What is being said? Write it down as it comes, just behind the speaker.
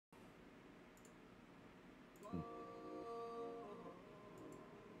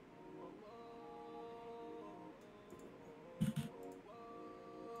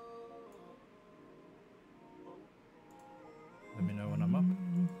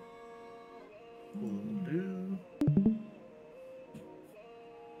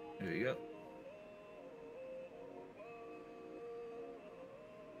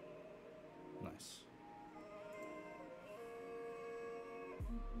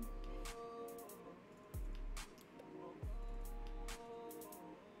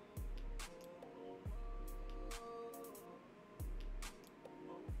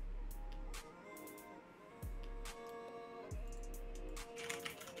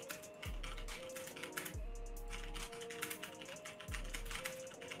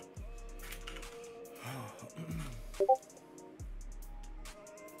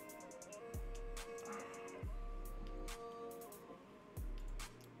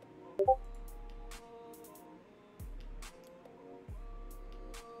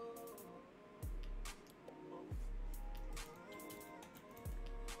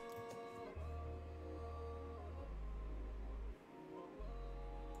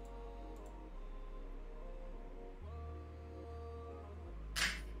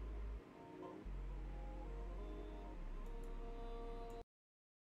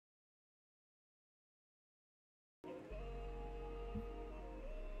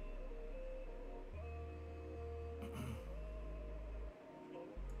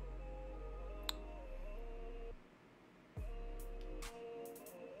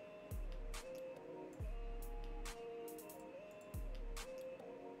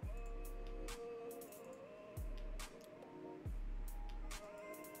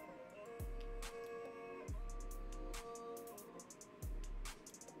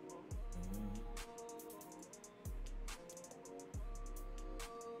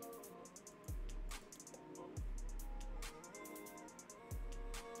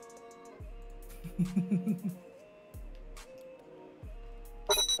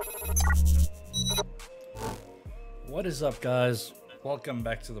What is up, guys? Welcome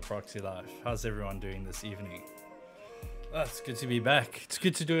back to the Proxy Life. How's everyone doing this evening? It's good to be back. It's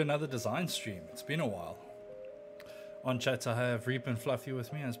good to do another design stream. It's been a while. On chat I have Reap and Fluffy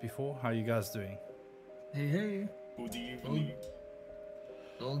with me as before. How are you guys doing? Hey, hey. Good evening.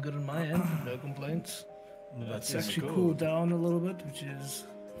 All good on my end. No complaints. That's It's actually cooled down a little bit, which is...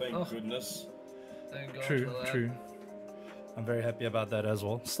 Thank goodness. Thank God True, for that. true. I'm very happy about that as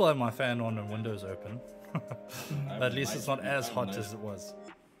well. Still have my fan on and windows open. At least it's not as hot as it was.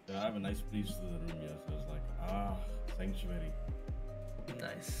 Yeah, I have a nice breeze to the room here, so it's like, sanctuary.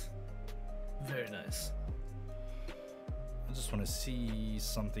 Nice. Very nice. I just want to see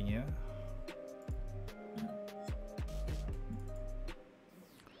something here.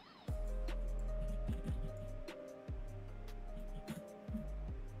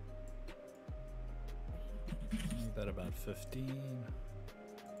 Make that about 15.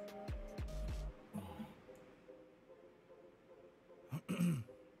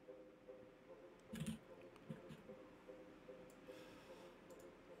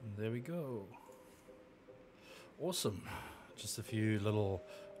 There we go. Awesome. Just a few little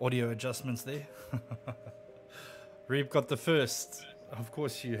audio adjustments there. Reap got the first. Of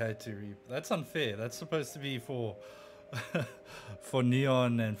course you had to, Reap. That's unfair. That's supposed to be for for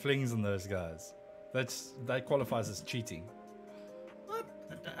Neon and Flings and those guys. That qualifies as cheating. What?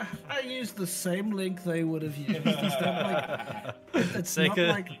 I used the same link they would have used. It's not like... It's not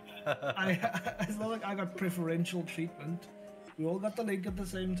like it's not like I got preferential treatment. We all got the link at the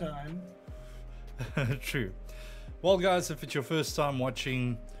same time. True. Well, guys, if it's your first time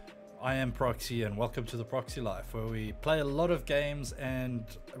watching, I am Proxy, and welcome to the Proxy Life, where we play a lot of games, and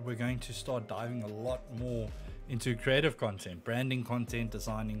we're going to start diving a lot more into creative content, branding content,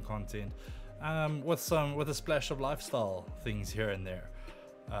 designing content, with a splash of lifestyle things here and there.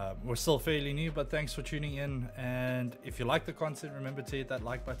 We're still fairly new, but thanks for tuning in. And if you like the content, remember to hit that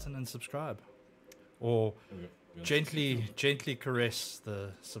like button and subscribe, or gently caress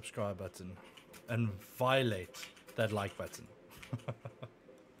the subscribe button and violate that like button.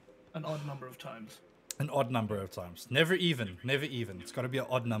 An odd number of times. An odd number of times. Never even. It's got to be an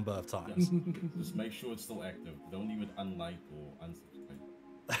odd number of times. Just make sure it's still active. Don't leave it unlike or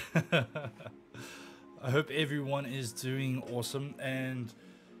unsubscribe. I hope everyone is doing awesome. And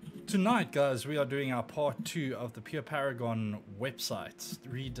tonight, guys, we are doing our part 2 of the Pure Paragon website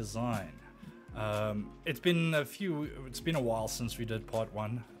redesign. It's been a while since we did part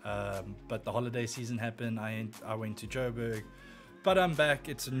 1, but the holiday season happened. I went to Joburg, but I'm back.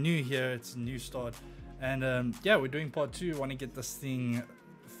 It's a new year, it's a new start, and yeah, we're doing part 2. I want to get this thing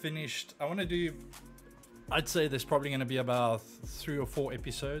finished. I'd say there's probably going to be about 3 or 4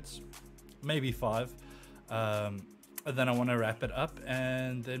 episodes, maybe 5, and then I want to wrap it up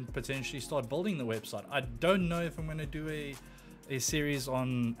and then potentially start building the website. I don't know if I'm going to do a series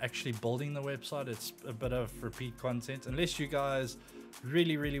on actually building the website. It's a bit of repeat content, unless you guys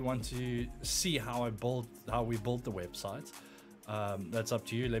really want to see how we build the website. That's up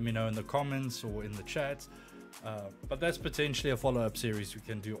to you. Let me know in the comments or in the chat, but that's potentially a follow-up series we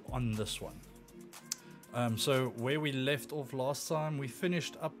can do on this one. So where we left off last time, we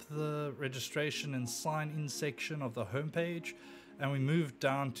finished up the registration and sign in section of the homepage, and we moved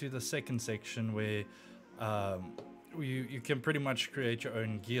down to the second section where you can pretty much create your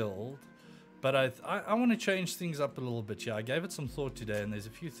own guild. But I want to change things up a little bit here. I gave it some thought today, and there's a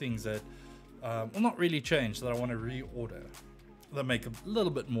few things that well, not really change, that I want to reorder that make a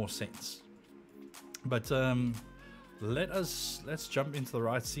little bit more sense. But let's jump into the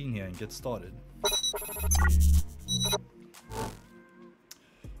right scene here and get started.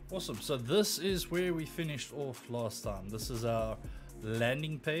 Awesome. So this is where we finished off last time. This is our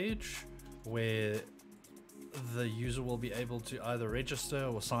landing page where the user will be able to either register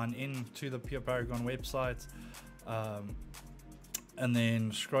or sign in to the Pure Paragon website. And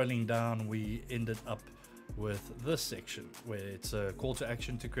then scrolling down, we ended up with this section where it's a call to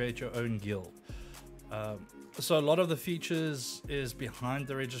action to create your own guild. So a lot of the features is behind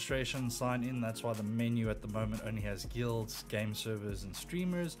the registration sign in. That's why the menu at the moment only has guilds, game servers and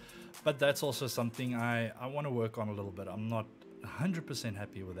streamers, but that's also something I want to work on a little bit. I'm not 100%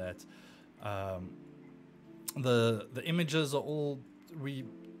 happy with that. The images are all,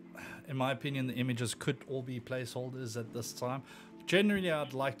 in my opinion, the images could all be placeholders at this time. Generally,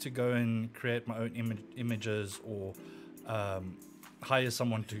 I'd like to go and create my own images, or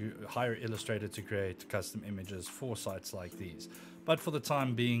hire Illustrator to create custom images for sites like these. But for the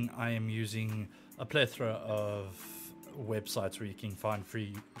time being, I am using a plethora of websites where you can find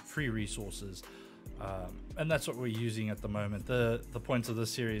free resources, and that's what we're using at the moment. The point of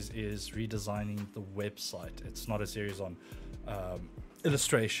this series is redesigning the website. It's not a series on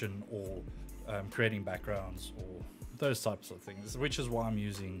illustration or creating backgrounds or those types of things, which is why I'm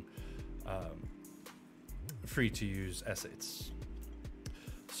using free to use assets.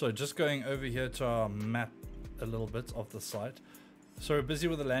 So just going over here to our map a little bit of the site. So we're busy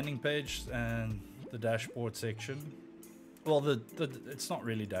with the landing page and the dashboard section. Well, it's not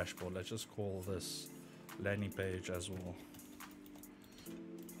really dashboard. Let's just call this landing page as well.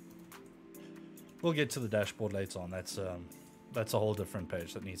 We'll get to the dashboard later on. That's a whole different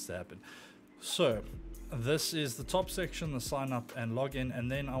page that needs to happen. So this is the top section, the sign up and login,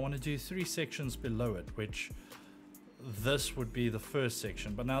 and then I want to do 3 sections below it, which this would be the first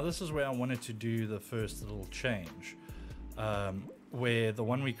section. But now this is where I wanted to do the first little change, where the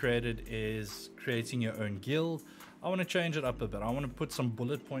one we created is creating your own guild. I want to change it up a bit. I want to put some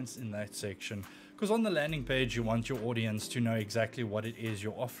bullet points in that section, because on the landing page you want your audience to know exactly what it is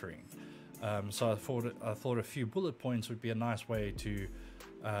you're offering. So I thought a few bullet points would be a nice way to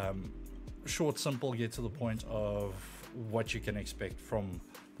short, simple, get to the point of what you can expect from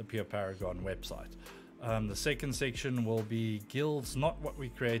the Pure Paragon website. The second section will be guilds, not what we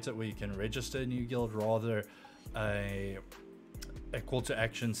created where you can register a new guild, rather a call to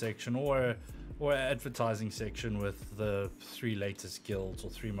action section or an advertising section with the 3 latest guilds or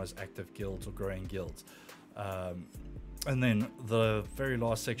 3 most active guilds or growing guilds. And then the very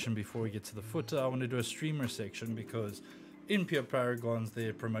last section before we get to the footer, I want to do a streamer section, because in Pure Paragons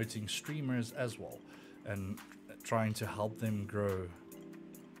they're promoting streamers as well and trying to help them grow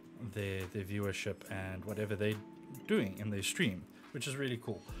their viewership and whatever they're doing in their stream, which is really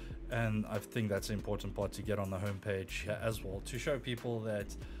cool. And I think that's an important part to get on the homepage here as well, to show people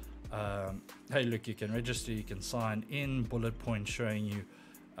that hey, look, you can register, you can sign in, bullet points showing you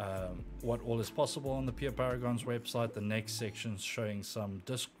what all is possible on the Pure Paragons website. The next section showing some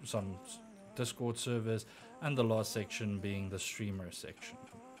Discord servers, and the last section being the streamer section.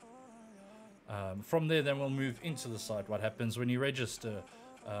 From there, then we'll move into the site. What happens when you register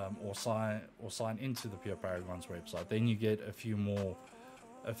or sign into the Pure Paragons website? Then you get a few more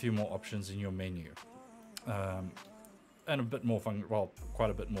options in your menu, and a bit more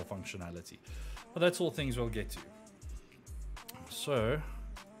quite a bit more functionality. But that's all things we'll get to. So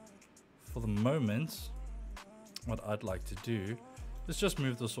for the moment, what I'd like to do is just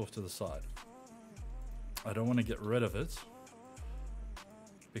move this off to the side. I don't want to get rid of it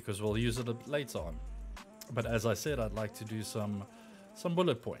because we'll use it later on. But as I said, I'd like to do some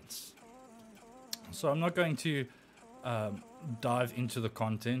bullet points. So I'm not going to dive into the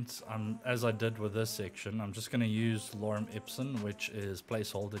content as I did with this section. I'm just going to use lorem ipsum, which is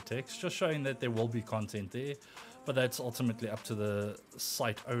placeholder text, just showing that there will be content there, but that's ultimately up to the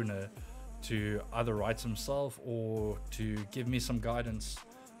site owner to either write himself or to give me some guidance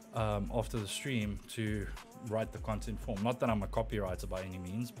after the stream to write the content form. Not that I'm a copywriter by any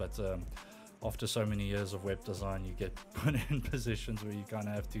means, but after so many years of web design, you get put in positions where you kind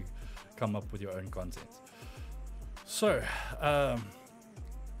of have to come up with your own content. So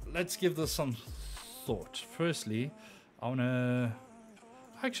let's give this some thought. Firstly, I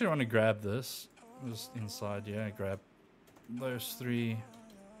actually want to grab this just inside here, grab those 3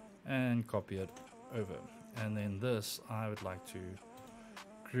 and copy it over, and then this I would like to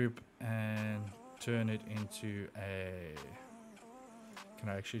group and turn it into a, can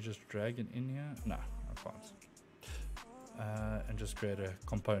I actually just drag it in here? No, I can't. And just create a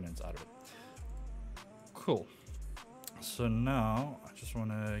component out of it. Cool. So now I just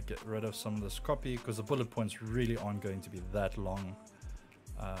want to get rid of some of this copy because the bullet points really aren't going to be that long.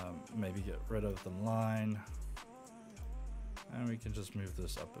 Maybe get rid of the line, and we can just move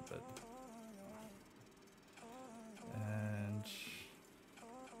this up a bit. And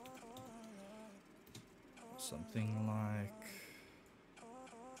something like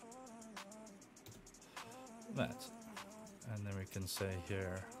that. And then we can say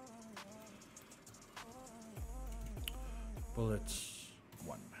here, bullet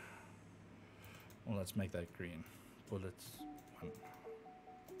 1. Well, let's make that green. Bullet 1.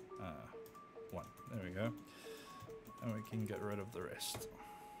 1. There we go. And we can get rid of the rest.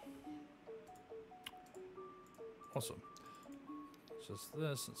 Awesome. Just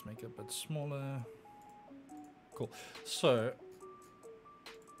this. Let's make it a bit smaller. Cool. So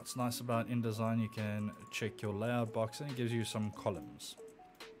what's nice about InDesign, you can check your layout box and it gives you some columns.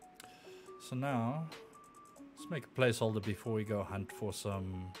 So now let's make a placeholder before we go hunt for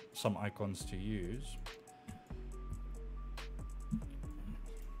some icons to use.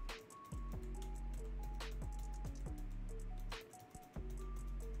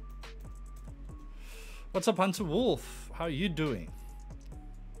 What's up, Hunter Wolf? How are you doing?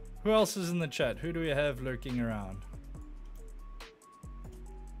 Who else is in the chat? Who do we have lurking around?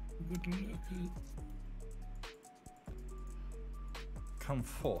 Come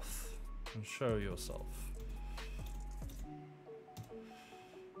forth and show yourself.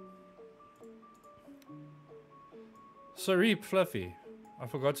 So Reap Fluffy, I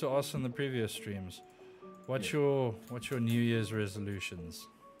forgot to ask in the previous streams. What's your New Year's resolutions?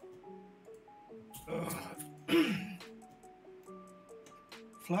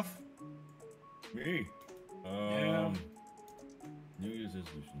 Fluff? Me? Yeah. New Year's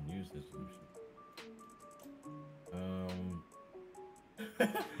resolution.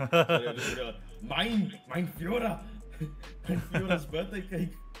 Mein Führer! Mein Führer's birthday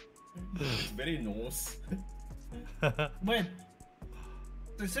cake. It's very nice. Wait.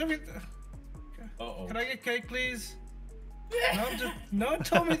 Does everything... Uh-oh. Can I get cake, please? No one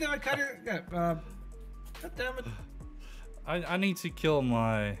told me that I can't... God damn it. I need to kill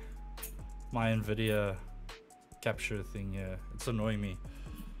my NVIDIA capture thing here. It's annoying me.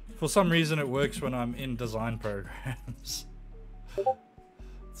 For some reason it works when I'm in design programs.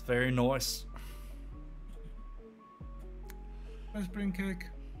 It's very nice. Let's bring cake.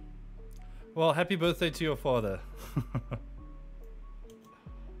 Well, happy birthday to your father.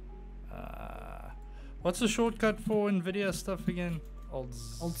 What's the shortcut for NVIDIA stuff again? Alt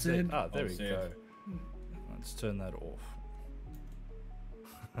Z. Ah, there we go. Let's turn that off.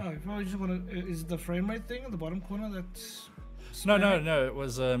 Oh, you probably just want to... Is it the frame rate thing in the bottom corner that's... No. It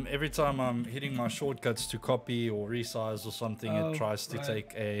was every time I'm hitting my shortcuts to copy or resize or something, it tries to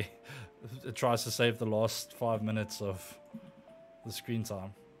take a... It tries to save the last 5 minutes of the screen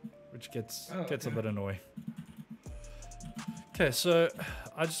time, which gets a bit annoying. Okay, so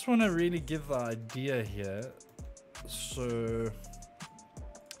I just want to really give the idea here. So,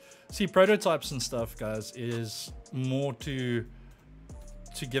 see, prototypes and stuff, guys, is more to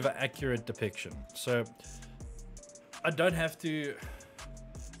give an accurate depiction. So I don't have to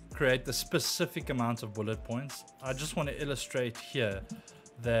create the specific amount of bullet points. I just want to illustrate here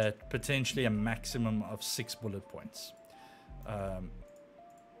that potentially a maximum of 6 bullet points.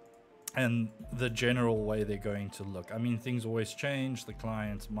 And the general way they're going to look. I mean, things always change. The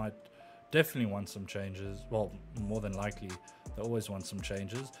clients might definitely want some changes. Well, more than likely, they always want some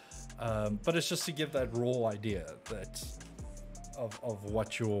changes. But it's just to give that raw idea that of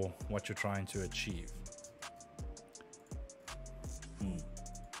what you're trying to achieve.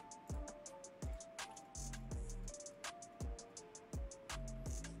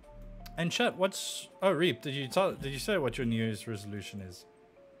 And chat, what's... Oh, Reap, did you say what your New Year's resolution is?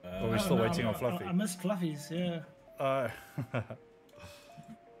 Or are we still waiting on Fluffy? I missed Fluffy's, yeah.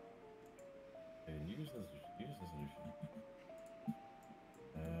 New Year's resolution.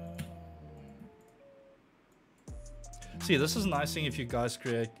 See, this is a nice thing if you guys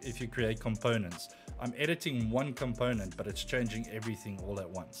create components. I'm editing one component, but it's changing everything all at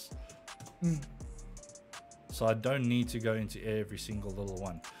once. So I don't need to go into every single little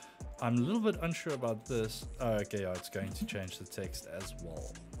one. I'm a little bit unsure about this. Oh, okay, yeah, it's going to change the text as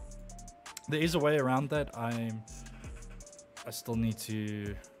well. There is a way around that. I still need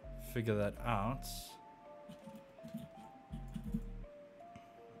to figure that out.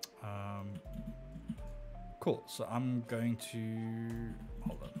 Cool. So I'm going to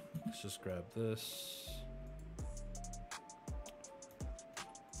hold on. Let's just grab this.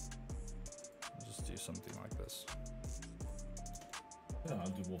 Just do something like this. Yeah,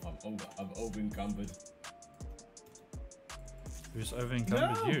 I'm over encumbered. Who's over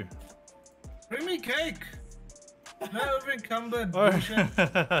encumbered No. you? Bring me cake. No, over encumbered. Oh. Bullshit.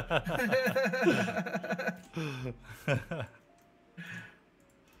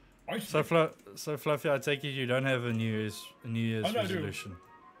 So Fluffy, I take it you don't have a New Year's Oh, no, resolution.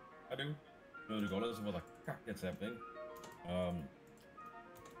 I do. Regardless of what the fuck is happening.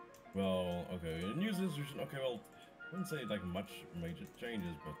 Well, okay, New Year's resolution. Okay, well, I wouldn't say like much major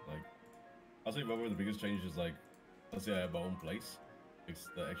changes, but like, I'll say one of the biggest changes is like, let's say I have my own place. It's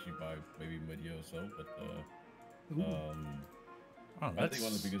actually by maybe mid-year or so, but Oh, I think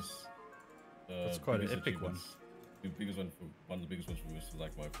one of the biggest. That's quite an biggest epic one. achievements- one of the biggest ones for me was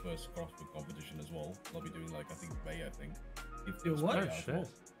like my first CrossFit competition as well. I'll be doing like I think May. If Your it's what? May Oh, as shit. well.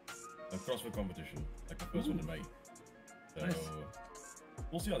 A CrossFit competition, like the first one in May. So Nice.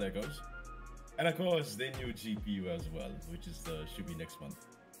 we'll see how that goes. And of course, the new GPU as well, which is should be next month.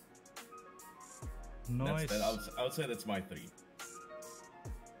 Nice. I would say that's my 3.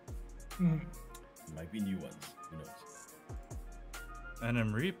 Mhm. Might be new ones. Who knows?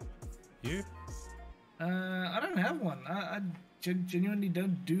 And Reap, you? I don't have one. I genuinely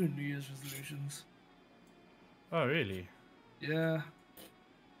don't do New Year's resolutions. Oh, really? Yeah.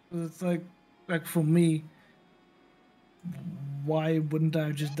 It's like for me, why wouldn't I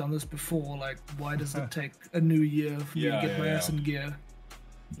have just done this before? Like, why does it take a new year for me to Yeah, get my ass in gear?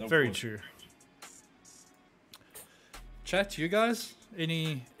 No, of Very course. true. Chat, you guys?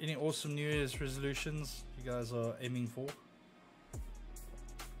 Any awesome New Year's resolutions you guys are aiming for?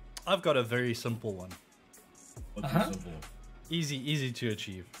 I've got a very simple one. What's Uh-huh. simple? Easy to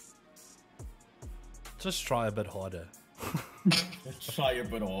achieve. Just try a bit harder. Try a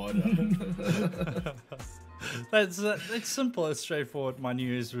bit harder. It's simple, it's straightforward. My New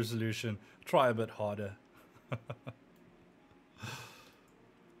Year's resolution: try a bit harder.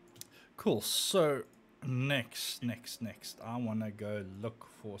 Cool. So next, I want to go look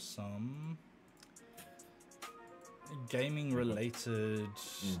for some gaming related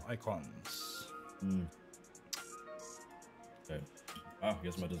icons. Okay. Ah,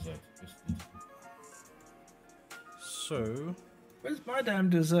 here's my dessert. So Where's my damn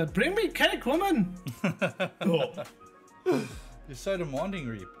dessert? Bring me cake, woman! Oh. you're so demanding,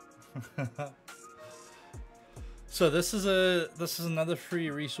 Reap. So this is another free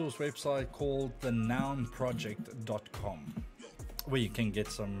resource website called thenounproject.com, where you can get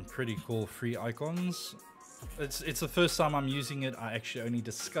some pretty cool free icons. It's the first time I'm using it. I actually only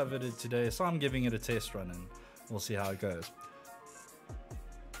discovered it today, so I'm giving it a test run and we'll see how it goes.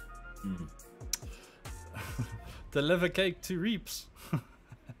 Deliver cake to Reaps.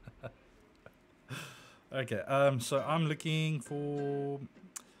 Okay, so I'm looking for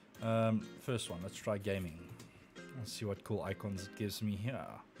first one. Let's try gaming. Let's see what cool icons it gives me here.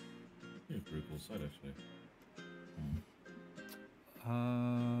 Yeah, pretty cool site actually.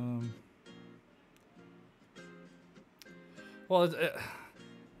 Well,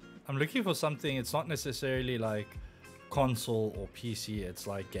 I'm looking for something. It's not necessarily like console or PC. It's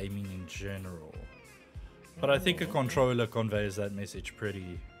like gaming in general. But I think a controller conveys that message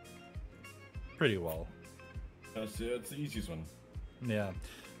pretty well. That's the easiest one. Yeah.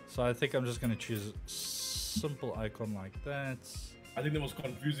 So I think I'm just gonna choose a simple icon like that. I think the most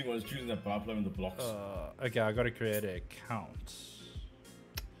confusing one is choosing the power plug and the blocks. Okay, I gotta create an account.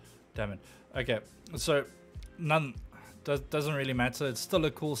 Damn it. Okay, so doesn't really matter. It's still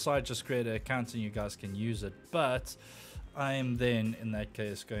a cool site. Just create an account and you guys can use it. But I am then, in that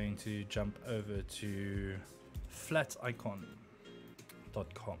case, going to jump over to flaticon.com.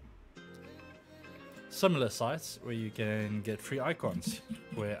 Similar sites where you can get free icons,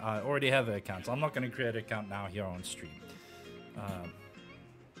 where I already have an account. I'm not going to create an account now here on stream.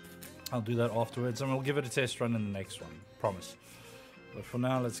 I'll do that afterwards, and we'll give it a test run in the next one. Promise. But for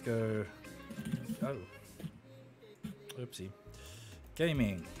now, let's go. Oh. Oopsie.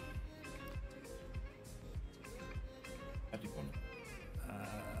 Gaming.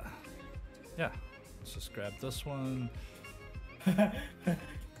 Yeah. Let's just grab this one.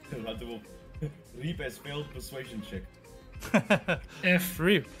 Reap has failed persuasion check. F.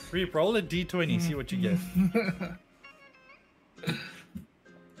 Reap, roll a d20, see what you get.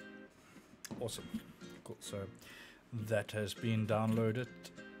 Awesome. Cool. So that has been downloaded.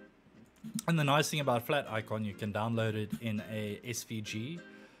 And the nice thing about Flat Icon, you can download it in a SVG.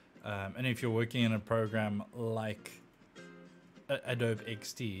 And if you're working in a program like Adobe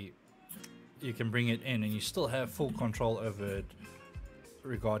XD, you can bring it in and you still have full control over it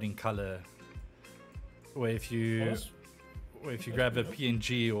regarding color. Where if you grab a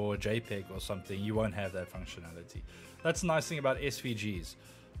PNG or a JPEG or something, you won't have that functionality. That's the nice thing about SVGs.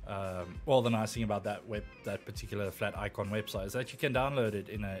 Well, the nice thing about that particular flat icon website is that you can download it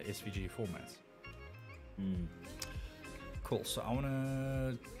in a SVG format. Cool. So I want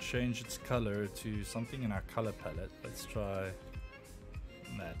to change its color to something in our color palette. Let's try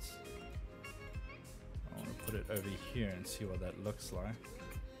that. I want to put it over here and see what that looks like.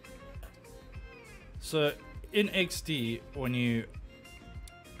 So in XD, when you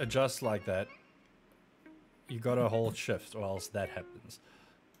adjust like that, you gotta hold shift or else that happens.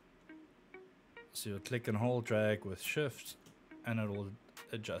 So you'll click and hold drag with shift and it'll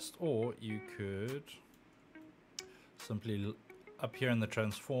adjust. Or you could simply up here in the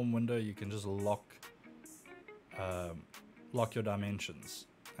transform window, you can just lock your dimensions.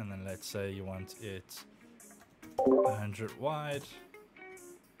 And then let's say you want it 100 wide.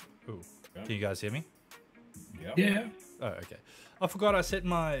 Ooh, can you guys hear me? Yeah. Oh, okay. I forgot I set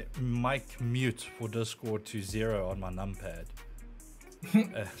my mic mute for Discord to 0 on my numpad.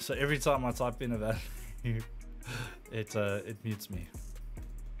 So every time I type in a value, it mutes me.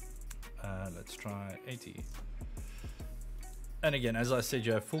 Let's try 80. And again, as I said,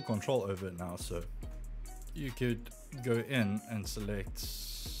 you have full control over it now, so you could go in and select.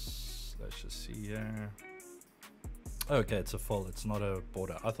 Let's just see here. Okay, it's a full. It's not a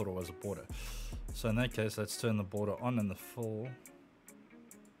border. I thought it was a border. So in that case, let's turn the border on and the full.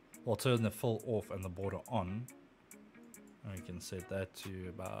 Well, turn the full off and the border on. And we can set that to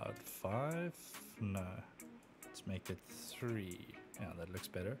about 5. No, let's make it 3. Yeah, that looks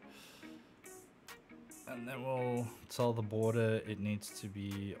better. And then we'll tell the border it needs to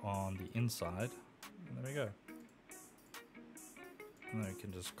be on the inside. And there we go. And then we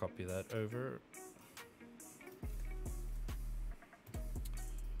can just copy that over.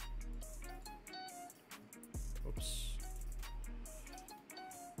 Oops.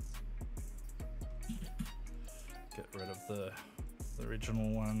 Get rid of the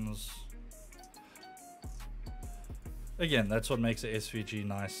original ones. Again, that's what makes the SVG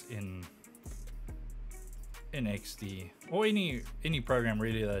nice in XD or any program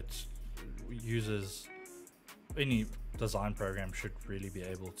really that uses any design program should really be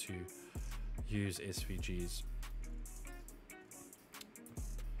able to use SVGs.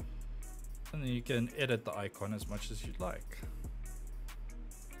 And then you can edit the icon as much as you'd like.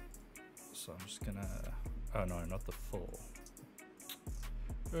 So I'm just gonna, oh no, not the full.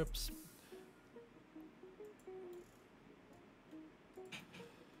 Oops.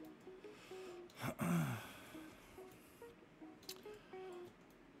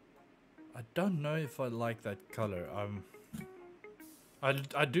 I don't know if I like that color.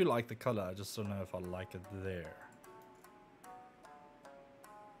 I do like the color, I just don't know if I like it there.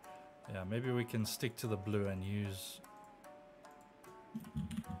 Yeah, maybe we can stick to the blue and use...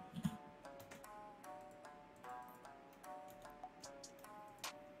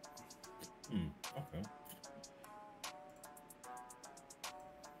 Okay.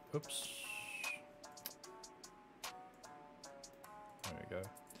 Oops. There we go.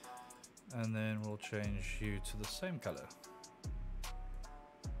 And then we'll change you to the same color.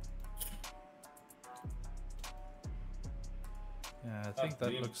 Yeah, I think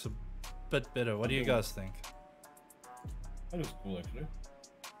that looks a bit better. What do you guys think? That looks cool, actually.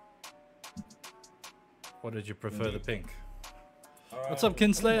 Or did you prefer the pink? What's Alright. up,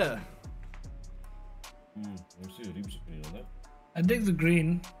 Kinslayer? Let me see the Reap's opinion on that. I dig the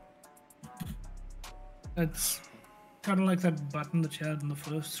green. It's kind of like that button that you had in the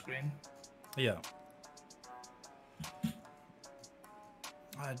first screen. Yeah.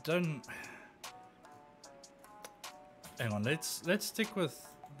 I don't... Hang on, let's stick with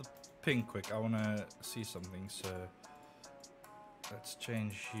the pink quick. I want to see something, so let's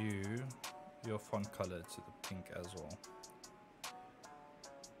change your font color to the pink as well.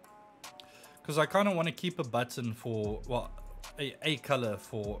 Because I kind of want to keep a button for, well, a color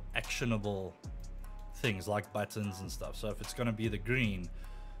for actionable things like buttons and stuff. So if it's going to be the green,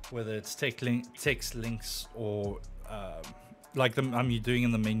 whether it's text links or like I'm doing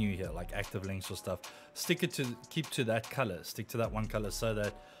in the menu here, like active links or stuff, keep to that color, stick to that one color, so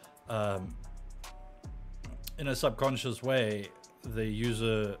that in a subconscious way the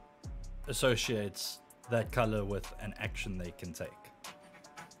user associates that color with an action they can take.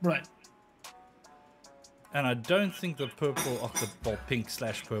 Right. And I don't think the purple, well,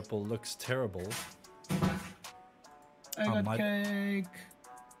 pink/purple looks terrible. I got cake.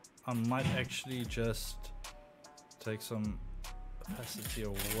 I might actually just take some opacity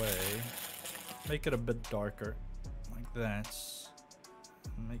away, make it a bit darker, like that.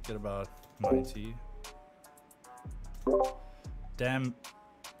 Make it about 90. Damn,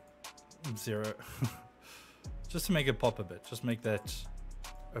 0. Just to make it pop a bit. Just make that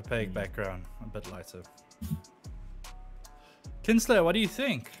opaque background, a bit lighter. Kinslayer, what do you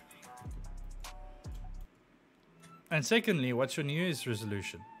think? And secondly, what's your New Year's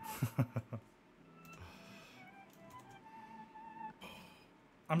resolution?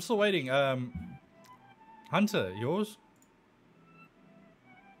 I'm still waiting. Hunter, yours?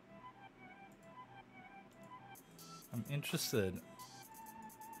 I'm interested.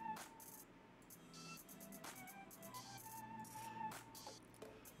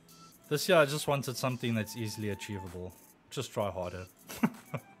 This year I just wanted something that's easily achievable. Just try harder.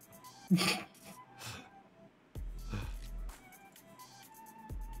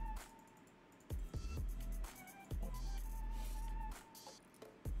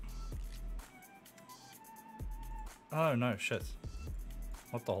 Oh no, shit.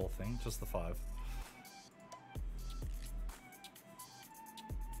 Not the whole thing, just the 5.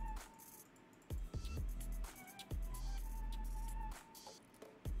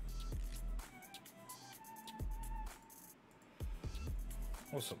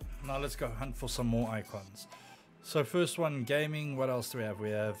 Awesome. Now let's go hunt for some more icons. So first one, gaming. What else do we have?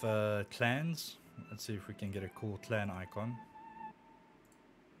 We have clans. Let's see if we can get a cool clan icon.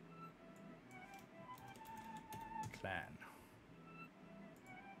 Clan.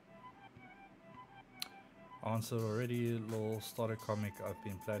 Answered already. Lol, start a comic I've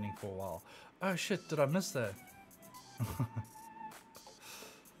been planning for a while. Oh shit, did I miss that?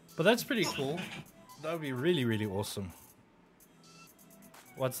 But that's pretty cool. That would be really, really awesome.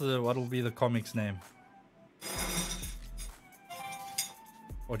 What'll be the comic's name?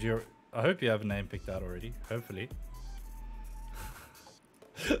 Or do you, I hope you have a name picked out already, hopefully.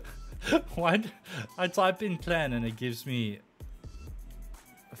 Why? I type in clan and it gives me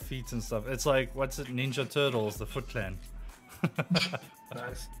feet and stuff. It's like, what's it? Ninja Turtles, the Foot Clan.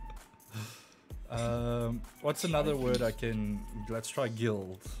 Nice. What's another word I can... Let's try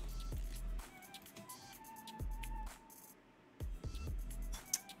guild.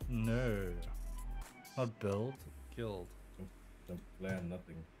 No. Not build. Guild. Don't plan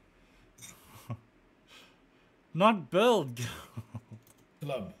nothing. Not build.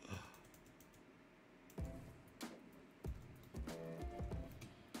 Club.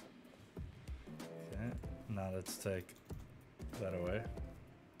 Okay. Now let's take that away.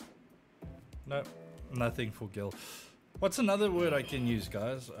 Nope. Nothing for guild. What's another word I can use,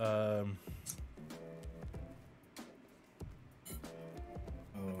 guys?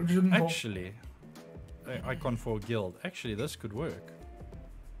 Actually, icon for guild. Actually, this could work.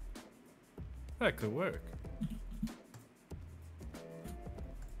 That could work.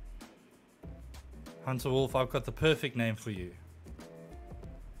 Hunter Wolf, I've got the perfect name for you.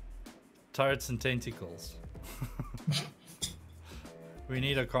 Turrets and Tentacles. We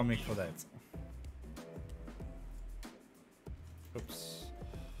need a comic for that. Oops.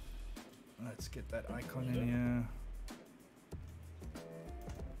 Let's get that icon in here.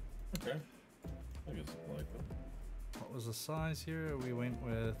 Okay. I guess it's like that. What was the size here? We went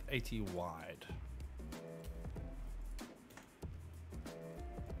with 80 wide.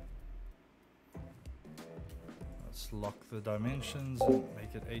 Let's lock the dimensions and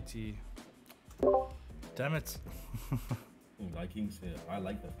make it 80. Damn it. Likings here. I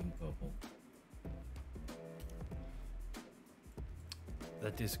like that pink purple.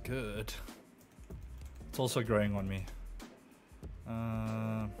 That is good. It's also growing on me.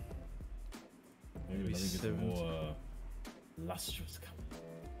 Maybe I think it's more lustrous color.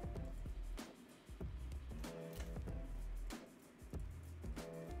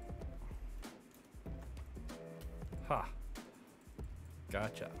 Ha.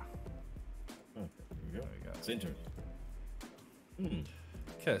 Gotcha. Okay, here we go. Center.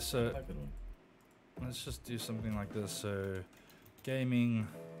 Okay, so I like that one. let's just do something like this. So, gaming.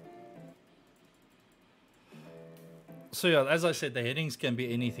 So yeah, as I said, the headings can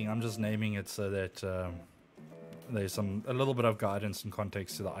be anything. I'm just naming it so that there's a little bit of guidance and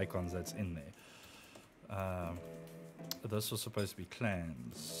context to the icons that's in there. This was supposed to be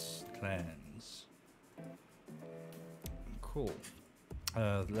clans. Clans. Cool.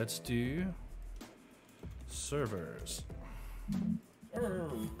 Let's do servers.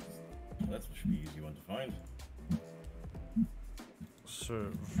 That should be easy one to find.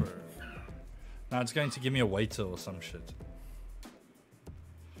 Server. Now it's going to give me a waiter or some shit.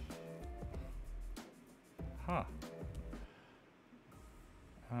 Huh.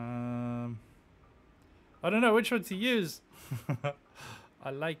 I don't know which one to use.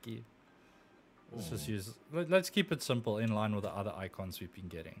 I like it. Let's just use. Let's keep it simple in line with the other icons we've been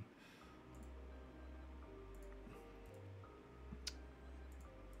getting.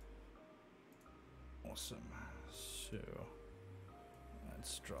 Awesome. So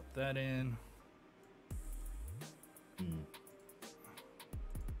Let's drop that in.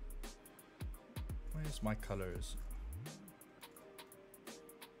 Where's my colors?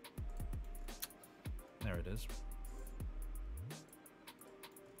 There it is.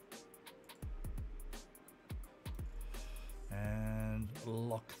 And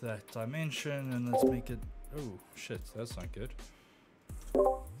lock that dimension, and let's make it, oh shit, that's not good.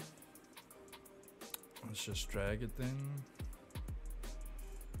 Let's just drag it then.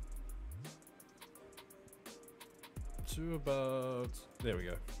 To about, there we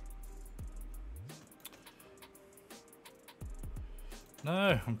go.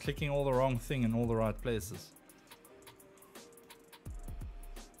 No, I'm clicking all the wrong thing in all the right places.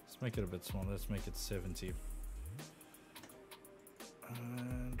 Let's make it a bit smaller. Let's make it 70.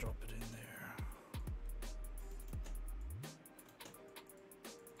 And drop it in there.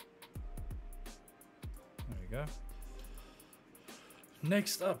 There we go.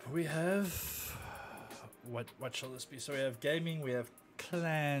 Next up we have, what shall this be? So we have gaming, we have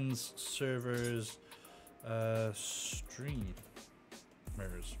clans, servers, stream.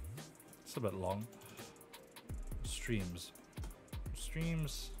 Mirrors. It's a bit long. Streams.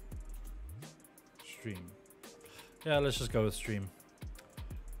 Streams. Stream. Yeah, let's just go with stream.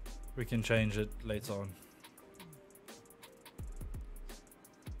 We can change it later on.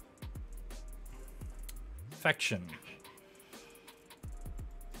 Faction.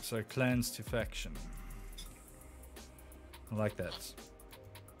 So clans to faction. I like that.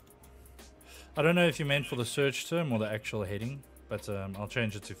 I don't know if you meant for the search term or the actual heading. But I'll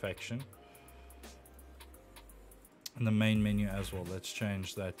change it to faction. And the main menu as well. Let's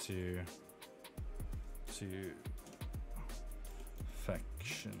change that to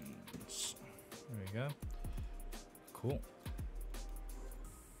factions. There we go. Cool.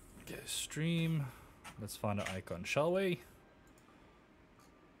 Okay, stream. Let's find an icon, shall we?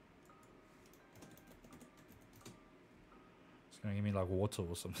 It's gonna give me like water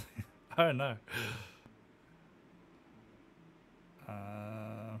or something. I don't know.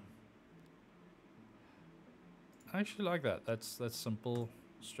 I actually like that. That's simple,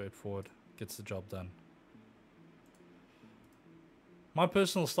 straightforward, gets the job done. My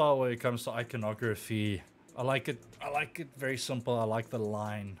personal style when it comes to iconography, I like it very simple. I like the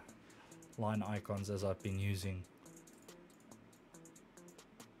line icons as I've been using.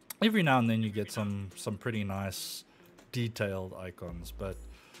 Every now and then you get some pretty nice detailed icons, but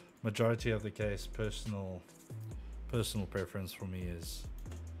majority of the case, personal preference for me is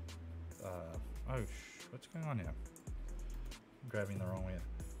what's going on here? I'm grabbing the wrong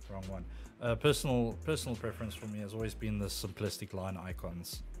one. Personal preference for me has always been the simplistic line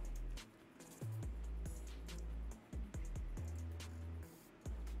icons.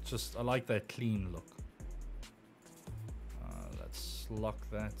 Just I like that clean look. Let's lock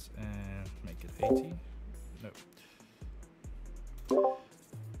that and make it 80. No.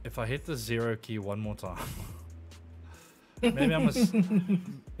 If I hit the 0 key one more time. Maybe I must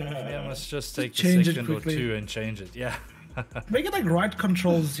just take a second or two and change it. Yeah. Make it like right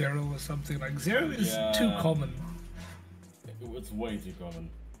control 0 or something. Like 0 is too common. It's way too common.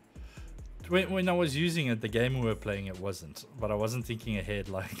 When I was using it, the game we were playing, it wasn't. But I wasn't thinking ahead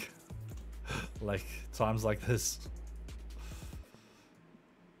like times like this.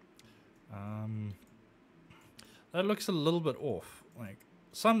 That looks a little bit off. Like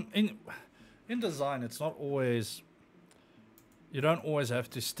in design, it's not always. You don't always have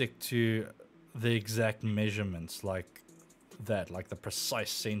to stick to the exact measurements like that, like the precise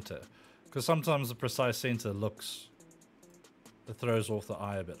center, because sometimes the precise center it throws off the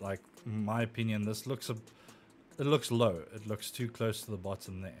eye a bit. Like in my opinion, it looks low. It looks too close to the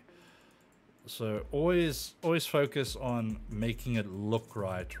bottom there. So always focus on making it look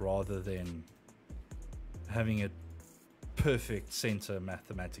right rather than having it perfect center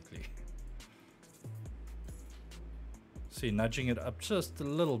mathematically. See, nudging it up just a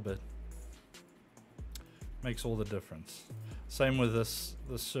little bit makes all the difference. Same with this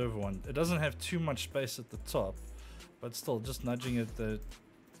server one. It doesn't have too much space at the top, but still just nudging it the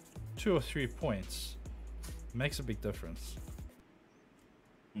 2 or 3 points makes a big difference.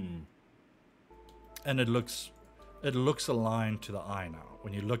 And it looks aligned to the eye now.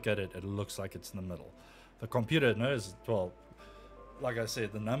 When you look at it, it looks like it's in the middle. The computer knows, well, like I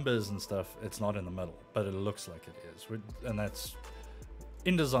said, the numbers and stuff, it's not in the middle, but it looks like it is. And that's,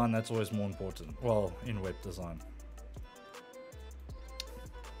 in design, that's always more important. Well, in web design.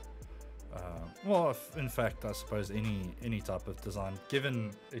 Well, in fact, I suppose any type of design,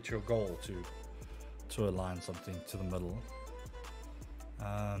 given it's your goal to align something to the middle.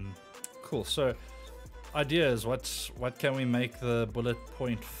 Cool, so ideas. What can we make the bullet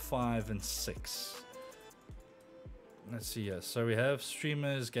point 5 and 6? Let's see here. So we have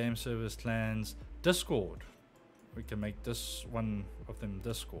streamers, game servers, clans, Discord. We can make this one of them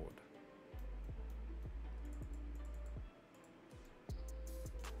Discord.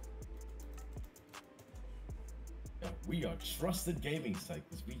 Yeah, we are trusted gaming site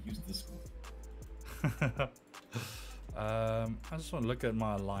because we use Discord. I just want to look at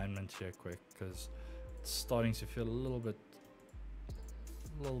my alignment here quick because it's starting to feel a little bit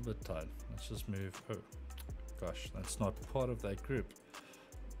tight. Let's just move. Oh gosh, that's not part of that group.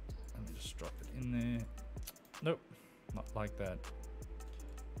 Let me just drop it in there. Nope, not like that.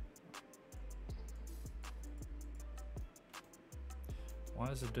 Why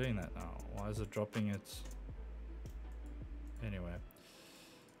is it doing that now? Why is it dropping it? Anyway,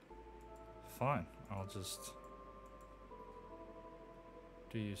 fine, I'll just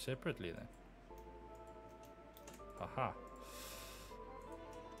do you separately then. Haha.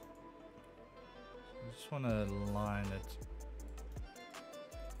 I just want to line it.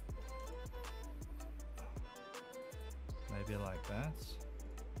 Maybe like that.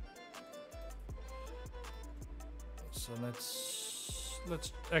 So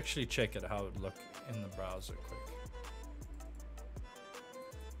let's actually check it how it look in the browser quick.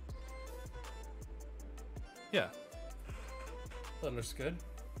 Yeah, that looks good.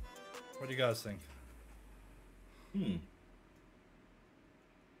 What do you guys think?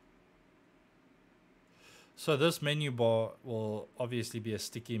 So this menu bar will obviously be a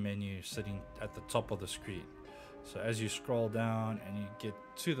sticky menu sitting at the top of the screen. So as you scroll down and you get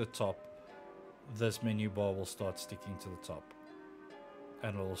to the top, this menu bar will start sticking to the top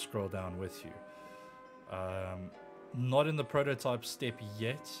and it will scroll down with you. Not in the prototype step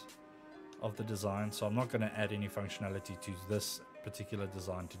yet of the design, so I'm not going to add any functionality to this particular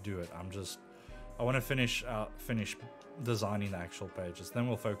design to do it. I want to finish designing the actual pages, then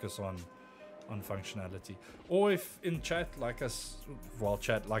we'll focus on functionality. Or if in chat, like I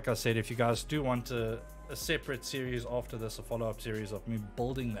said, if you guys do want a separate series after this, a follow-up series of me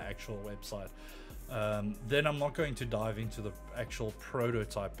building the actual website, then I'm not going to dive into the actual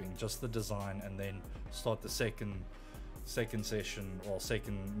prototyping, just the design, and then start the second session or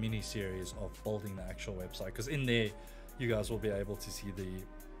second mini series of building the actual website, because in there you guys will be able to see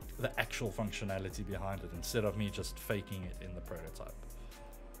the actual functionality behind it instead of me just faking it in the prototype.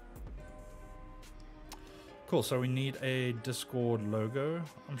 Cool, so we need a Discord logo.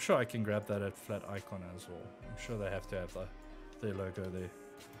 I'm sure I can grab that at Flat Icon as well. I'm sure they have to have their logo there.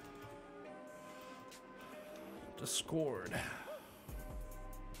 Discord.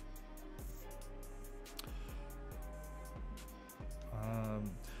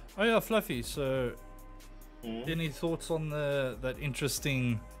 Oh yeah, Fluffy, so any thoughts on that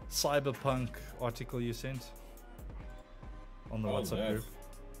interesting cyberpunk article you sent on the WhatsApp group?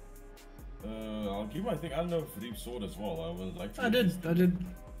 I'll give my thing. I don't know if Deep Sword as well. I was like, I did. Bring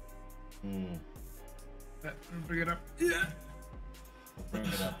it up. Yeah. Bring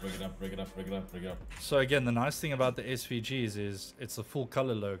it up. So again, the nice thing about the SVGs is it's a full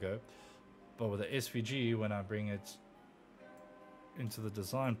color logo, but with the SVG, when I bring it into the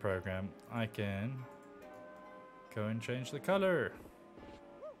design program, I can go and change the color.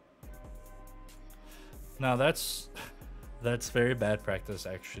 Now that's very bad practice,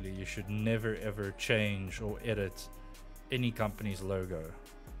 actually. You should never ever change or edit any company's logo.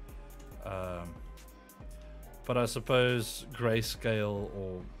 But I suppose grayscale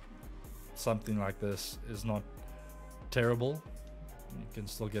or something like this is not terrible. You can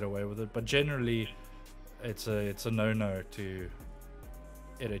still get away with it, but generally it's a no-no to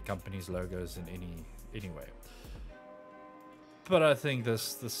edit companies' logos in any way. But I think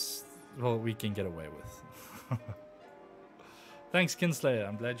this well, we can get away with. Thanks, Kinslayer.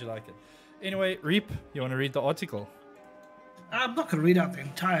 I'm glad you like it. Anyway, Reap, you want to read the article? I'm not going to read out the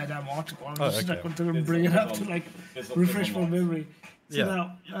entire damn article. I'm just okay. going to bring it up to like refresh my memory. So Yeah.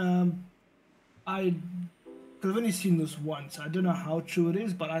 now, I've only seen this once. I don't know how true it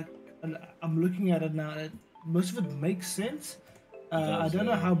is, but I'm looking at it now. Most of it makes sense. I don't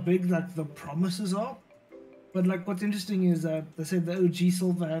know how big like the promises are, but like what's interesting is that they said the OG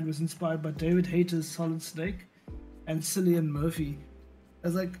Silverhand was inspired by David Hayter's Solid Snake and Cillian Murphy. I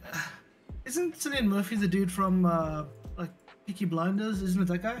was like, isn't Cillian Murphy the dude from like Peaky Blinders? Isn't it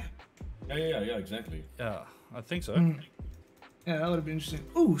that guy? Yeah, exactly. Yeah, I think so. Yeah, that would have been interesting.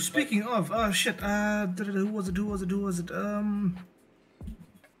 Oh, speaking of, who was it?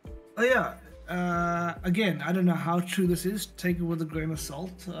 Oh yeah, again, I don't know how true this is. Take it with a grain of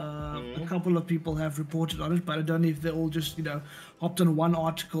salt. A couple of people have reported on it, but I don't know if they all just, hopped on one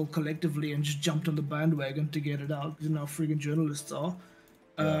article collectively and just jumped on the bandwagon to get it out. Because you know how friggin' journalists are.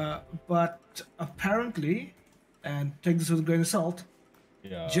 But apparently, and take this with a grain of salt,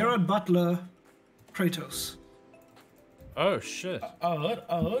 Gerard Butler, Kratos. Oh shit! I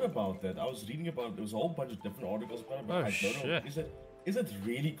heard about that. I was reading about. There was a whole bunch of different articles about it, but I don't know. Is it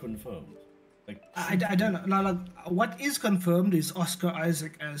really confirmed? Like I don't know. Now, like, what is confirmed is Oscar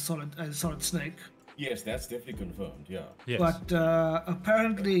Isaac as Solid Snake. Yes, that's definitely confirmed. Yeah. Yes. But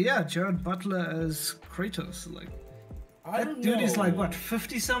apparently, Gerard Butler as Kratos. Like, that dude is like what,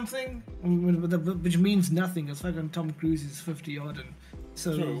 50 something, which means nothing. It's fucking Tom Cruise is 50 odd, and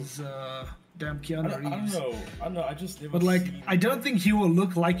so is damn Keanu Reeves. I know. I just never. But like, I don't think he will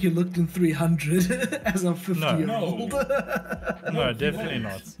look like he looked in 300 as a 50-year-old. No, definitely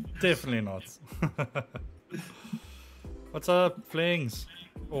not. Definitely not. What's up, Flings?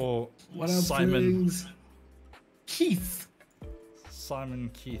 Or What up, Simon? Flings? Keith. Simon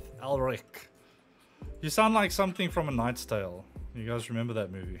Keith Elric. You sound like something from A Knight's Tale. You guys remember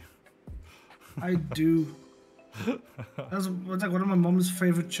that movie? I do. That's like one of my mom's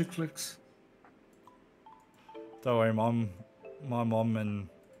favorite chick flicks. Don't worry, my mom and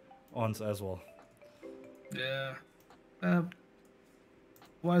aunts as well. Yeah.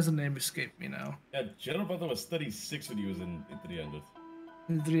 Why does the name escape me now? Yeah, Gerard Butler was 36 when he was in 300.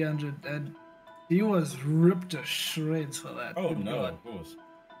 In 300, and he was ripped to shreds for that. Oh Good no, God. of course.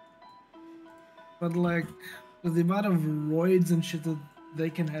 But like, with the amount of roids and shit that they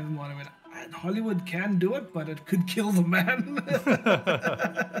can have him on, I mean, Hollywood can do it, but it could kill the man.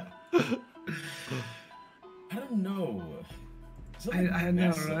 I don't know. I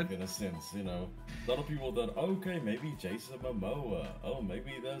know, right? In a sense, a lot of people thought, okay, maybe Jason Momoa. Oh,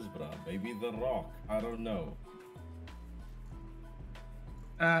 maybe this, bruh. Maybe The Rock. I don't know.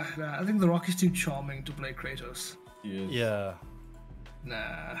 Nah, I think The Rock is too charming to play Kratos. He is. Yeah.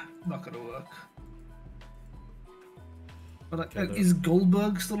 Nah, not gonna work. But like, Okay, is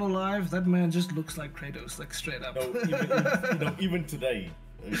Goldberg still alive? That man just looks like Kratos, like straight up. No, even today.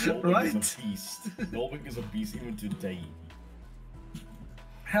 Goldberg is Right? a beast. Goldberg is a beast even today.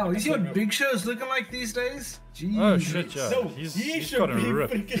 Hell, you see what Big Show is looking like these days? Jeez. Oh shit, yeah. No, he's he should got a be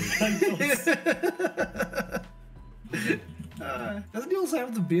rip. freaking Doesn't he also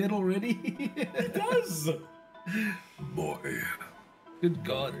have the beard already? He does. Boy. Good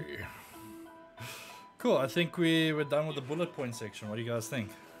God. Cool, I think we're done with the bullet point section. What do you guys think?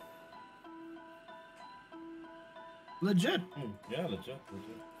 Legit. Yeah, legit.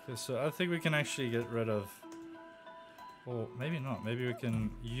 Okay, so I think we can actually get rid of... Or maybe not. Maybe we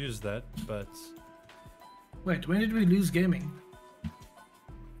can use that, but... Wait, when did we lose gaming?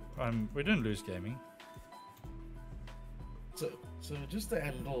 We didn't lose gaming. So just to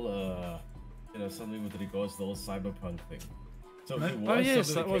add a little, something with regards to the whole cyberpunk thing. So Right. there Oh was yes,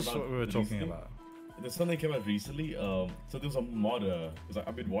 something that was came what out we were talking recently. about. There's something that came out recently. So there's a modder, because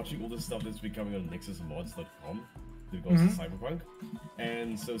I've been watching all this stuff that's been coming on nexusmods.com with regards to cyberpunk,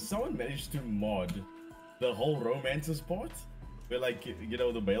 and so someone managed to mod the whole romances part, where like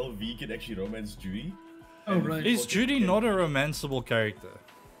the male V can actually romance Judy. Oh, And right. Is Judy not a romanceable character?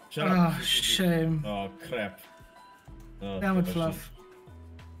 Shut Ah, up. shame. Oh crap. Damn it, Fluff.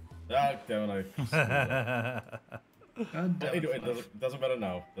 Ah, damn it. God damn Anyway, it, Fluff. it doesn't matter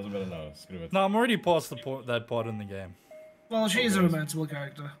now. Screw it. No, I'm already past that part in the game. Well, she's a Okay. romanceable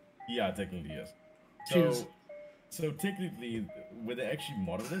character. Yeah, technically yes. She is. So technically, when they actually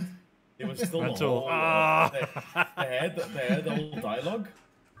modded it, it was still the Until- whole. Ah. They had the whole dialogue.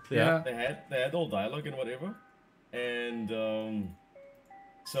 Yeah. They had the whole dialogue and whatever, and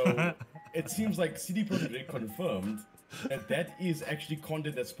so it seems like CD Projekt Red confirmed that is actually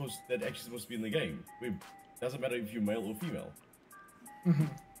content that's actually supposed to be in the game. It doesn't matter if you're male or female.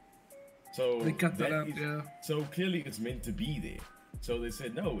 So They cut that out, is- yeah. So clearly it's meant to be there. So they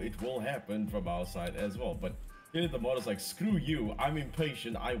said no, it will happen from our side as well. But clearly the modder's like, screw you, I'm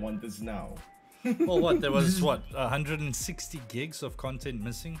impatient, I want this now. Well, what? There was, 160 gigs of content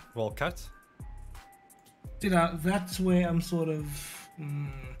missing? Well, cut? That's where I'm sort of...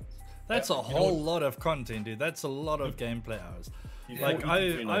 That's a whole lot of content, dude. That's a lot of gameplay hours. Like,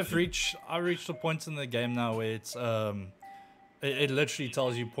 I've reached a point in the game now where it's, it literally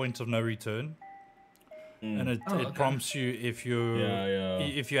tells you point of no return. And it prompts you if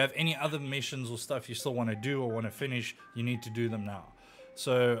you have any other missions or stuff you still want to do or want to finish, you need to do them now.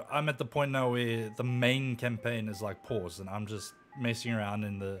 So I'm at the point now where the main campaign is like paused, and I'm just messing around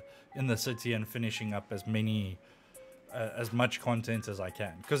in the city and finishing up as many as much content as I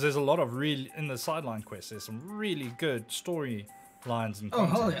can, because there's a lot of in the sideline quests. There's some really good story lines and Oh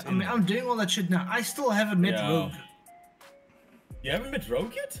content. hell yeah! I mean, I'm doing all that shit now. I still haven't met Rogue. You haven't met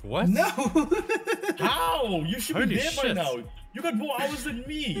Rogue yet? What? No. How? You should Holy be there by shit. now. You got more hours than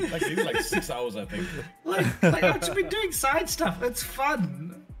me. Like maybe like 6 hours, I think. like I've just been doing side stuff. It's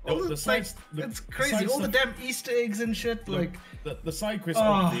fun. No, All the the, sides- like, the- it's the crazy. side All the stuff- damn Easter eggs and shit. Like, The side quests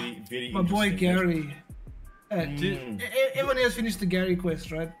are very, very my boy interesting. Gary. Everyone else finished the Gary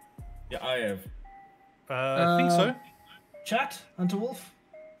quest, right? Yeah, I have. I think so. Chat, Hunter Wolf.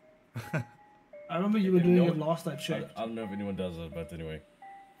 I remember you were doing it last I checked. I don't know if anyone does it, but anyway.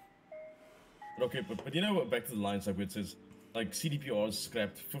 But okay, but you know what? Back to the lines like where it says like CDPR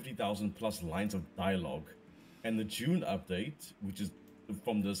scrapped 50,000 plus lines of dialogue, and the June update, which is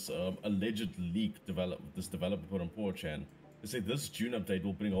from this alleged leak this developer put on 4chan, they say this June update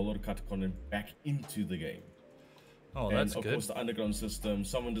will bring a lot of cut content back into the game. Oh, And that's of good. course the underground system.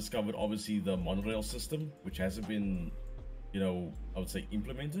 Someone discovered obviously the monorail system, which hasn't been, you know, I would say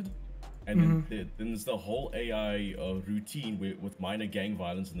implemented. And then there's the whole AI routine where, with minor gang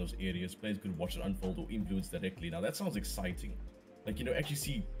violence in those areas, players could watch it unfold or influence directly. Now that sounds exciting. Like, you know, actually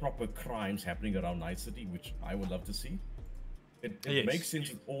see proper crimes happening around Night City, which I would love to see. It Yes. makes sense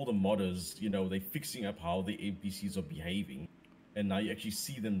with all the modders, you know, they're fixing up how the NPCs are behaving. And now you actually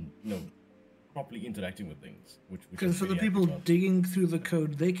see them, you know, properly interacting with things. Which Because for the people digging through the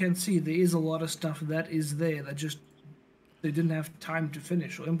code, they can see there is a lot of stuff that is there that just they didn't have time to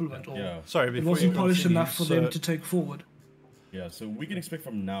finish or implement, or Yeah. Sorry, it before wasn't you polished continue, enough for them to take forward. Yeah, so we can expect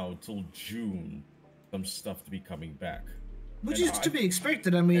from now till June some stuff to be coming back. Which And is to be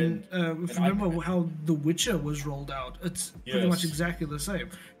expected. I mean, if you I- remember how The Witcher was rolled out, it's pretty much Yes. exactly the same.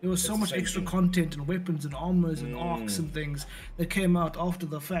 There was so It's the much same extra thing. content and weapons and armors and arcs and things that came out after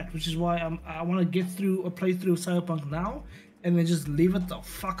the fact, which is why I want to get through a playthrough of Cyberpunk now and then just leave it the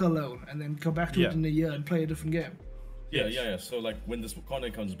fuck alone and then come back to Yeah. it in a year and play a different game. Yeah. So like when this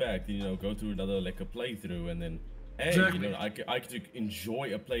content comes back, then, you know, go through another like a playthrough, and then hey, Exactly. you know, I could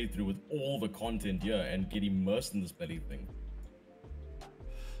enjoy a playthrough with all the content here and get immersed in this bloody thing.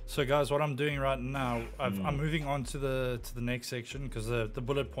 So guys, what I'm doing right now, I'm moving on to the next section, because the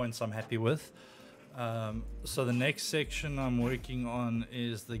bullet points I'm happy with. So the next section I'm working on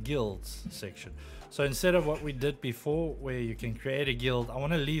is the guilds section. So instead of what we did before, where you can create a guild, I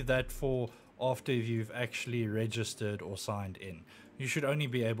want to leave that for after you've actually registered or signed in. You should only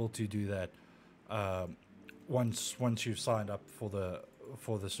be able to do that once you've signed up for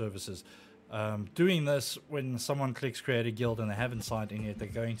the services. Doing this, when someone clicks create a guild and they haven't signed in yet, they're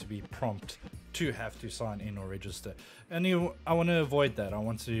going to be prompted to have to sign in or register. And I want to avoid that. I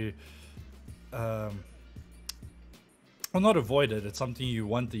want to well, not avoid it, it's something you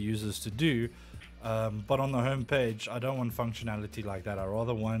want the users to do, but on the home page I don't want functionality like that. I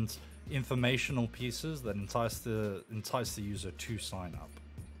rather want informational pieces that entice the user to sign up.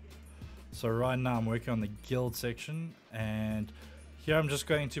 So right now I'm working on the guild section, and here I'm just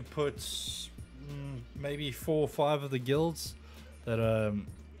going to put maybe 4 or 5 of the guilds that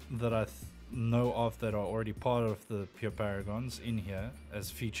I know of that are already part of the Pure Paragons in here as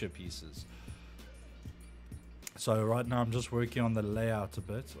feature pieces. So right now I'm just working on the layout a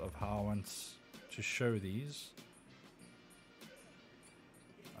bit of how I want to show these,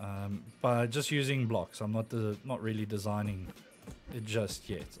 but just using blocks. I'm not really designing it just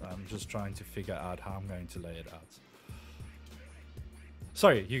yet. I'm just trying to figure out how I'm going to lay it out.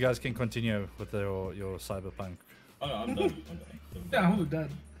 Sorry, you guys can continue with your cyberpunk. Oh no, I'm done. Yeah, I'm done.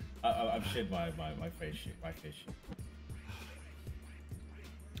 I've shared my face sheet.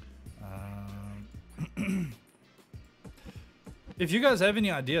 If you guys have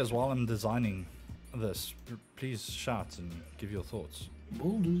any ideas while I'm designing this, please shout and give your thoughts.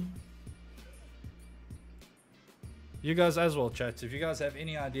 Will do. You guys as well, chat. If you guys have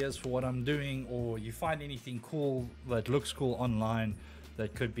any ideas for what I'm doing, or you find anything cool that looks cool online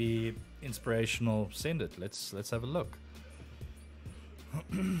that could be inspirational, send it. Let's have a look.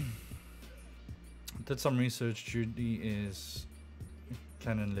 Did some research. Judy is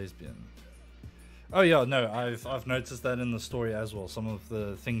canon lesbian. Oh yeah, no, I've noticed that in the story as well. Some of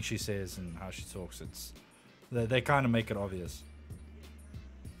the things she says and how she talks, they kind of make it obvious.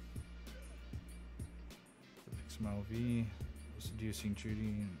 XMLV, seducing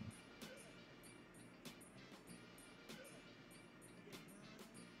Judy.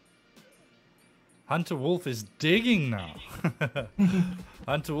 Hunter Wolf is digging now.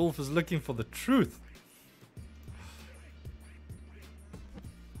 Hunter Wolf is looking for the truth.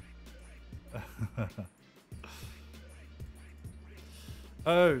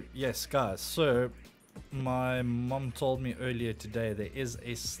 Oh yes, guys, so my mom told me earlier today there is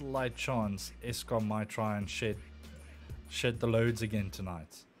a slight chance Eskom might try and shed the loads again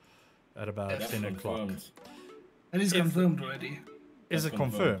tonight at about 10 o'clock. Confirmed. It is confirmed already. Is it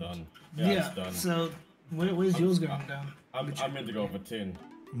confirmed? Done. Yeah. It's done. So where's yours going down? I'm meant to go for 10.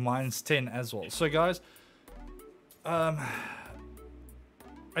 Mine's 10 as well. So guys, I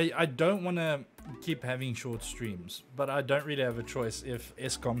don't want to keep having short streams, but I don't really have a choice if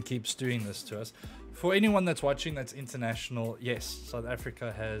Eskom keeps doing this to us. For anyone that's watching that's international, yes, South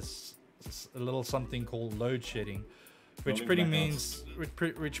Africa has a little something called load shedding, which pretty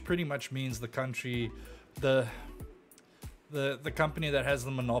much means the country, the company that has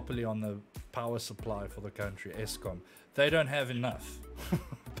the monopoly on the power supply for the country, Eskom, they don't have enough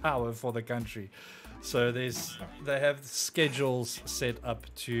power for the country. So they have schedules set up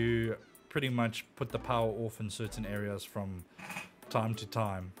to pretty much put the power off in certain areas from time to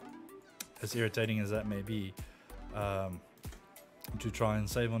time, as irritating as that may be, to try and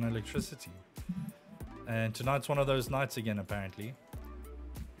save on electricity. And tonight's one of those nights again, apparently,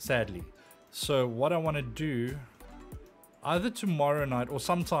 sadly. So what I want to do, either tomorrow night or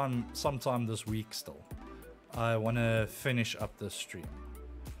sometime this week still, I want to finish up this stream.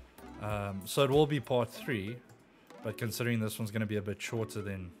 So it will be part 3, but considering this one's going to be a bit shorter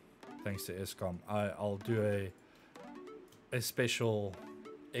than thanks to Eskom, I'll do a special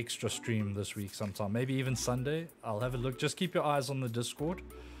extra stream this week sometime, maybe even Sunday. I'll have a look. Just keep your eyes on the Discord,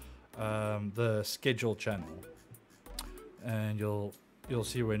 the schedule channel, and you'll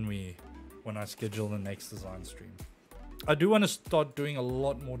see when I schedule the next design stream. I do want to start doing a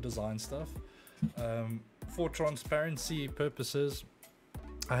lot more design stuff. For transparency purposes,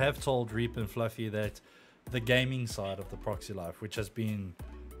 I have told Reap and Fluffy that the gaming side of the Proxy Life, which has been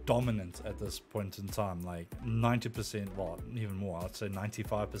dominant at this point in time, like 90%, well, even more, I'd say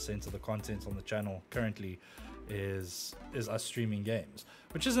 95% of the content on the channel currently is us streaming games,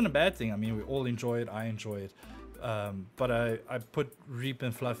 which isn't a bad thing. I mean, we all enjoy it. I enjoy it. But I put Reap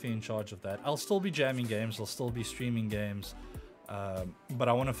and Fluffy in charge of that. I'll still be jamming games. I'll still be streaming games. But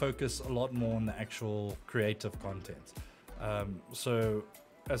I want to focus a lot more on the actual creative content. So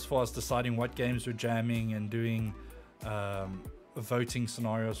as far as deciding what games we're jamming and doing voting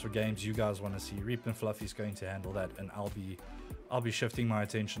scenarios for games you guys want to see, Reap and Fluffy's going to handle that, and I'll be shifting my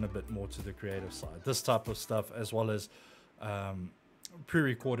attention a bit more to the creative side. This type of stuff, as well as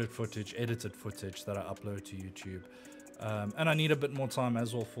pre-recorded footage, edited footage that I upload to YouTube. And I need a bit more time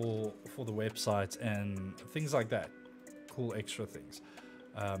as well for the website and things like that. Cool extra things.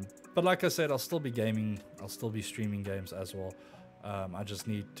 But like I said, I'll still be gaming. I'll still be streaming games as well. I just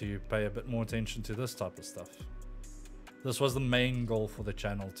need to pay a bit more attention to this type of stuff. This was the main goal for the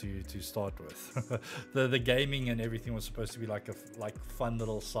channel to start with. the gaming and everything was supposed to be like fun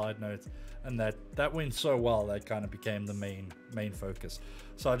little side note, and that went so well that kind of became the main focus.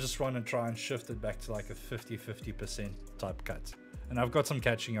 So I just want to try and shift it back to like a 50% type cut, and I've got some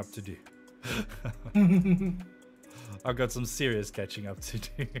catching up to do. I've got some serious catching up to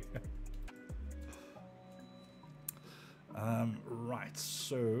do. Right,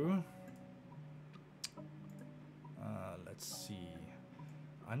 so let's see.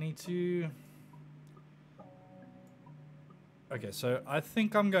 I need to. Okay, so I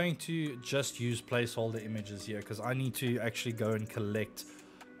think I'm going to just use placeholder images here because I need to actually go and collect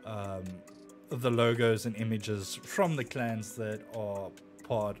the logos and images from the clans that are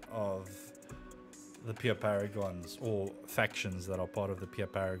part of the Pure Paragons, or factions that are part of the Pure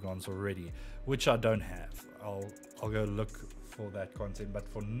Paragons already, which I don't have. I'll go look for that content, but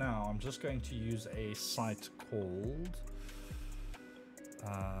for now I'm just going to use a site called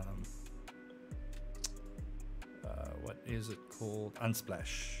what is it called?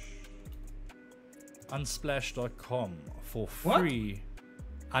 Unsplash.com for free.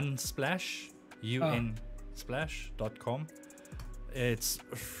 What? Unsplash, unsplash.com. It's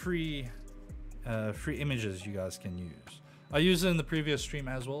free images you guys can use. I used it in the previous stream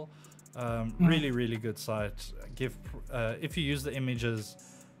as well. Really good site. If you use the images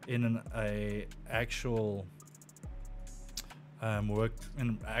in an actual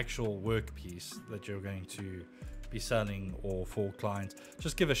work piece that you're going to be selling or for clients,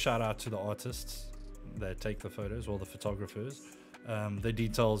 just give a shout out to the artists that take the photos or the photographers. The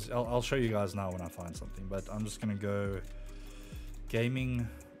details I'll show you guys now when I find something, but I'm just gonna go gaming,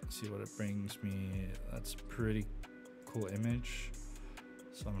 see what it brings me. That's a pretty cool image,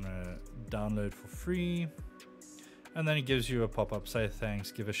 so I'm gonna download for free, and then it gives you a pop-up, say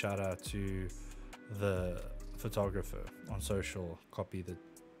thanks, give a shout out to the photographer on social, copy the,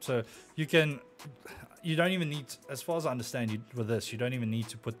 so you don't even need, as far as I understand, with this you don't even need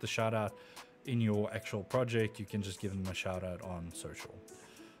to put the shout out in your actual project, you can just give them a shout out on social,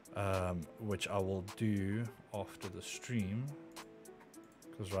 which I will do after the stream,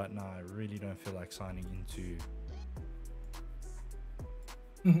 because right now I really don't feel like signing into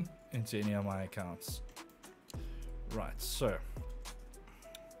any of my accounts. Right, so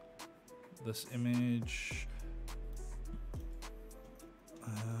this image,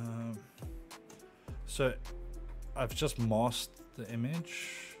 so I've just masked the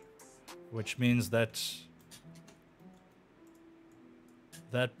image, which means that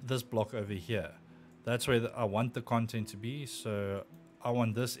this block over here, that's where I want the content to be. So I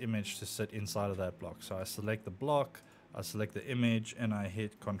want this image to sit inside of that block. So I select the block, I select the image, and I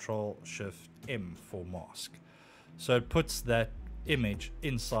hit Control-Shift-M for mask. So it puts that image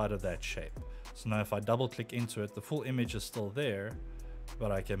inside of that shape. So now if I double click into it, the full image is still there,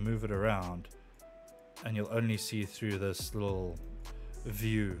 but I can move it around and you'll only see through this little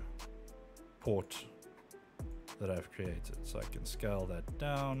view port that I've created. So I can scale that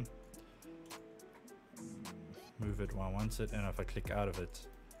down, move it where I want it, and if I click out of it,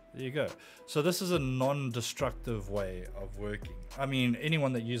 there you go. So this is a non-destructive way of working. I mean,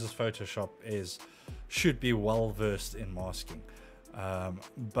 anyone that uses Photoshop should be well versed in masking,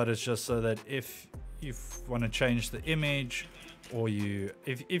 but it's just so that if you want to change the image, or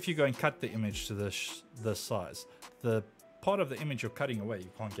if you go and cut the image to this size, the part of the image you're cutting away, you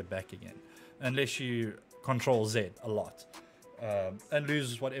can't get back again unless you Control Z a lot, and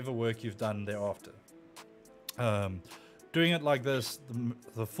lose whatever work you've done thereafter. Doing it like this,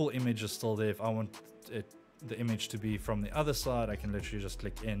 the full image is still there. If I want the image to be from the other side, I can literally just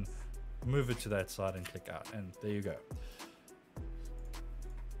click in, move it to that side, and click out, and there you go.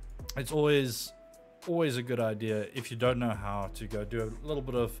 It's always a good idea, if you don't know how, to go do a little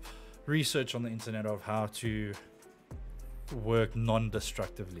bit of research on the internet of how to work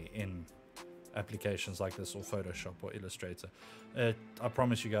non-destructively in applications like this, or Photoshop or Illustrator. I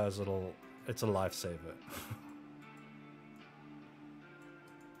promise you guys, it's a lifesaver.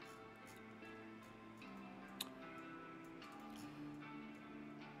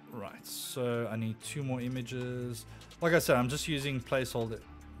 Right, so I need 2 more images. Like I said, I'm just using placeholder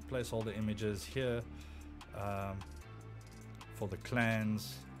images here for the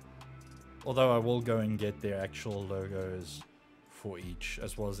clans, although I will go and get their actual logos for each,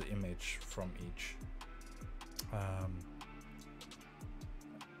 as well as the image from each,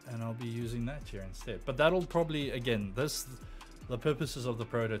 and I'll be using that here instead. But that'll probably, again, the purposes of the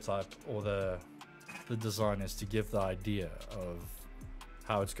prototype or the design is to give the idea of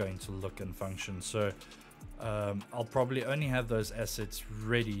how it's going to look and function. So I'll probably only have those assets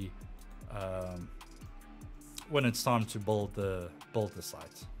ready when it's time to build the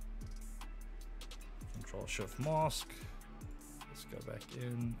site. Control-Shift-Mask. Let's go back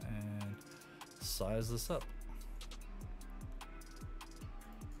in and size this up.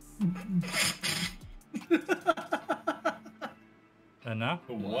 And now?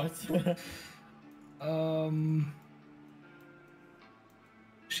 What?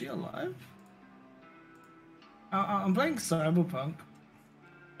 Is she alive? I'm playing Cyberpunk,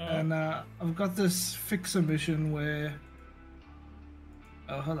 and I've got this fixer mission where...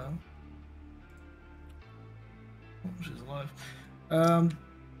 Oh, hello. Oh, she's alive.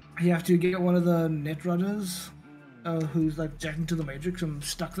 You have to get one of the netrunners who's like jacking to the Matrix and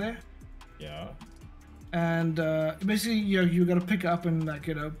stuck there. Yeah. And basically, you got to pick it up and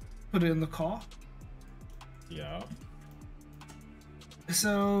put it in the car. Yeah.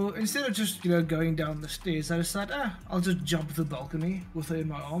 So instead of just going down the stairs, I decided I'll just jump the balcony with her in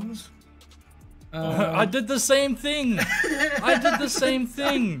my arms. I did the same thing. I did the same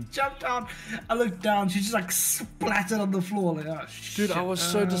thing. Jumped out. I looked down. She just like splattered on the floor. Like, oh shit. Dude, I was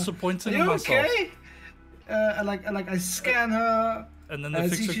so disappointed in myself. Okay. I scan her. And then the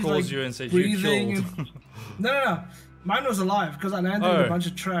fixer calls you and says you killed. No. Mine was alive because I landed in a bunch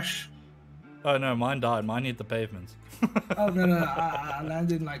of trash. Oh no, mine died. Mine hit the pavement. Oh no! I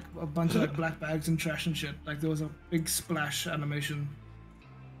landed in like a bunch of black bags and trash and shit. Like there was a big splash animation.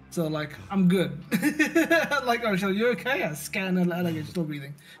 So like I'm good. Like, oh, you okay? I scan her, like she's still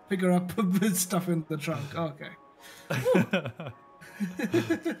breathing. Pick her up, put stuff in the trunk. Oh, okay.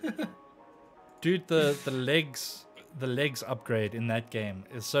 Dude, the legs upgrade in that game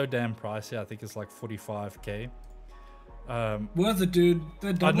is so damn pricey. I think it's like 45k. Worth it, dude.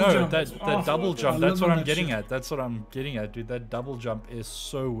 I know that double jump. That's what I'm getting at. That's what I'm getting at, dude. That double jump is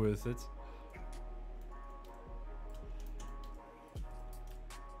so worth it.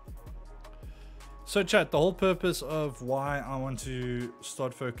 So chat, the whole purpose of why I want to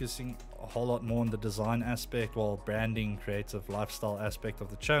start focusing a whole lot more on the design aspect, while branding, creative lifestyle aspect of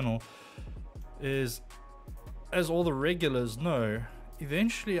the channel, is, as all the regulars know,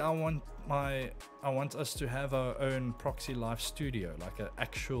 eventually I want us to have our own Proxy Life Studio, like an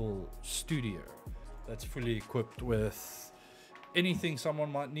actual studio that's fully equipped with anything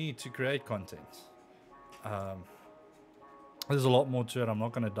someone might need to create content. There's a lot more to it. I'm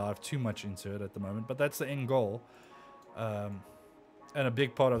not going to dive too much into it at the moment, but that's the end goal. And a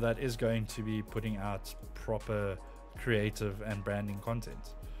big part of that is going to be putting out proper creative and branding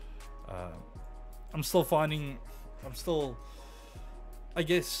content. I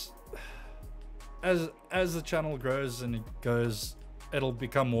guess, as the channel grows and it goes, it'll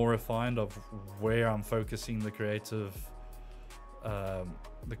become more refined of where I'm focusing the creative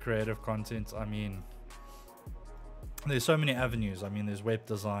content. I mean, there's so many avenues. I mean, there's web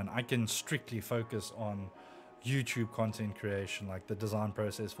design. I can strictly focus on YouTube content creation, like the design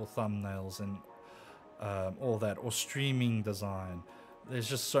process for thumbnails and all that, or streaming design. There's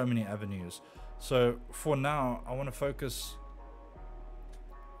just so many avenues. So for now, I want to focus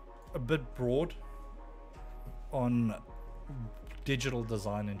a bit broad on digital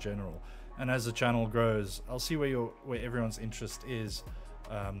design in general. And as the channel grows, I'll see where everyone's interest is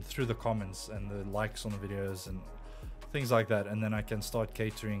through the comments and the likes on the videos and things like that, and then I can start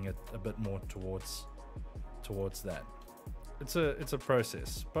catering it a bit more towards that. It's a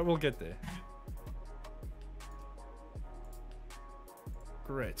process, but we'll get there.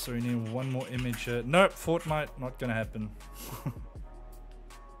 Great, so we need one more image. Nope, Fortnite, not gonna happen.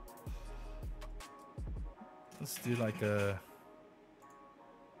 Let's do like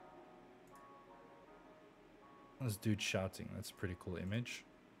this dude shouting. That's a pretty cool image.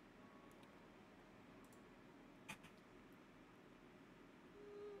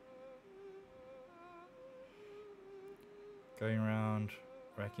 Going around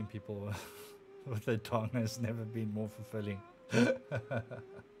racking people with their tongue has never been more fulfilling.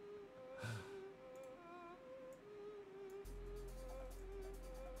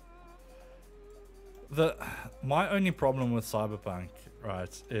 My only problem with Cyberpunk,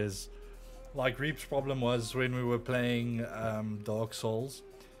 right, is like Reap's problem was when we were playing Dark Souls,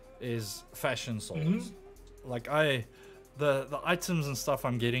 is fashion souls. Like the items and stuff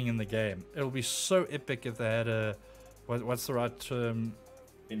I'm getting in the game, it'll be so epic if they had a what's the right term?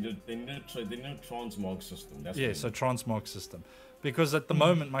 In the transmog system. That's yeah, so transmog system. Because at the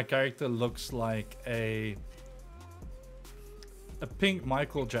moment my character looks like a pink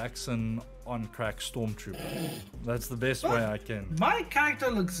Michael Jackson on crack stormtrooper. That's the best way I can. My character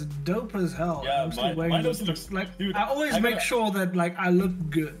looks dope as hell. Yeah, I'm still wearing mine also looks like, dude, I always make sure that like I look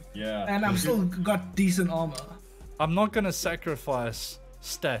good. Yeah. And I'm still got decent armor. I'm not gonna sacrifice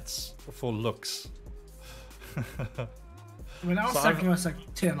stats for looks. I mean, I'll sacrifice like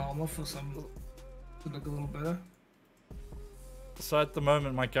 10 armor for some to look a little better. So at the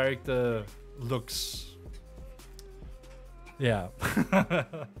moment, my character looks, yeah.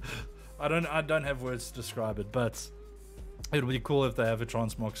 I don't have words to describe it, but it would be cool if they have a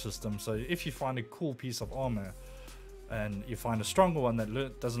transmog system. So if you find a cool piece of armor, and you find a stronger one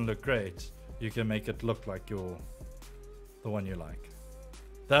that doesn't look great, you can make it look like the one you like.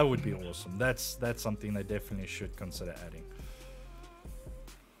 That would be awesome. That's something they definitely should consider adding.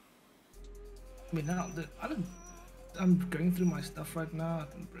 I mean, now I'm going through my stuff right now. I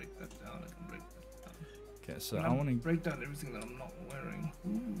can break that down. Okay, so I want to break down everything that I'm not wearing.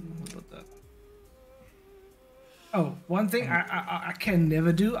 Ooh, what about that? Oh, one thing I can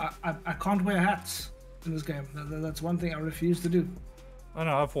never do. I can't wear hats in this game. That's one thing I refuse to do. Oh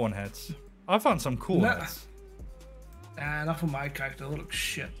no, I've worn hats. I found some cool hats. Not for my character. They look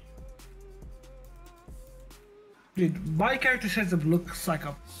shit. Dude, my character setup looks like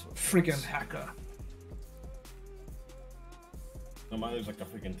a freaking hacker. No, mine looks like a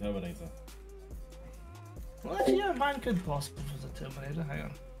freaking Terminator. Well, actually, yeah, mine could possibly was a Terminator. Hang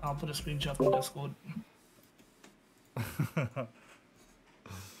on, I'll put a screenshot in Discord. Yeah,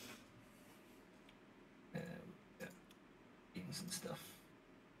 games and stuff.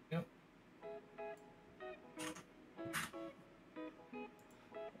 Yep.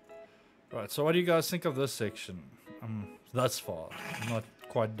 Right, so what do you guys think of this section? Thus far, I'm not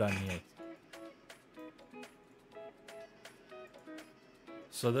quite done yet.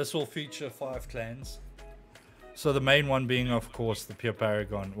 So this will feature 5 clans. So the main one being, of course, the Pure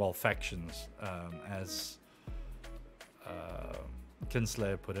Paragon, well, factions, as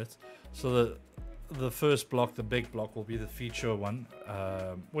Kinslayer put it. So the first block, the big block, will be the feature one,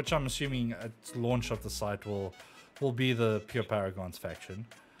 which I'm assuming at launch of the site will be the Pure Paragons faction.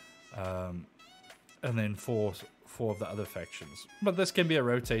 And then four of the other factions. But this can be a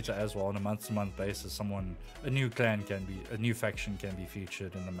rotator as well on a month-to-month basis. A new faction can be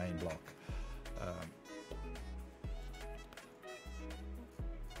featured in the main block.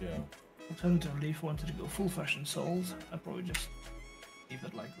 Yeah. Alternatively, if you wanted to go full fashion souls, I'd probably just leave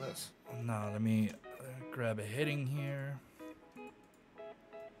it like this. Now let me grab a heading here.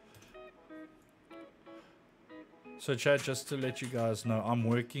 So chat, just to let you guys know, I'm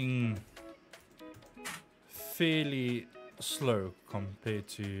working fairly slow compared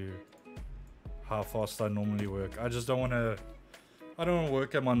to how fast I normally work. I just don't want to, I don't want to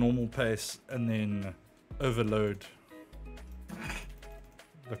work at my normal pace and then overload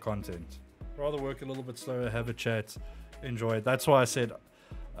the content. Rather work a little bit slower, have a chat, enjoy it. That's why I said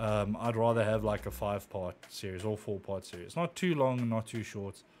I'd rather have like a 5-part series or 4-part series. Not too long, not too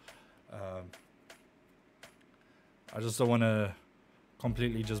short. I just don't want to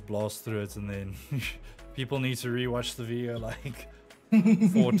completely just blast through it and then people need to rewatch the video like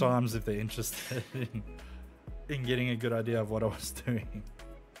 4 times if they're interested in getting a good idea of what I was doing.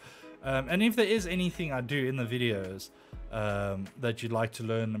 And if there is anything I do in the videos that you'd like to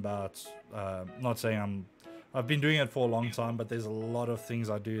learn about, not saying I've been doing it for a long time, but there's a lot of things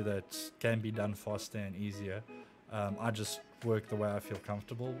I do that can be done faster and easier. I just work the way I feel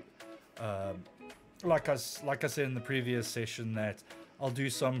comfortable. Like I said in the previous session, that I'll do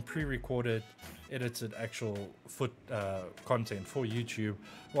some pre-recorded, edited actual content for YouTube,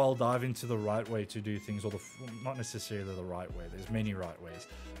 while I'll dive into the right way to do things, or not necessarily the right way. There's many right ways,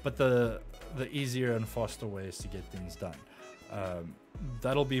 but the easier and faster ways to get things done.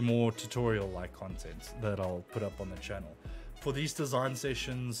 That'll be more tutorial-like content that I'll put up on the channel. For these design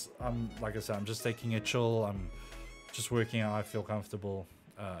sessions, like I said, I'm just taking a chill. I'm just working how I feel comfortable.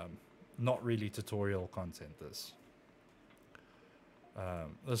 Not really tutorial content. This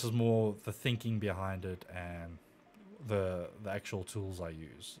is more the thinking behind it and the actual tools I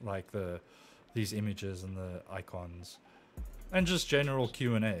use, like these images and the icons, and just general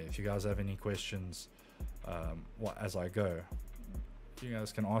Q&A. If you guys have any questions as I go, you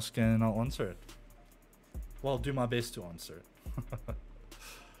guys can ask and I'll answer it. Well, I'll do my best to answer it.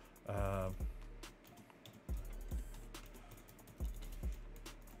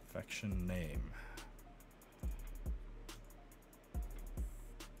 Faction name.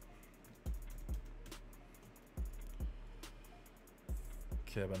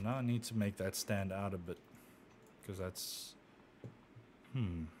 Okay, but now I need to make that stand out a bit, because that's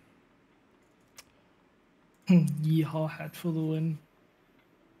Yeehaw hat for the win.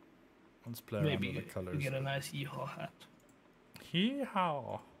 Let's play around with the colors. Maybe get a nice yeehaw hat. Yeehaw!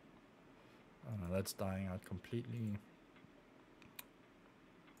 Oh no, that's dying out completely.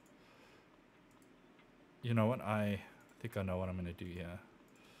 You know what? I think I know what I'm going to do here.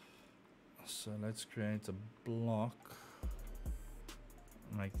 So let's create a block.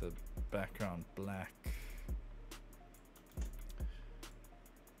 Make the background black.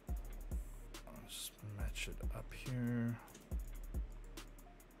 I'll just match it up here.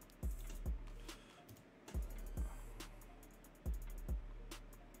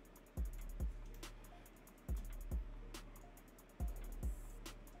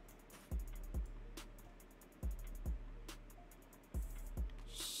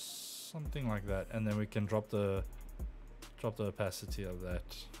 Something like that, and then we can drop the opacity of that,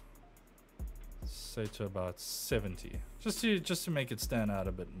 say to about 70, just to make it stand out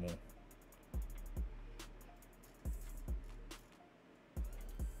a bit more.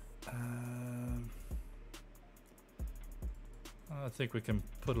 I think we can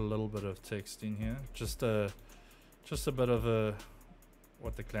put a little bit of text in here, just a bit of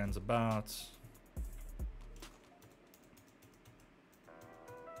what the clan's about.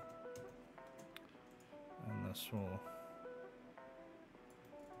 And this will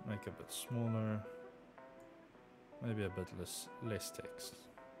make a bit smaller, maybe a bit less text,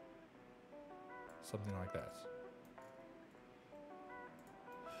 something like that.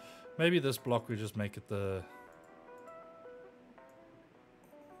 Maybe this block we just make it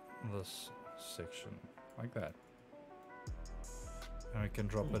this section like that, and we can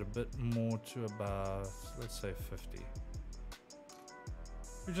drop it a bit more to about, let's say, 50.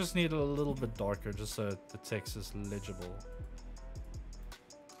 We just need it a little bit darker, just so the text is legible.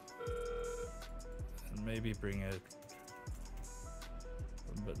 And maybe bring it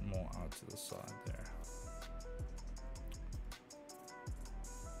a bit more out to the side there.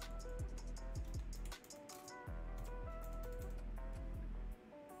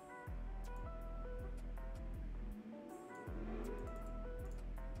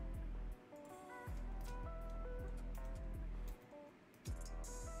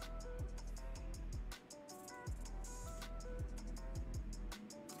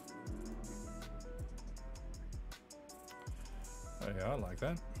 There you are, like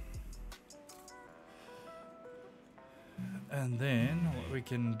that. And then what we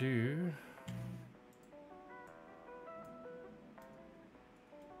can do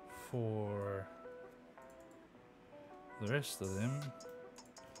for the rest of them,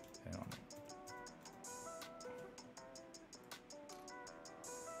 hang on.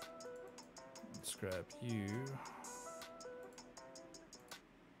 Let's grab you.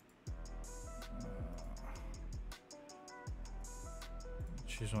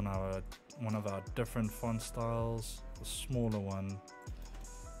 Choose one of our different font styles, the smaller one.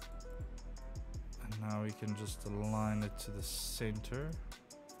 And now we can just align it to the center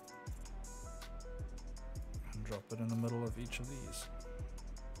and drop it in the middle of each of these.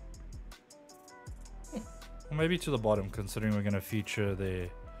 Or maybe to the bottom, considering we're going to feature their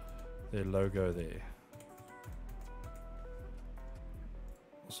logo there.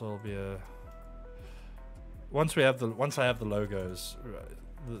 So it'll be a once I have the logos,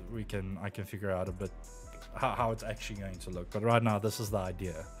 I can figure out a bit how it's actually going to look. But right now, this is the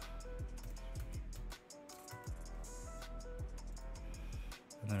idea.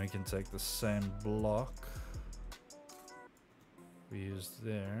 And then we can take the same block we used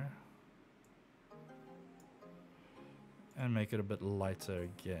there and make it a bit lighter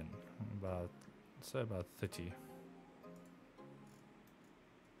again, say about 30.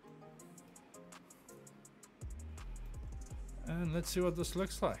 And let's see what this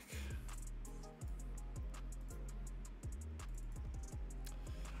looks like.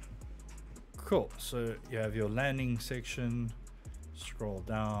 Cool, so you have your landing section, scroll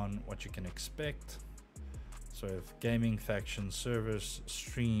down, what you can expect. So we have gaming, faction, servers,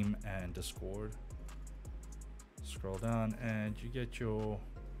 stream, and Discord. Scroll down and you get your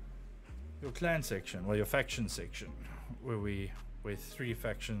clan section, well, your faction section, where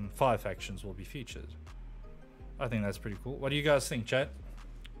 5 factions will be featured. I think that's pretty cool. What do you guys think, chat?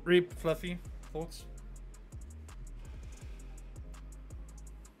 Reap, Fluffy, thoughts?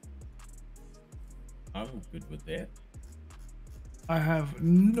 I'm good with that. I have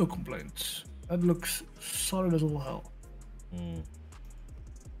no complaints. That looks solid as all hell.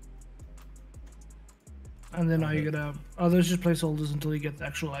 And then are you gonna... Are those just placeholders until you get the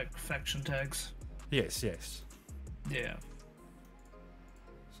actual like faction tags? Yes. Yeah.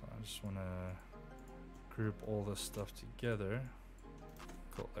 So I just want to group all this stuff together.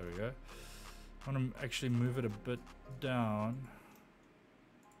 Cool, there we go. I want to actually move it a bit down.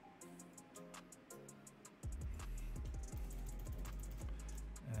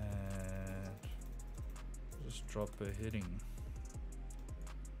 And just drop a heading.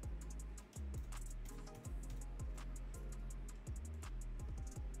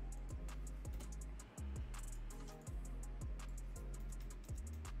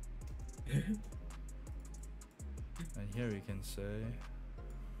 And here we can say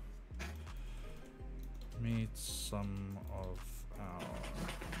meet some of our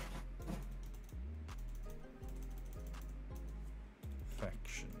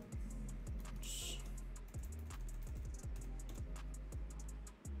factions.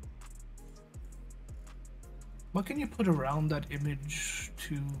 What can you put around that image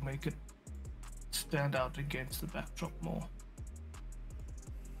to make it stand out against the backdrop more?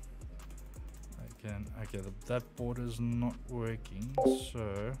 Okay, that border's not working,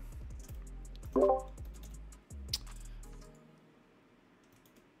 so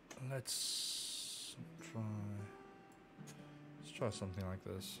let's try something like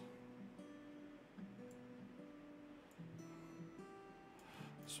this.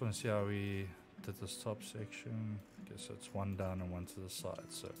 Just want to see how we did this top section. Okay, so it's one down and one to the side.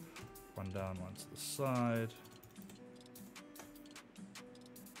 So one down, one to the side.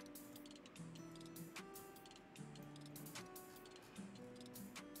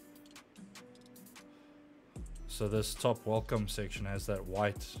 So this top welcome section has that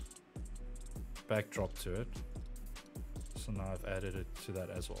white backdrop to it. So now I've added it to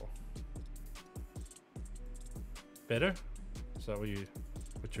that as well. Better? Is that what you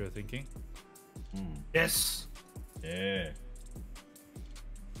were thinking? Yes. Yeah.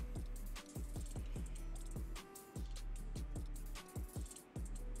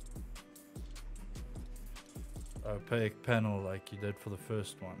 Opaque panel like you did for the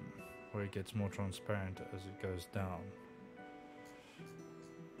first one, where it gets more transparent as it goes down.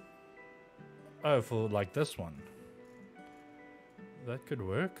 Oh, for like this one. That could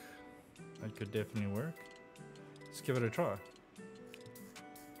work. That could definitely work. Let's give it a try.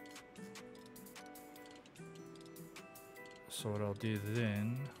 So what I'll do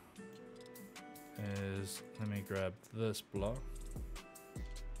then is, let me grab this block,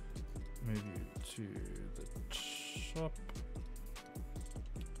 move you to the top.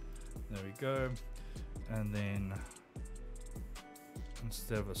 There we go. And then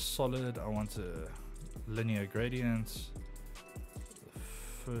instead of a solid, I want a linear gradient. The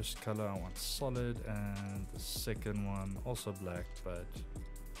first color I want solid, and the second one also black, but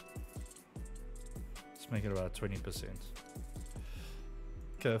let's make it about 20%.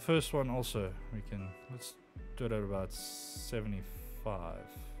 Okay, first one also let's do it at about 75,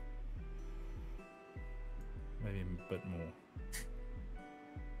 maybe a bit more.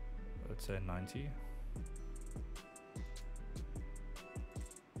 Let's say 90.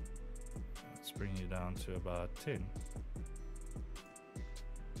 Let's bring you down to about 10.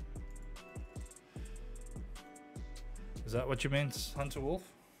 Is that what you meant, Hunter Wolf?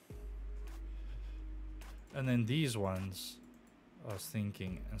 And then these ones, I was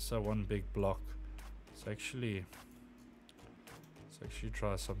thinking, instead of one big block, let's actually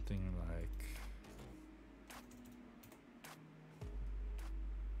try something like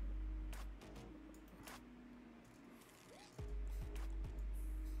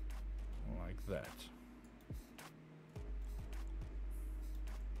that.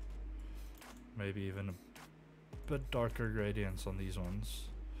 Maybe even a bit darker gradients on these ones.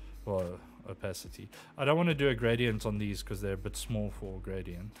 Well, opacity. I don't want to do a gradient on these because they're a bit small for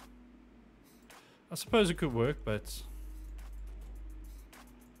gradient. I suppose it could work, but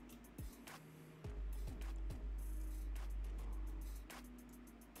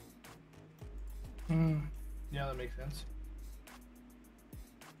yeah, that makes sense.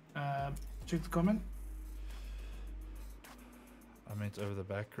 Check the comment. I meant over the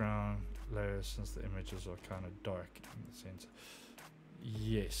background layer since the images are kind of dark in the sense.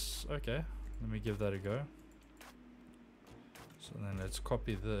 Yes, okay. Let me give that a go. So then let's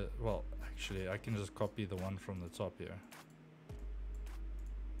copy the, well, actually I can just copy the one from the top here.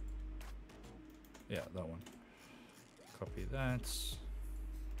 Yeah, that one. Copy that.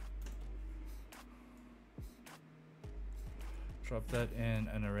 Drop that in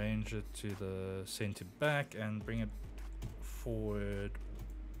and arrange it to the center back and bring it forward.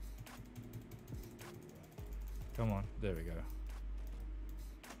 Come on, there we go.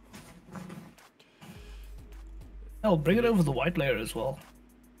 I'll bring it over the white layer as well.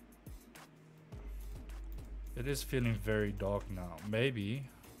 It is feeling very dark now. Maybe,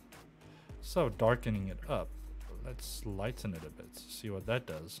 so darkening it up, let's lighten it a bit, see what that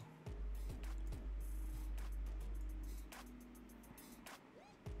does.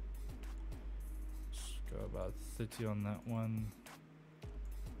 Go about 30 on that one.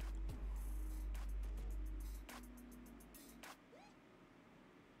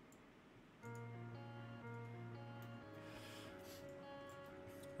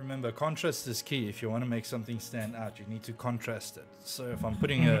 Remember, contrast is key. If you want to make something stand out, you need to contrast it. So if I'm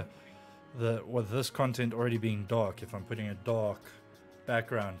putting with this content already being dark, if I'm putting a dark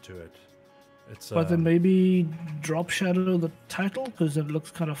background to it, it's but then maybe drop shadow the title because it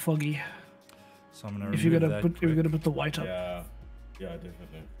looks kind of foggy. So I'm gonna if you're gonna put the white up. Yeah,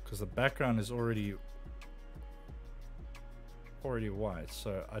 definitely. Because the background is already white,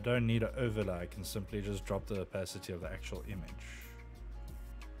 so I don't need an overlay. I can simply just drop the opacity of the actual image.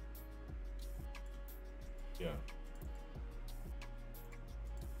 Yeah.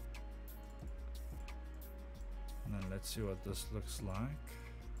 And then let's see what this looks like.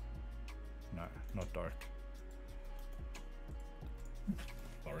 No, not dark.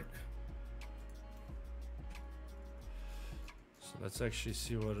 Dark. So let's actually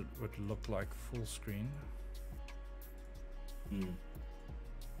see what it would look like full screen.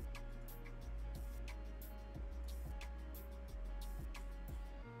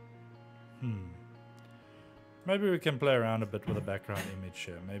 Maybe we can play around a bit with the background image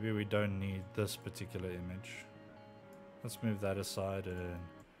here. Maybe we don't need this particular image. Let's move that aside and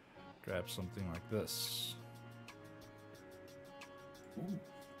grab something like this. Ooh.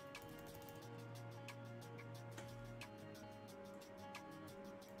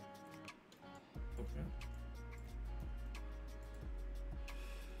 Okay.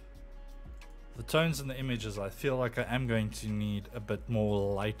 The tones in the images, I feel like I am going to need a bit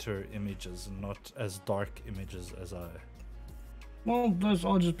more lighter images and not as dark images as I... Well, those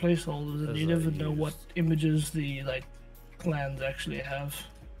are just placeholders, and you never know what images the clans actually have.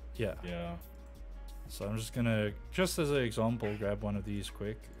 Yeah. Yeah. So I'm just gonna, just as an example, grab one of these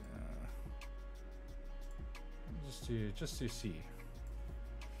quick, just to see.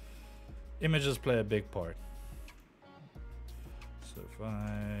 Images play a big part. So if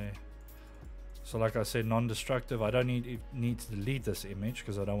so like I said, non-destructive. I don't need to delete this image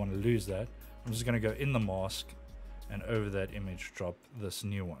because I don't want to lose that. I'm just gonna go in the mask and over that image drop this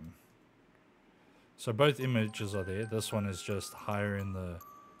new one. So both images are there. This one is just higher in the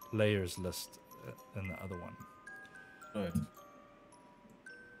layers list than the other one. Right.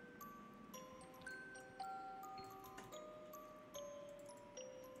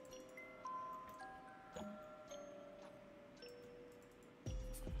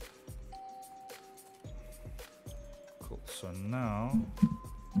 So now,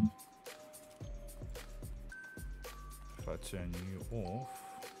 if I turn you off,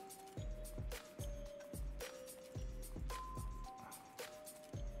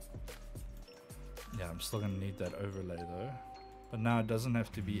 yeah, I'm still gonna need that overlay though. But now it doesn't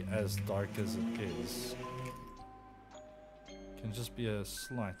have to be as dark as it is. It can just be a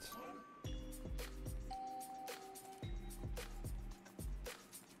slight.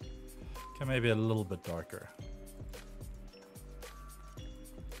 Okay, maybe a little bit darker.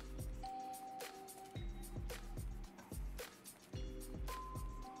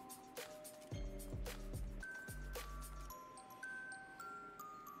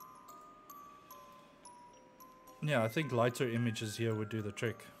 Yeah, I think lighter images here would do the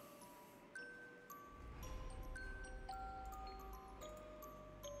trick.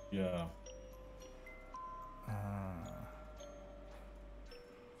 Yeah.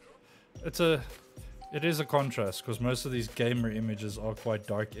 It is a contrast because most of these gamer images are quite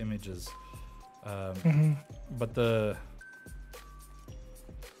dark images, but the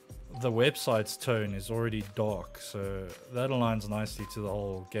website's tone is already dark, so that aligns nicely to the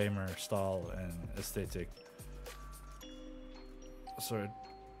whole gamer style and aesthetic. So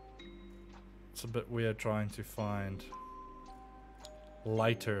it's a bit weird trying to find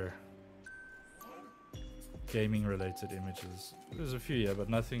lighter gaming related images. There's a few, yeah, but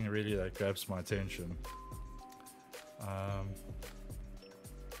nothing really that grabs my attention.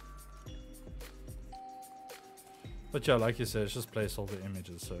 But yeah, like you said, it's just placeholder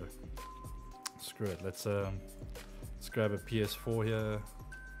images, so screw it. Let's grab a PS4 here.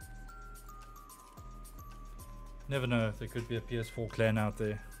 Never know, there could be a PS4 clan out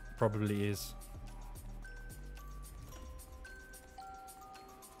there. Probably is.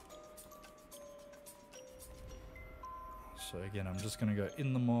 So again, I'm just gonna go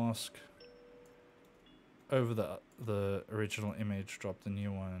in the mask, over the original image, drop the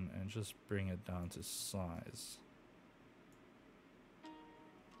new one, and just bring it down to size.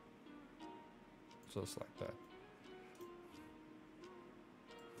 Just like that.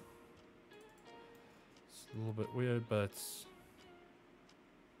 It's a little bit weird, but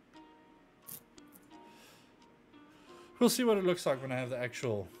we'll see what it looks like when I have the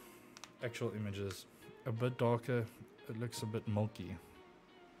actual images. A bit darker. It looks a bit milky.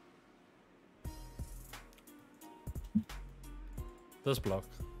 This block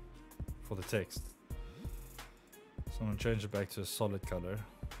for the text. So I'm going to change it back to a solid color.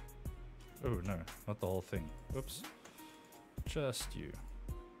 Oh no, not the whole thing. Oops. Just you.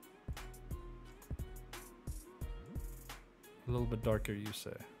 A little bit darker, you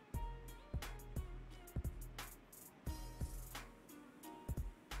say.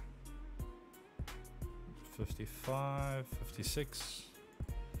 $55, $56.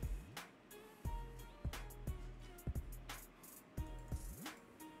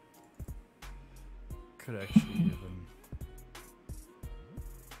 Could actually even.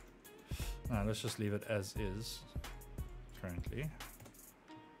 No, let's just leave it as is currently.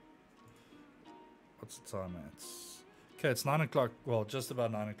 What's the time at? Okay, it's 9 o'clock. Well, just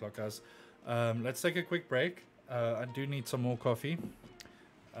about 9 o'clock, guys. Let's take a quick break. I do need some more coffee.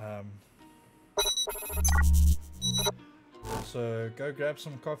 So go grab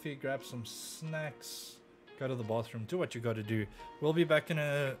some coffee, grab some snacks, go to the bathroom, do what you got to do. We'll be back in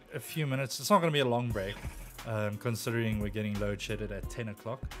a few minutes. It's not going to be a long break, considering we're getting load shedded at 10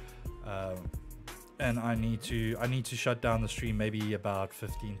 o'clock. And I need to shut down the stream maybe about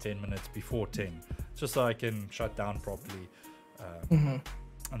 10 minutes before 10, just so I can shut down properly, and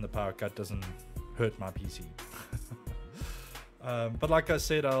the power cut doesn't hurt my PC. But like I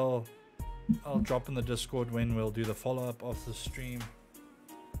said, I'll drop in the Discord when we'll do the follow-up of the stream.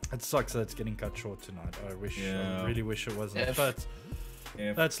 It sucks that it's getting cut short tonight. I really wish it wasn't, but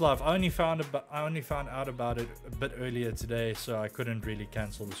that's life. I only found out about it a bit earlier today, so I couldn't really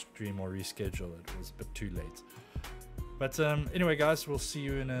cancel the stream or reschedule it. It was a bit too late. But anyway, guys, we'll see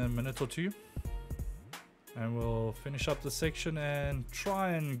you in a minute or two, and we'll finish up the section and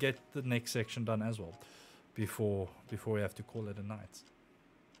try and get the next section done as well before we have to call it a night.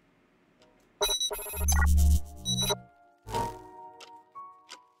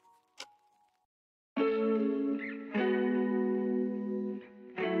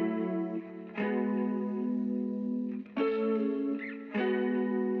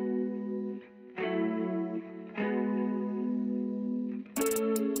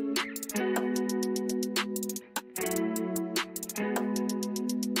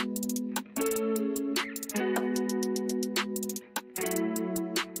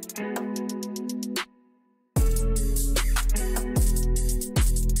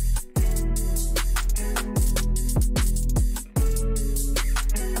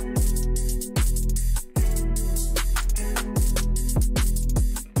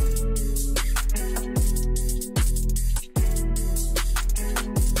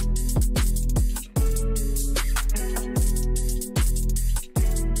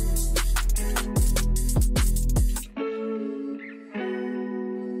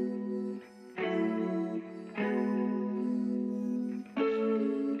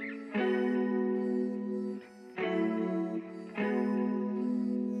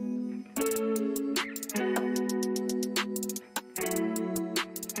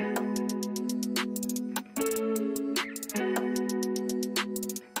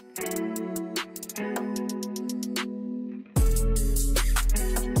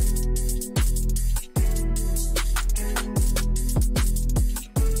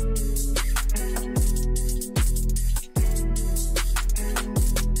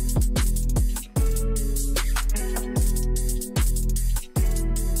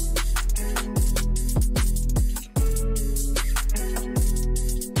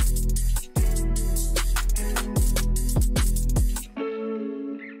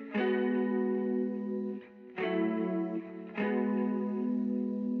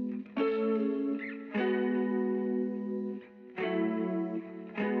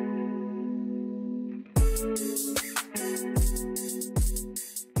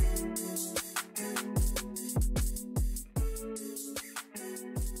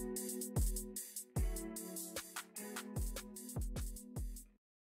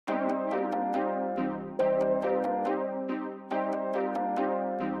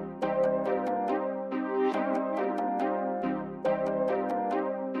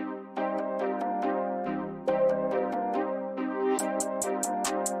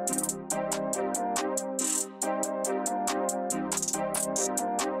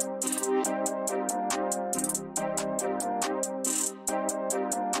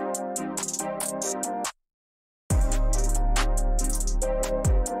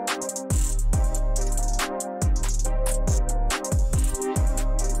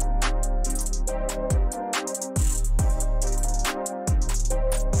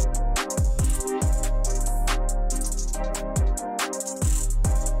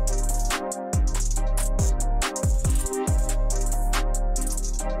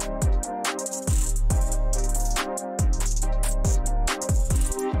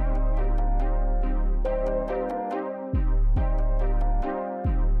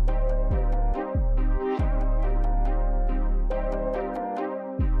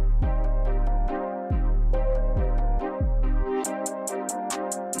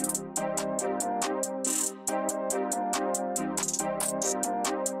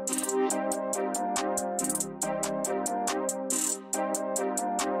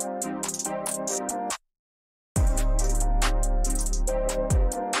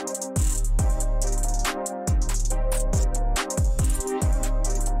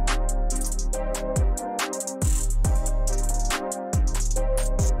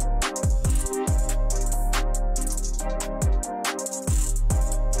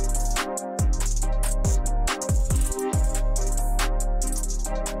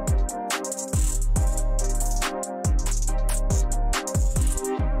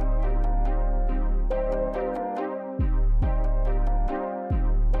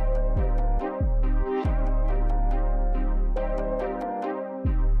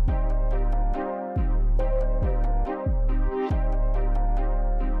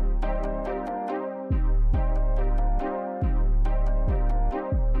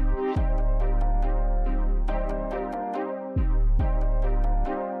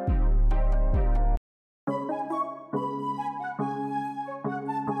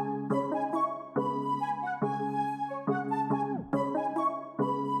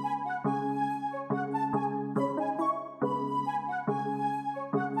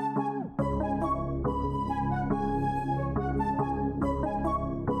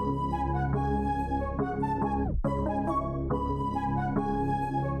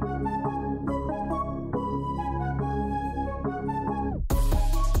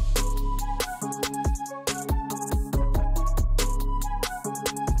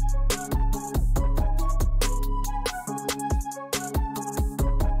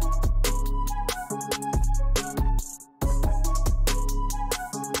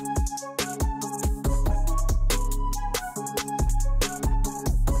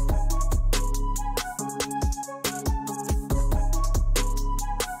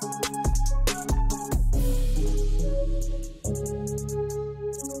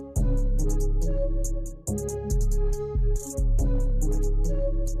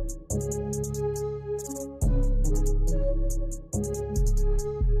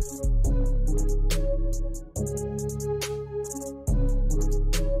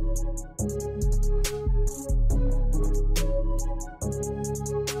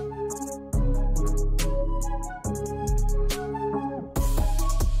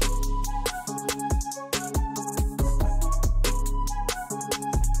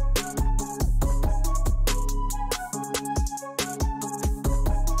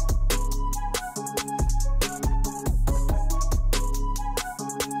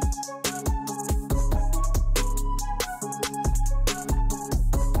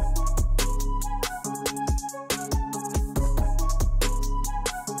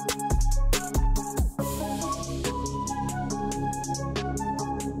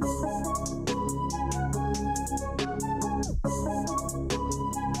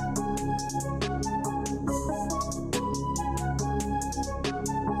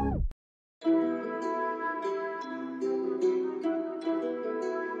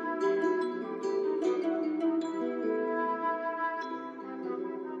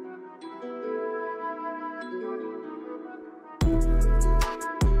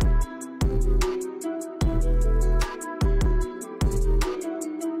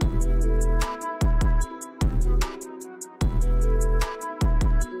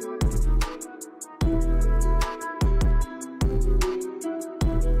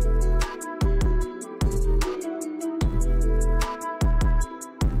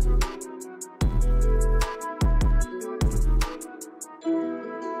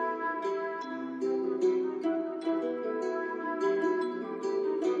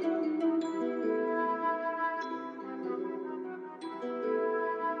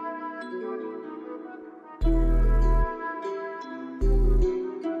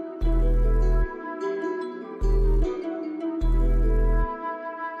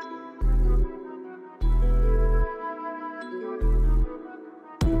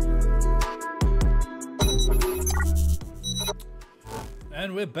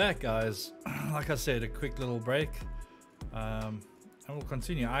 And we're back, guys. Like I said, a quick little break. And we'll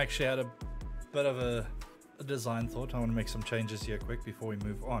continue. I actually had a bit of a design thought. I want to make some changes here quick before we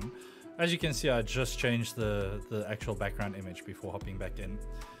move on. As you can see, I just changed the actual background image before hopping back in.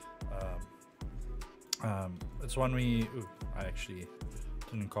 It's one I actually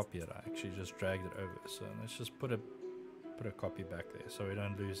didn't copy it. I actually just dragged it over. So let's just put a copy back there so we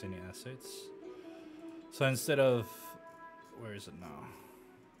don't lose any assets. So instead of, where is it now?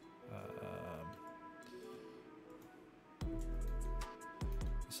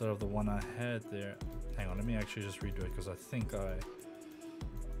 Instead of the one I had there, hang on, let me actually just redo it because I think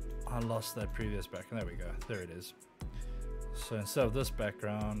I lost that previous background. There we go, there it is. So instead of this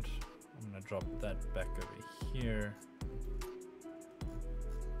background, I'm gonna drop that back over here.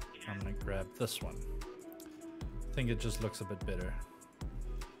 I'm gonna grab this one. I think it just looks a bit better.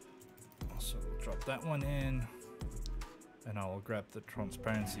 So we'll drop that one in, and I'll grab the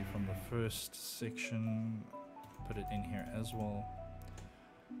transparency from the first section, put it in here as well,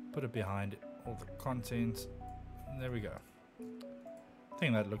 put it behind all the content. There we go. I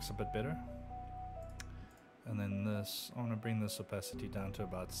think that looks a bit better. And then this, I want to bring this opacity down to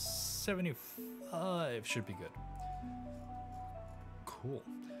about 75. Should be good. Cool.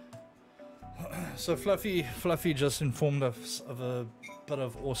 So Fluffy just informed us of a bit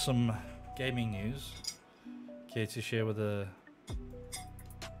of awesome gaming news. Care to share with the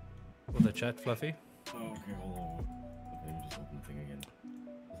chat, Fluffy? Oh, okay, hold on. Let me just open the thing again.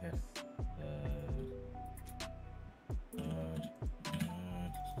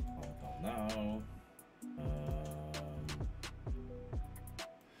 Hold on now.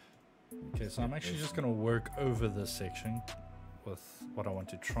 Okay, so I'm actually just going to work over this section with what I want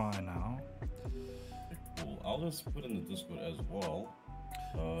to try now. Cool. I'll just put in the Discord as well.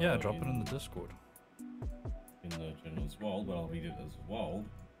 Yeah, drop it in the Discord. In the general as well, but I'll read it as well.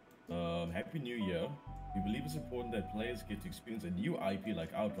 Happy New Year. We believe it's important that players get to experience a new IP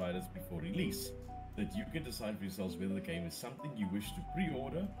like Outriders before release, that you can decide for yourselves whether the game is something you wish to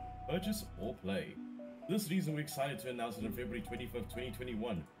pre-order, purchase, or play. For this reason, we're excited to announce that on February 25th,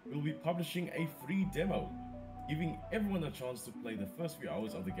 2021, we'll be publishing a free demo, giving everyone a chance to play the first few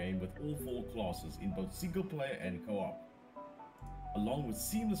hours of the game with all 4 classes in both single player and co-op, along with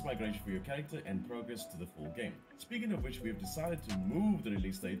seamless migration for your character and progress to the full game. Speaking of which, we have decided to move the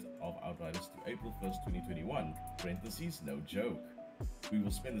release date of Outriders to April 1st, 2021, parentheses, no joke. We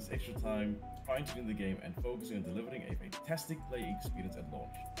will spend this extra time fine-tuning the game and focusing on delivering a fantastic play experience at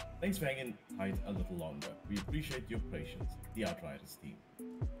launch. Thanks for hanging tight a little longer. We appreciate your patience, the Outriders team.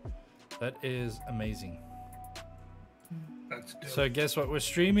 That is amazing. That's dope. So guess what? We're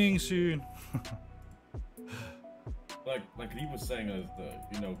streaming soon. Like Reed was saying,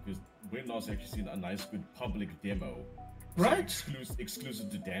 because we're not actually seen a nice, good public demo, right? So exclusive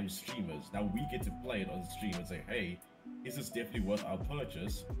to damn streamers. Now we get to play it on stream and say, hey, is this definitely worth our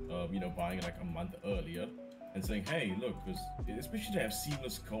purchase? Buying it like a month earlier and saying, hey, look, because especially to have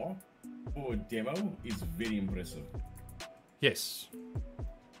seamless co-op for a demo is very impressive. Yes.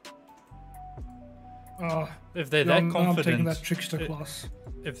 If they're that confident, I'm taking that trickster class.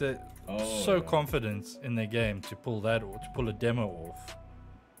 If they're confident in their game to pull that or to pull a demo off,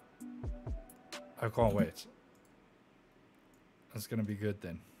 I can't wait. That's gonna be good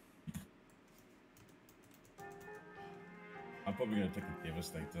then. I'm probably gonna take the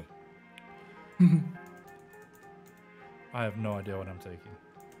Devastator. I have no idea what I'm taking.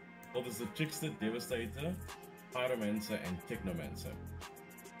 Well, there's the Trickster, Devastator, Pyromancer, and Technomancer.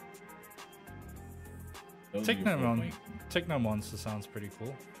 Technomancer sounds pretty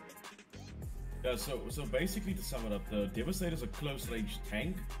cool. Yeah, so basically to sum it up, the Devastator is a close range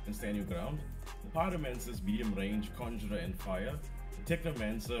tank and stand your ground. The Pyromancer is medium range, Conjurer, and Fire. The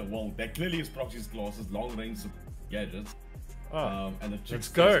Technomancer, well, that clearly is Proxy's classes, long range gadgets. And the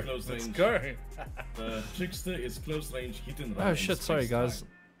Trickster is close range. Let's go. The Trickster is close range, hit and run. Oh shit! Sorry guys,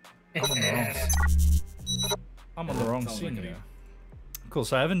 I'm on the wrong scene here. Cool.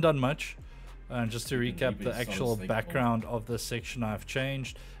 So I haven't done much. Just to recap the actual background of this section, I've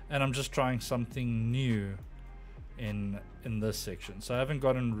changed, and I'm just trying something new in this section. So I haven't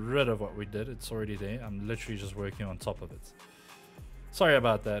gotten rid of what we did; it's already there. I'm literally just working on top of it. Sorry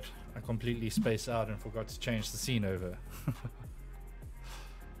about that. I completely spaced out and forgot to change the scene over.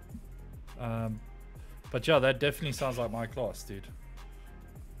 But yeah, that definitely sounds like my class, dude.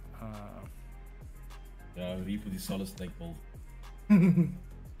 Yeah, Reap with the solid snake build.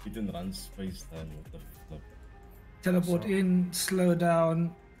 Hit and run space, then what the flip. Teleport in, slow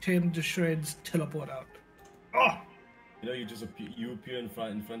down, tear them to shreds, teleport out. Oh! You just appear in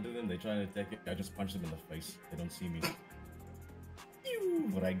front of them, they try and attack it, I just punch them in the face. They don't see me.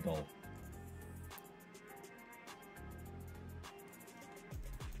 Ragdoll.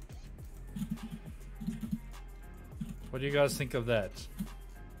 What do you guys think of that?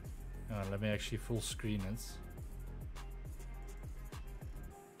 Let me actually full screen it.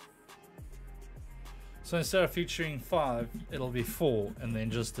 So instead of featuring 5, it'll be 4, and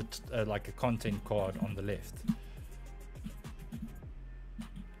then just like a content card on the left,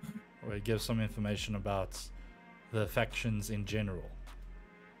 where it gives some information about the factions in general.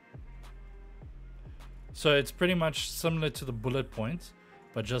 So it's pretty much similar to the bullet point,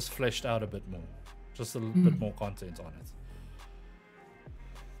 but just fleshed out a bit more, just a little bit more content on it.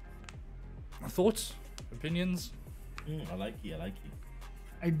 Thoughts, opinions? I like it.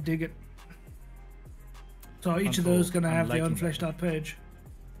 I dig it. So each of those going to have their own fleshed out page?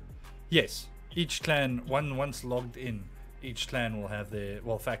 Yes. Each clan, once logged in, each clan will have their,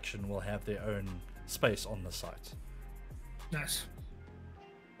 well, faction will have their own space on the site. Nice.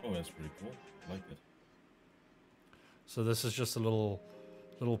 Oh, that's pretty cool. I like it. So this is just a little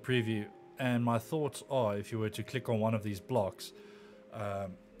preview. And my thoughts are, if you were to click on one of these blocks,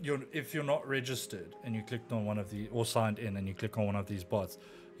 if you're not registered and you clicked on one of the, or signed in and you click on one of these bots,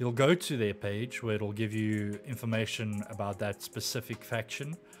 you'll go to their page where it'll give you information about that specific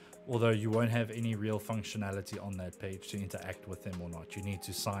faction, although you won't have any real functionality on that page to interact with them or not. You need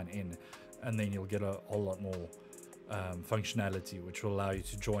to sign in, and then you'll get a whole lot more functionality, which will allow you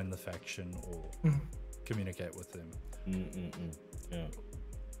to join the faction or communicate with them. Yeah.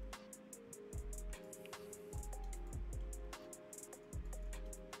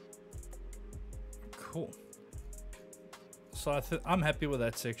 Cool. So I'm happy with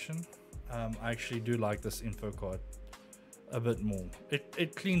that section. I actually do like this info card a bit more.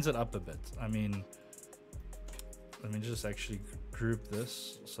 It cleans it up a bit. I mean, let me just actually group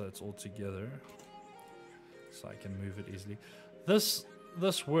this so it's all together, so I can move it easily. This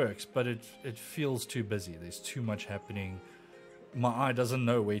works, but it feels too busy. There's too much happening. My eye doesn't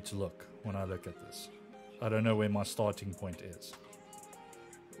know where to look when I look at this. I don't know where my starting point is.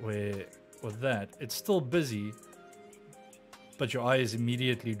 Where with that, it's still busy, but your eye is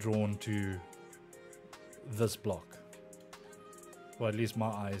immediately drawn to this block. Or at least my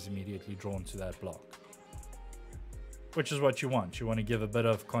eye is immediately drawn to that block. Which is what you want. You want to give a bit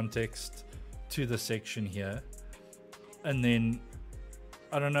of context to the section here. And then,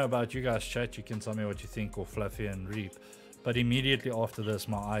 I don't know about you guys, chat, you can tell me what you think, or Fluffy and Reap. But immediately after this,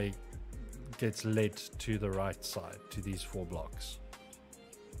 my eye gets led to the right side, to these 4 blocks.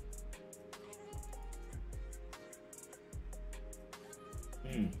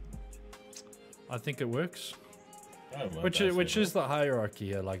 I think it works. Which is the hierarchy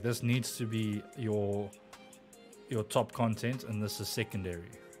here. Like, this needs to be your top content, and this is secondary.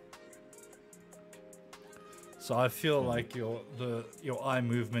 So I feel like your eye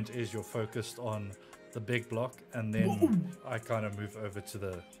movement is you're focused on the big block, and then I kind of move over to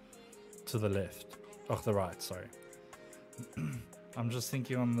the left, the right. Sorry. I'm just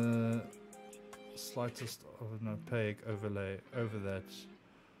thinking on the slightest of an opaque overlay over that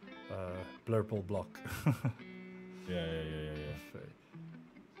blurple block. Yeah.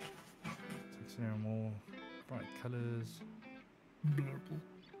 Takes there more bright colors. Blurple.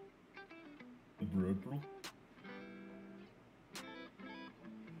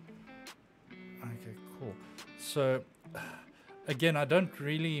 Okay, cool. So again, I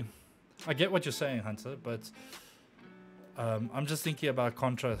get what you're saying, Hunter, but I'm just thinking about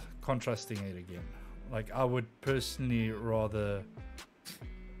contrasting it again. Like, I would personally rather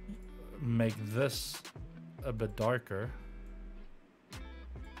make this a bit darker,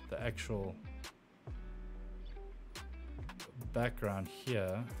 the actual background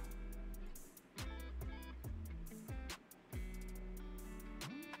here,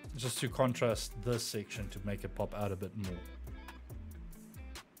 just to contrast this section to make it pop out a bit more.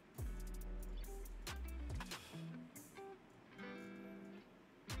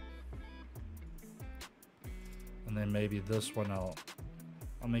 And then maybe this one I'll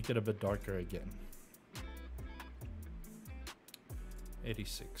make it a bit darker again.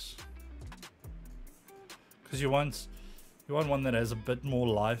 86. Because you want one that has a bit more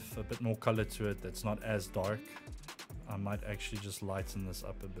life, a bit more color to it, that's not as dark. I might actually just lighten this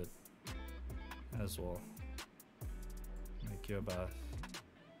up a bit as well. Make you about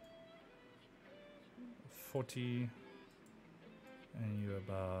 40, and you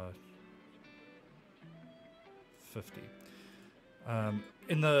about 50.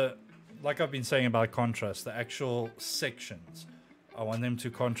 In the, like I've been saying about contrast, the actual sections, I want them to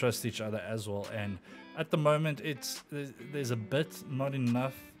contrast each other as well. And at the moment, there's a bit, not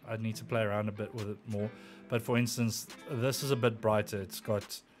enough. I need to play around a bit with it more. But for instance, this is a bit brighter. It's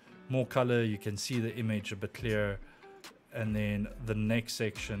got more color. You can see the image a bit clearer. And then the next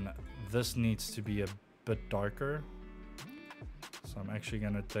section, this needs to be a bit darker. So I'm actually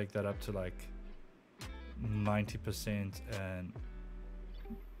going to take that up to like 90% and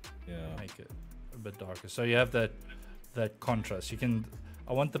make it a bit darker. So you have that contrast. You can,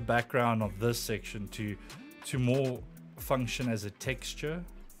 I want the background of this section to more function as a texture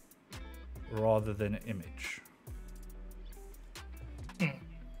rather than an image.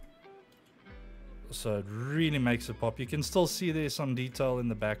 So it really makes it pop. You can still see there's some detail in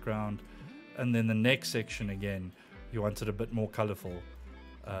the background, and then the next section again, you want it a bit more colorful,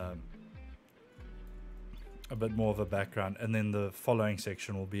 a bit more of a background, and then the following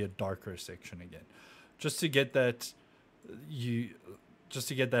section will be a darker section again, just to get that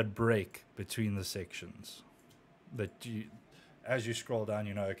break between the sections. That you, as you scroll down,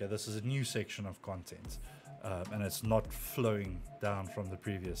 you know, okay, this is a new section of content, and it's not flowing down from the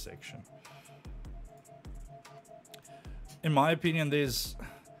previous section. In my opinion, there's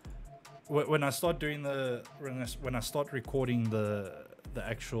when I start doing when I start recording the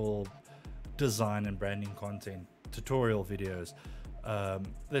actual design and branding content tutorial videos,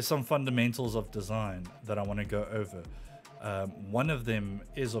 there's some fundamentals of design that I want to go over. One of them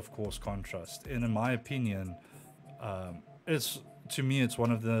is, of course, contrast, and in my opinion, it's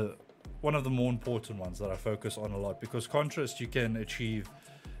one of the more important ones that I focus on a lot, because contrast you can achieve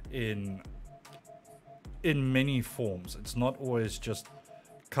in many forms. It's not always just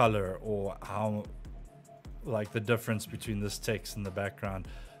color or how, like, the difference between this text and the background.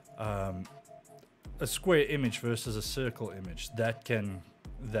 A square image versus a circle image, that can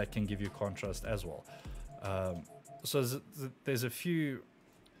give you contrast as well. So there's a few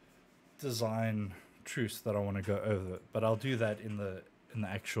design truths that I want to go over, but I'll do that in the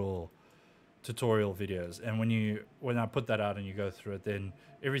actual tutorial videos. And when I put that out and you go through it, then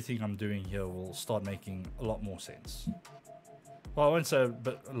everything I'm doing here will start making a lot more sense. Well, I won't say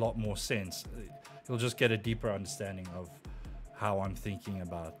a lot more sense. You'll just get a deeper understanding of how I'm thinking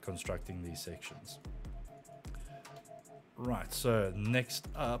about constructing these sections. Right, so next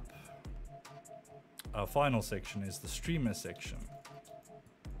up, our final section is the streamer section.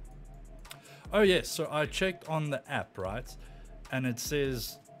 Oh yes, so I checked on the app, right? And it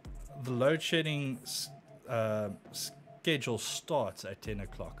says the load shedding schedule starts at 10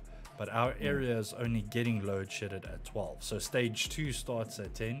 o'clock, but our area is only getting load shedded at 12. So stage 2 starts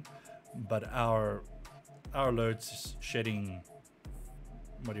at 10, but our load shedding,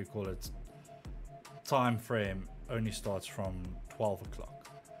 what do you call it, time frame only starts from 12 o'clock.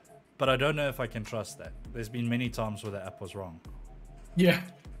 But I don't know if I can trust that. There's been many times where the app was wrong. Yeah.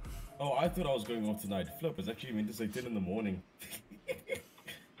 Oh, I thought I was going off tonight. Flip, it's actually meant to say 10 in the morning.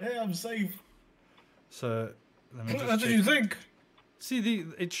 Hey, I'm safe. So let me just What did you think? See,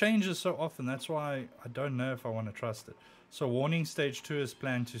 it changes so often. That's why I don't know if I want to trust it. So warning, stage 2 is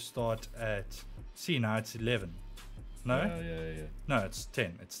planned to start at, see, now it's 11. No? Yeah. No, it's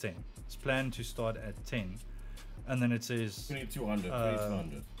 10. It's 10. It's planned to start at 10. And then it says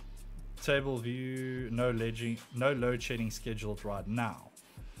 2200. Table view, no load shedding scheduled right now.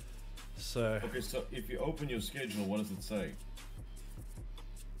 So okay, so if you open your schedule, what does it say?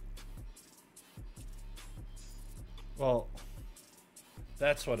 Well,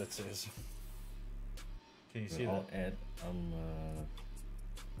 that's what it says. Can you see I'll that? add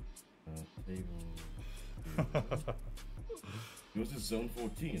table. Yours is zone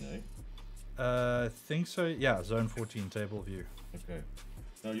 14, eh? I think so. Yeah, zone 14 table view. Okay.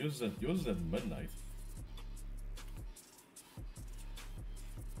 No, yours is at midnight.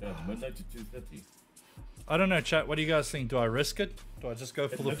 Yeah, midnight to 2:30. I don't know, chat. What do you guys think? Do I risk it? Do I just go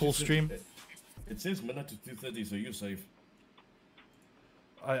for the full stream? It says midnight to 2:30, so you're safe.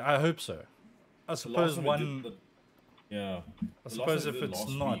 I hope so. I suppose one. Yeah. I suppose if it's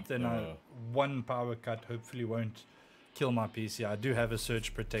not, then one power cut hopefully won't kill my PC. I do have a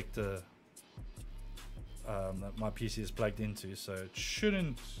surge protector that my PC is plugged into, so it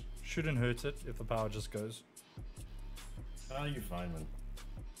shouldn't hurt it if the power just goes. Ah, you're fine, man.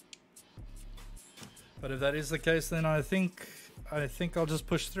 But if that is the case, then I think I'll just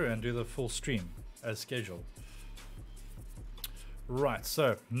push through and do the full stream as scheduled. Right,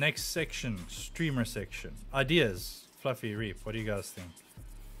 so next section, streamer section. Ideas, Fluffy, Reap, what do you guys think?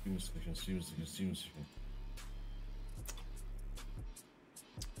 Streamer section.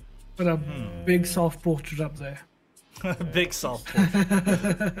 Put a big self-portrait up there. Big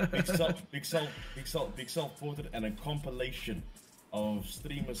self-portrait. big self-portrait and a compilation of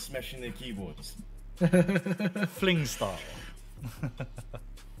streamers smashing their keyboards. Fling style.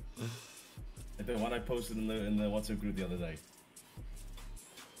 Like the one I posted in the WhatsApp group the other day.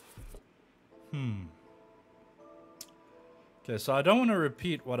 Okay, so I don't want to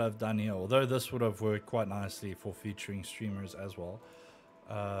repeat what I've done here, although this would have worked quite nicely for featuring streamers as well.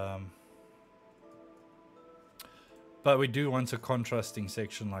 But we do want a contrasting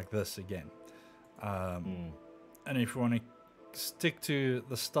section like this again. And if you want to stick to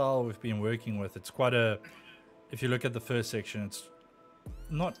the style we've been working with, it's quite a... If you look at the first section, it's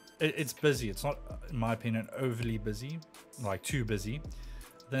not... It's busy. It's not, in my opinion, overly busy, like too busy.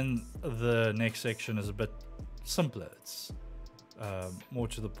 Then the next section is a bit simpler. It's more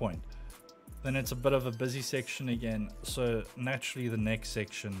to the point. Then it's a bit of a busy section again. So naturally the next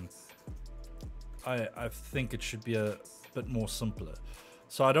section, I think it should be a bit more simpler.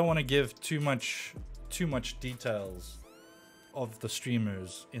 So I don't want to give too much details of the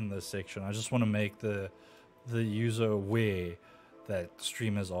streamers in this section. I just want to make the user aware that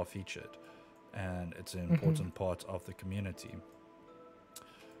streamers are featured and it's an important part of the community.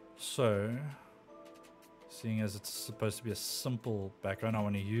 So seeing as it's supposed to be a simple background, I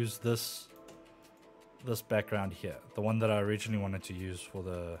want to use this background here, the one that I originally wanted to use for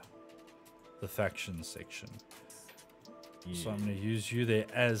the faction section. So I'm going to use you there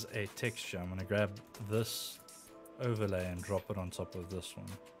as a texture. I'm going to grab this overlay and drop it on top of this one.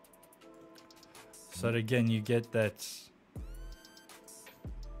 So that again, you get that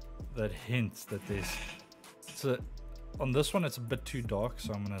hint that there's... on this one, it's a bit too dark,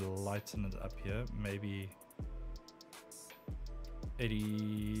 so I'm going to lighten it up here. Maybe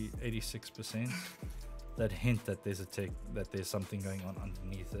 86%. That hint that there's that there's something going on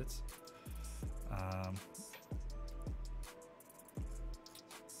underneath it.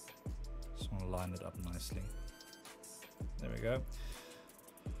 Just want to line it up nicely. There we go.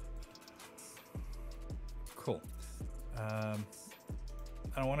 Cool. And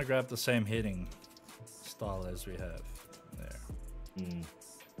I want to grab the same heading style as we have there.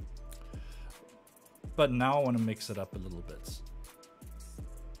 But now I want to mix it up a little bit.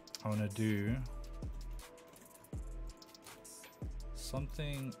 I want to do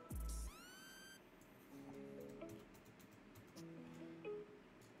something.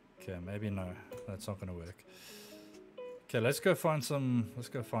 Okay, maybe no, that's not going to work. Okay, let's go find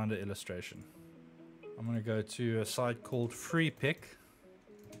an illustration. I'm going to go to a site called Free Pick.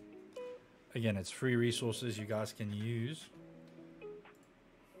 Again, it's free resources you guys can use.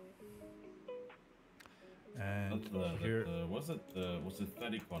 And here, was it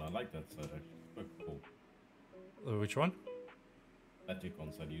static one? I like that site actually. Quite cool. Which one? Static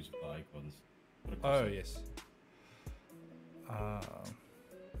one site used for the icons. Oh yes.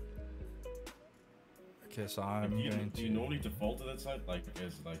 Okay, so I'm going to. Do you normally default to that site, like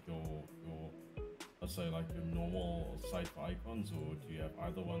as like your let's say like your normal site for icons, or do you have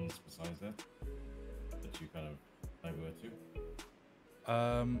other ones besides that you kind of divert to?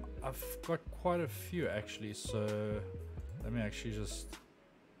 I've got quite a few actually, so let me actually just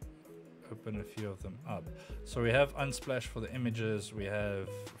open a few of them up. So we have Unsplash for the images, we have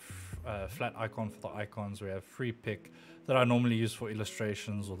Flat Icon for the icons, we have Free Pick that I normally use for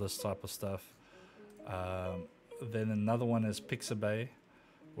illustrations or this type of stuff. Then another one is Pixabay,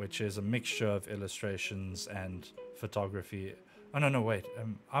 which is a mixture of illustrations and photography. Oh no, wait,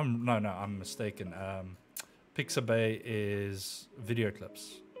 I'm mistaken. Pixabay is video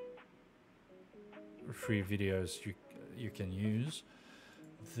clips, free videos you can use.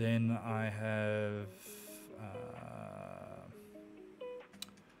 Then I have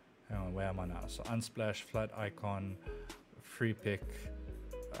hang on, where am I now? So Unsplash, Flat Icon, Free Pick,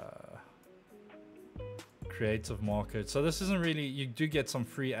 Creative Market. So this isn't really, you do get some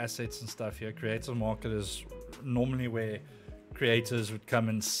free assets and stuff here. Creative Market is normally where creators would come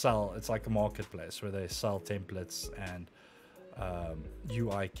and sell. It's like a marketplace where they sell templates and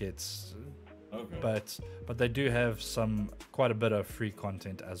UI kits. Okay. But they do have quite a bit of free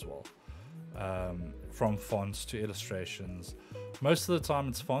content as well, from fonts to illustrations. Most of the time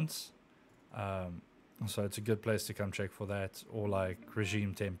it's fonts, so it's a good place to come check for that, or like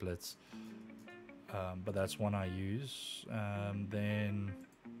regime templates. But that's one I use. Then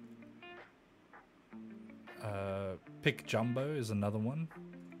Pick Jumbo is another one.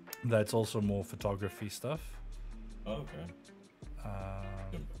 That's also more photography stuff. Oh, okay.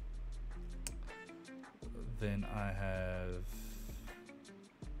 Then I have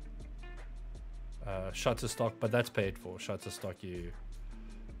Shutterstock, but that's paid for. Shutterstock, you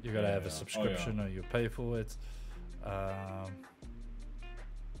gotta have a subscription or you pay for it.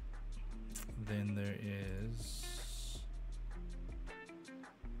 Then there is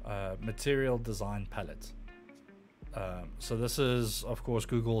Material Design Palette. So this is, of course,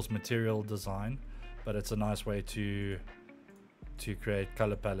 Google's material design, but it's a nice way to create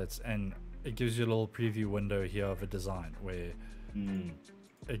color palettes, and it gives you a little preview window here of a design where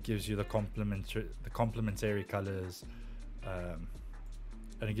it gives you the complementary colors,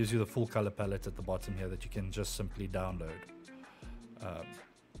 and it gives you the full color palette at the bottom here that you can just simply download.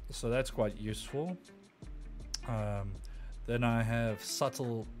 So that's quite useful. Then I have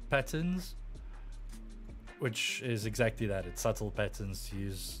subtle patterns, which is exactly that. It's subtle patterns to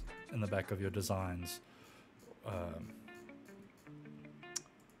use in the back of your designs.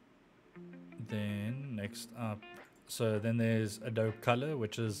 Then next up, so then there's Adobe Color,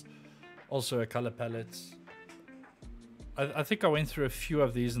 which is also a color palette. I think I went through a few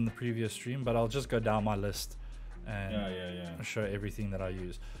of these in the previous stream, but I'll just go down my list and show everything that I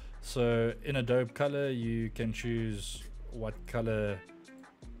use. So in Adobe Color, you can choose what color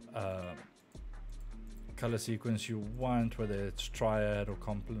sequence you want, whether it's triad or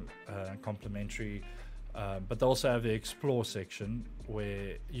complementary. But they also have the explore section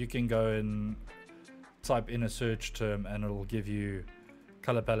where you can go and type in a search term and it'll give you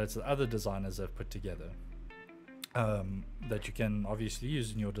color palettes that other designers have put together, that you can obviously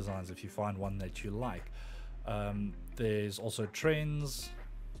use in your designs if you find one that you like. There's also trends.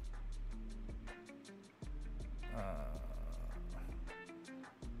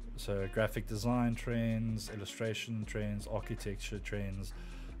 So graphic design trends, illustration trends, architecture trends.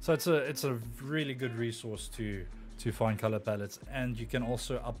 So it's a really good resource to find color palettes, and you can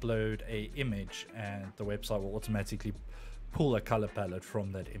also upload a image and the website will automatically pull a color palette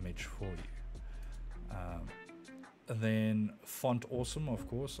from that image for you. And then Font Awesome, of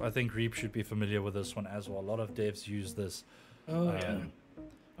course. I think Reap should be familiar with this one as well. A lot of devs use this.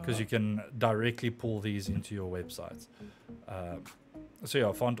 Because you can directly pull these into your websites. So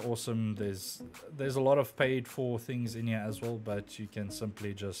yeah, Font Awesome, there's a lot of paid for things in here as well, but you can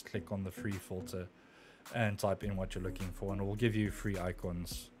simply just click on the free filter and type in what you're looking for, and it will give you free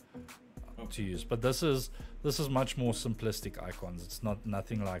icons to use. But this is much more simplistic icons. It's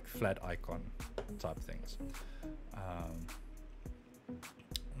nothing like flat icon type things.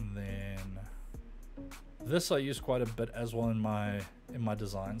 And then this I use quite a bit as well in my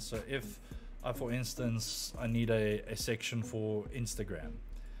design. So if for instance, I need a section for Instagram,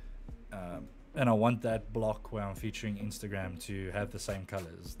 and I want that block where I'm featuring Instagram to have the same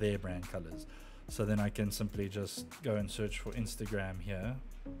colors, their brand colors. So then I can simply just go and search for Instagram here,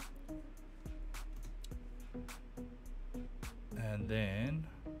 and then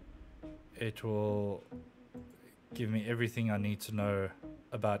it will give me everything I need to know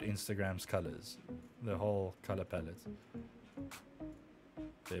about Instagram's colors, the whole color palette.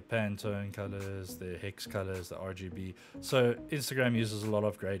 Their Pantone colors, their hex colors, the RGB. So Instagram uses a lot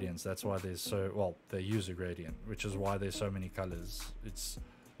of gradients. That's why they use a gradient, which is why there's so many colors. It's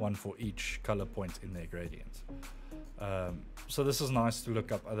one for each color point in their gradient. So this is nice to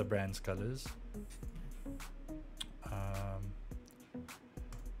look up other brands' colors.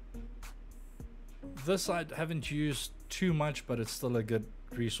 This I haven't used too much, but it's still a good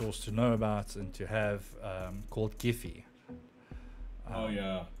resource to know about and to have, called Giphy.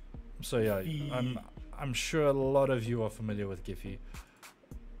 So yeah, I'm sure a lot of you are familiar with Giphy.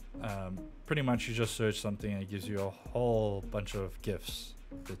 Pretty much you just search something and it gives you a whole bunch of GIFs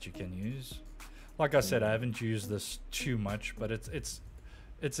that you can use. Like I said, I haven't used this too much, but it's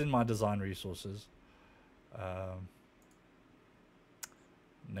in my design resources.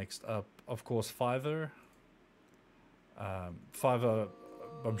 Next up, of course, Fiverr. Fiverr,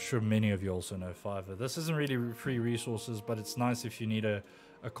 I'm sure many of you also know Fiverr. This isn't really free resources, but it's nice if you need a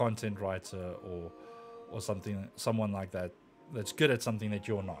content writer or someone like that that's good at something that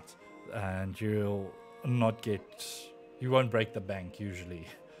you're not, and you won't break the bank usually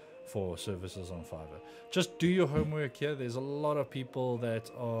for services on Fiverr. Just do your homework here. There's a lot of people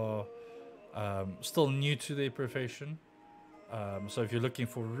that are still new to their profession. So if you're looking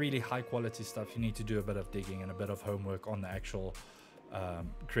for really high quality stuff, you need to do a bit of digging and a bit of homework on the actual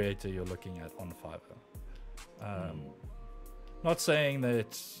creator you're looking at on Fiverr. Not saying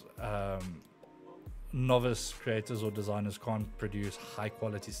that novice creators or designers can't produce high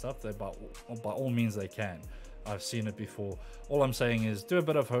quality stuff. By all means they can. I've seen it before. All I'm saying is do a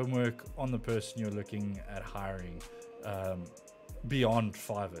bit of homework on the person you're looking at hiring. Beyond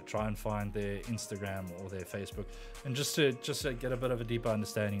Fiverr, try and find their Instagram or their Facebook, and just to get a bit of a deeper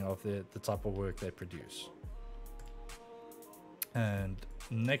understanding of the type of work they produce. And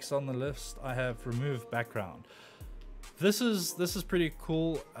next on the list, I have remove background. This is pretty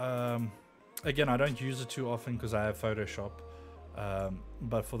cool. Again, I don't use it too often because I have Photoshop.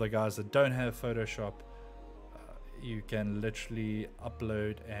 But for the guys that don't have Photoshop, you can literally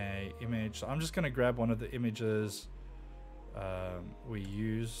upload a image. So I'm just going to grab one of the images we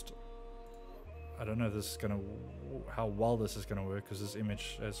used. I don't know if this is going to, how well this is going to work, because this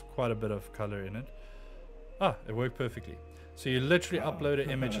image has quite a bit of color in it. Ah, it worked perfectly. So you literally upload an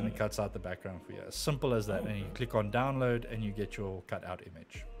image and it cuts out the background for you. As simple as that. And you click on download and you get your cut out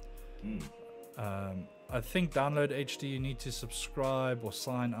image. I think download HD you need to subscribe or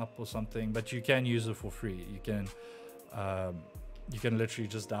sign up or something, but you can use it for free. You can literally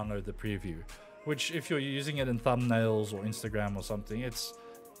just download the preview, which if you're using it in thumbnails or Instagram or something,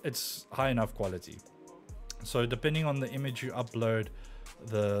 it's high enough quality. So depending on the image you upload,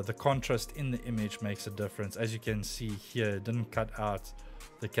 the contrast in the image makes a difference. As you can see here, it didn't cut out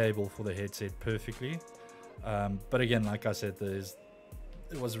the cable for the headset perfectly, but again, like I said,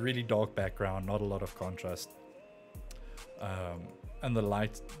 it was a really dark background, not a lot of contrast, and the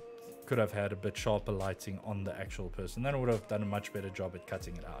light could have had a bit sharper lighting on the actual person. Then it would have done a much better job at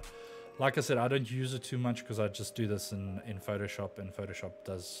cutting it out. Like I said, I don't use it too much because I just do this in Photoshop, and Photoshop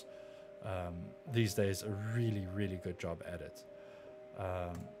does these days a really good job at it.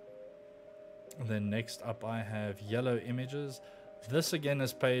 And then next up I have yellow images. This again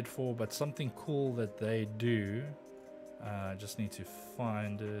is paid for, but something cool that they do, I just need to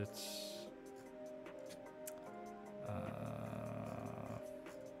find it.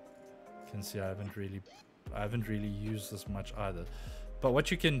 You can see I haven't really used this much either. But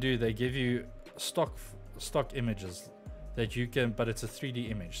what you can do, they give you stock images that you can, but it's a 3D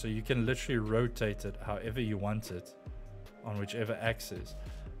image, so you can literally rotate it however you want it on whichever axis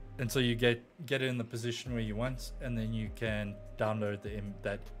until you get it in the position where you want, and then you can download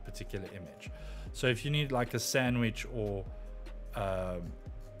that particular image. So if you need like a sandwich or a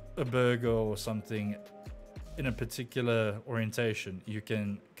burger or something in a particular orientation, you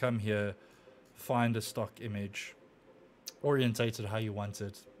can come here, find a stock image, orientate it how you want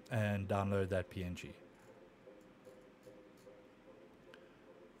it, and download that PNG.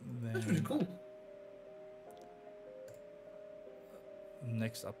 That's really cool.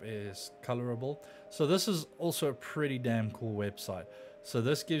 Next up is Colorable. So this is also a pretty damn cool website. So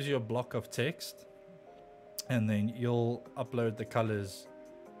this gives you a block of text, and then you'll upload the colors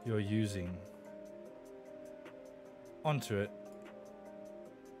you're using onto it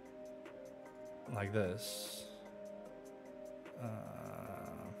like this.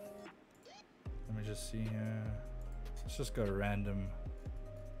 Let me just see here. Let's just go random.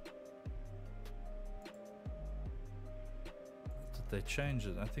 Did they change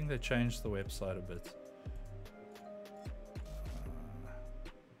it? I think they changed the website a bit.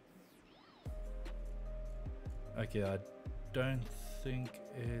 Okay, I don't think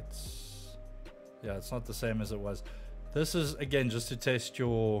it's... Yeah, it's not the same as it was. This is, again, just to test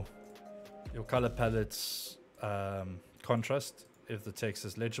your color palette's contrast, if the text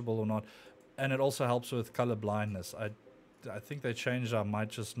is legible or not. And it also helps with color blindness. I think they changed. I might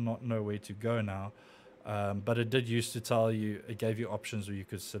just not know where to go now. But it did used to tell you, it gave you options where you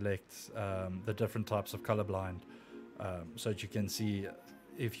could select the different types of color blind, so that you can see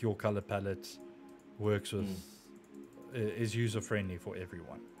if your color palette works with, is user friendly for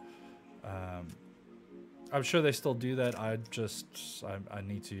everyone. I'm sure they still do that. I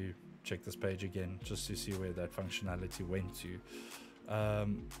need to check this page again just to see where that functionality went to.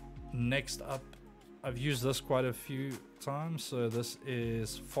 Next up, I've used this quite a few times. So this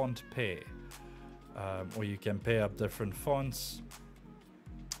is font pair, where you can pair up different fonts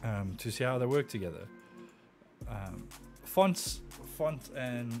to see how they work together. Font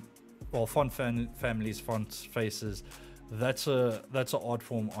families, font faces. That's an art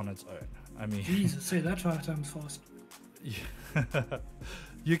form on its own. I mean, Jesus, say that 5 times fast.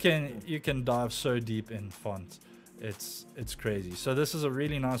 you can dive so deep in font. It's crazy. So this is a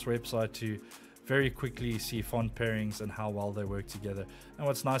really nice website to very quickly see font pairings and how well they work together. And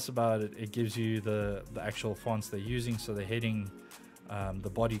what's nice about it, it gives you the actual fonts they're using, so the heading, the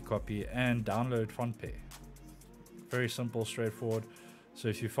body copy, and download font pair. Very simple, straightforward. So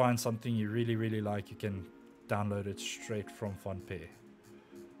if you find something you really like, you can download it straight from font pair.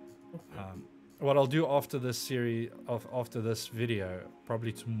 What I'll do after this series, after this video,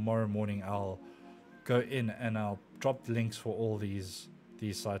 probably tomorrow morning, I'll go in and I'll drop links for all these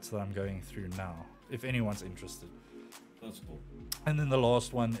sites that I'm going through now, if anyone's interested. That's cool. And then the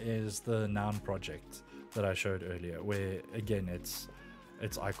last one is the Noun project that I showed earlier, where again it's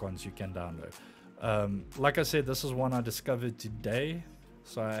icons you can download. Like I said, this is one I discovered today,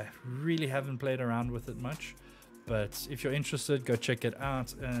 so I really haven't played around with it much. But if you're interested, go check it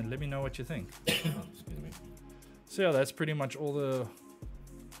out and let me know what you think. Excuse me. So yeah, that's pretty much all the...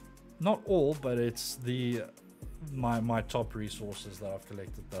 Not all, but it's the my top resources that I've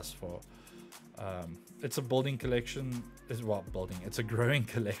collected thus far. It's a building collection. It's a growing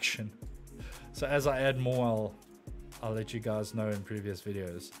collection. So as I add more, I'll let you guys know in previous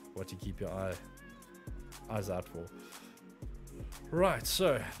videos what to keep your eyes out for. Right,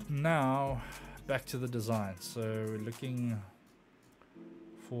 so now back to the design. So we're looking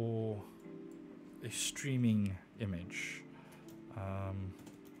for a streaming image.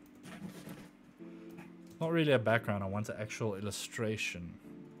 Not really a background, I want an actual illustration.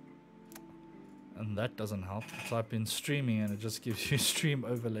 And that doesn't help. Type in streaming and it just gives you stream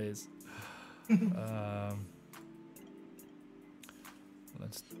overlays.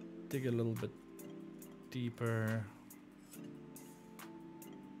 Let's dig a little bit deeper.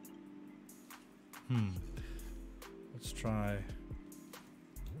 Let's try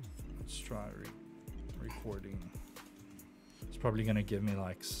recording. It's probably gonna give me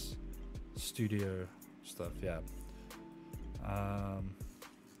like studio stuff. Yeah.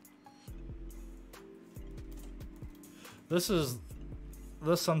 This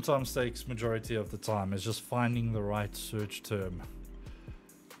sometimes takes majority of the time, is just finding the right search term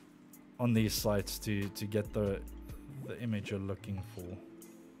on these sites to get the image you're looking for.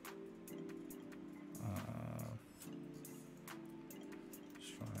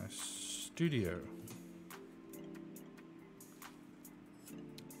 Let's try studio.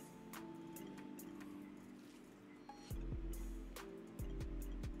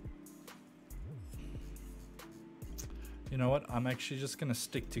 You know what? I'm actually just gonna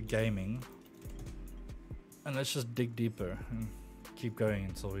stick to gaming, and let's just dig deeper and keep going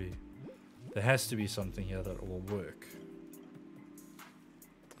until there has to be something here that will work.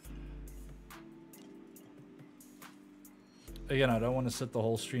 Again, I don't want to sit the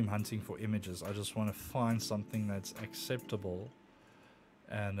whole stream hunting for images. I just want to find something that's acceptable,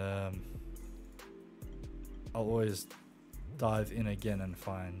 and I'll always dive in again and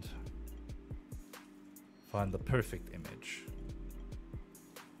find the perfect image.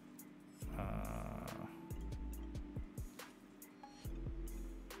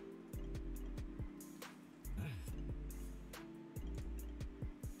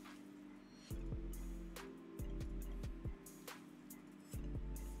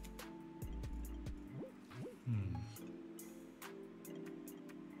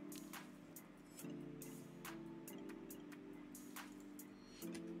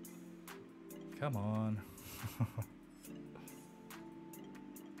 Come on.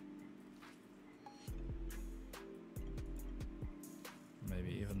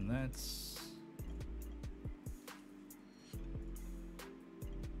 Maybe even that's...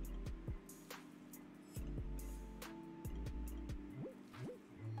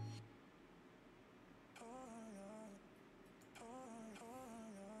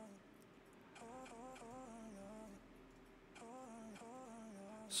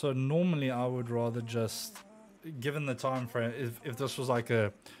 So normally I would rather just, given the time frame, if this was like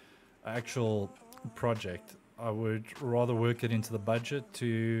a actual project, I would rather work it into the budget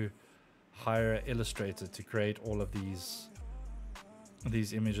to hire an illustrator to create all of these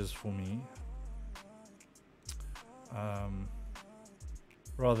images for me,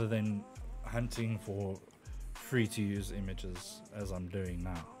 rather than hunting for free to use images as I'm doing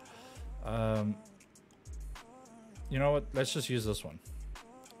now. You know what? Let's just use this one.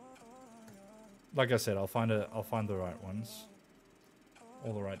 Like I said, I'll find the right ones,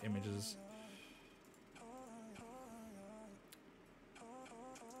 all the right images.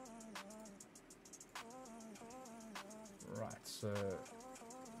 Right, so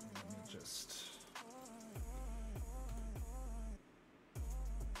let me just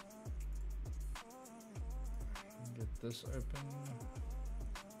get this open.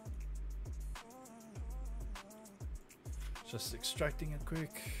 Just extracting it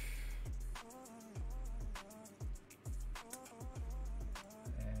quick.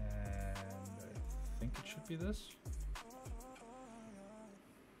 This.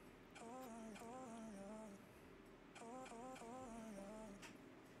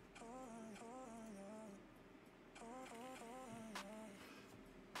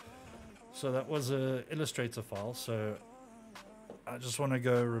 So that was a Illustrator file, so I just want to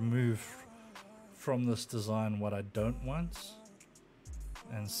go remove from this design what I don't want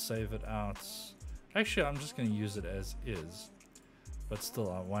and save it out. Actually, I'm just going to use it as is, but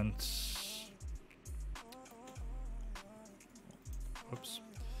still I want... Oops.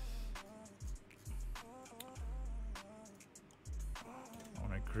 I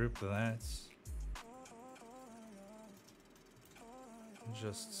want to group that.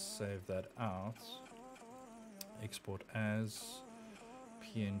 Just save that out. Export as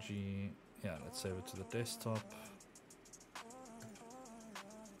PNG Yeah, let's save it to the desktop.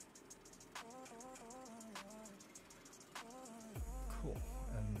 Cool.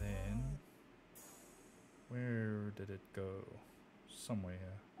 And then where did it go? Somewhere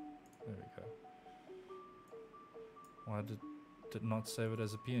here. There we go. Why did it not save it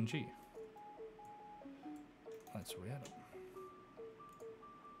as a PNG? That's weird.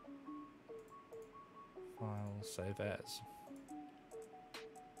 File, save as.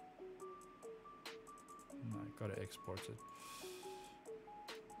 No, gotta export it.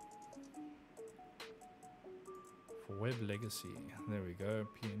 For web legacy, there we go,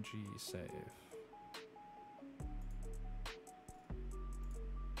 PNG save.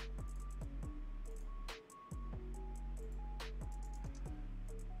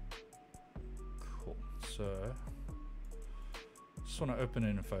 Cool, so just want to open it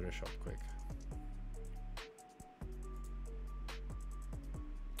in Photoshop quick.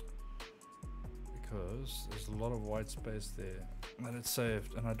 Because there's a lot of white space there that it's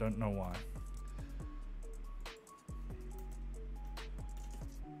saved and I don't know why.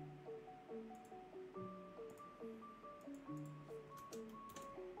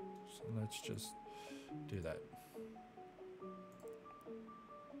 So let's just do that.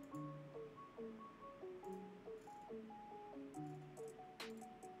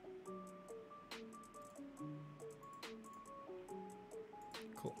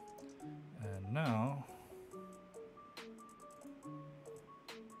 Cool. And now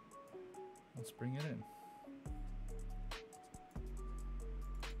let's bring it in.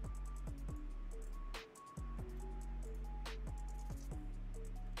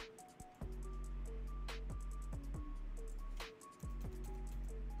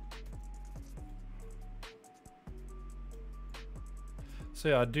 So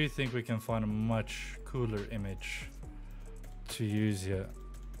yeah, I do think we can find a much cooler image to use here,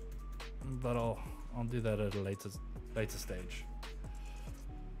 but I'll do that at a later stage.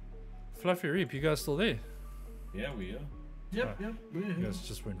 Fluffy Reap, you guys still there? Yeah, we are. Yep, yep. We're You here. guys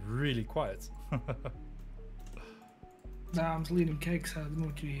just went really quiet. Nah, I'm still eating cakes. I don't know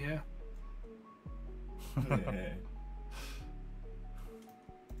what you hear. Yeah.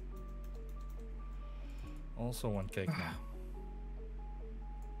 Also one cake now.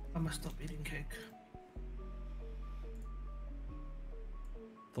 I must stop eating cake.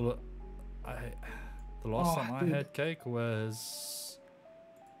 The last time I dude. had cake was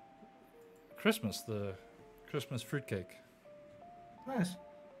Christmas, the Christmas fruitcake. Nice.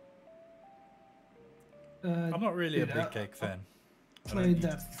 I'm not really a dude, big cake fan. Played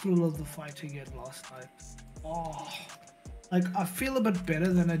that Thrill of the Fight again last night. Oh, like I feel a bit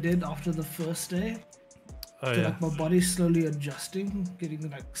better than I did after the first day. Oh So, yeah. like my body's slowly adjusting, getting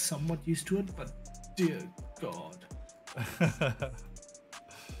like somewhat used to it. But dear God,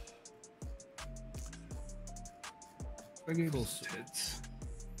 Cool. tits.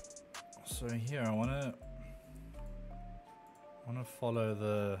 So here I wanna follow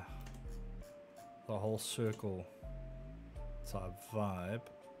the whole circle type vibe.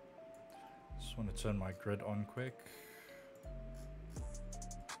 Just want to turn my grid on quick.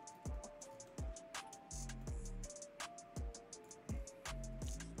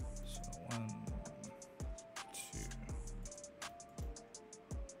 So 1, 2.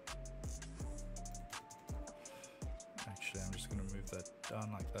 Actually, I'm just gonna move that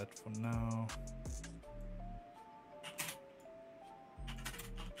down like that for now.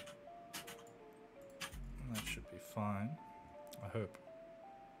 That should be fine, I hope.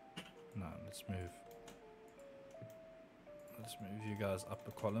 No, let's move you guys up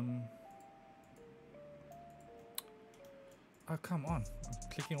a column. Oh, come on, I'm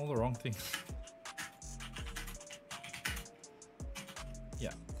clicking all the wrong things.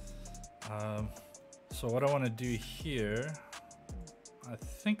 Yeah. So what I want to do here, I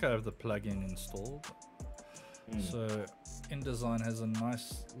think I have the plugin installed. So InDesign has a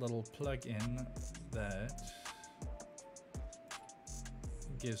nice little plugin that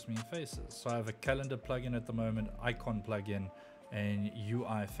gives me faces. So I have a calendar plugin at the moment, icon plugin, and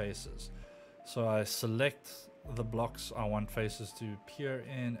UI faces. So I select the blocks I want faces to appear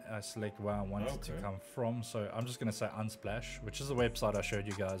in, I select where I want it to come from. So I'm just going to say Unsplash, which is the website I showed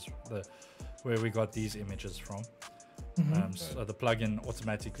you guys, where we got these images from. So the plugin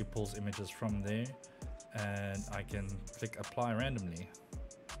automatically pulls images from there, and I can click apply randomly.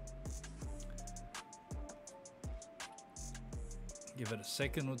 Give it a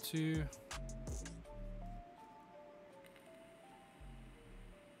second or two.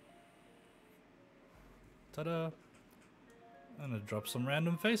 Ta-da! And it drops some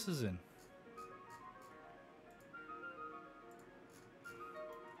random faces in.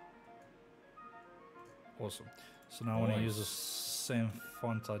 Awesome. So now I want to use the same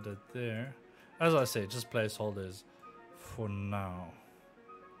font I did there. As I say, just placeholders for now.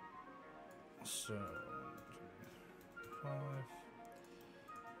 So 1, 2, 5.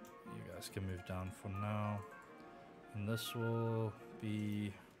 You guys can move down for now. And this will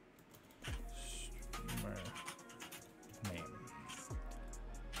be streamer name.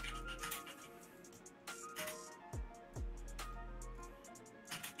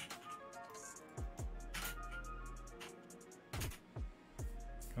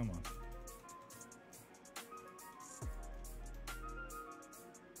 Come on.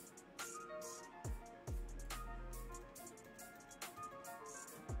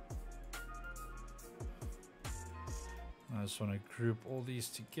 I just want to group all these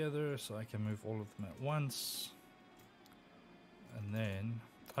together so I can move all of them at once. And then,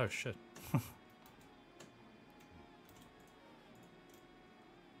 oh shit. And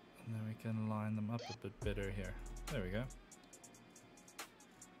then we can line them up a bit better here. There we go.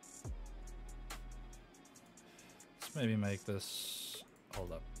 Let's maybe make this,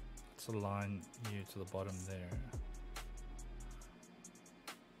 hold up. Let's align you to the bottom there.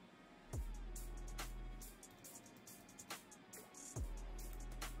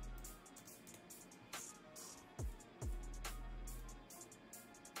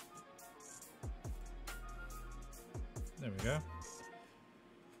 There we go. And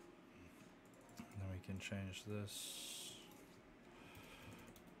then we can change this.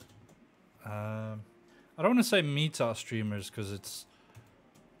 I don't want to say meta streamers because it's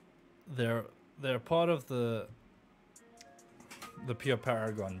they're part of the Pure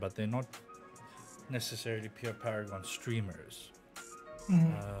Paragon, but they're not necessarily Pure Paragon streamers.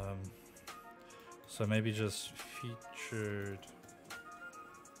 So maybe just featured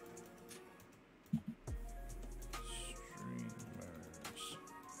streamers.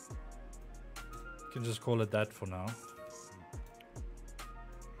 You can just call it that for now.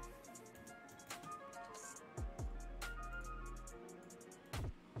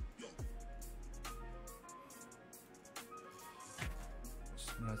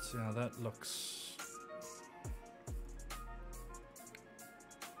 So let's see how that looks.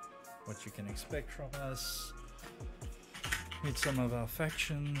 What you can expect from us. Meet some of our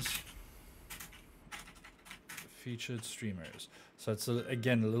factions. Featured streamers. So it's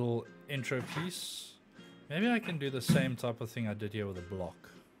again a little intro piece. Maybe I can do the same type of thing I did here with a block.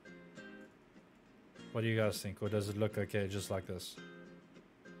 What do you guys think? Or does it look okay just like this?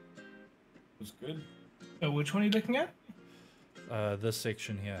 Looks good. Which one are you looking at? This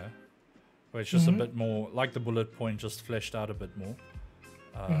section here. Where it's just a bit more, like the bullet point, just fleshed out a bit more.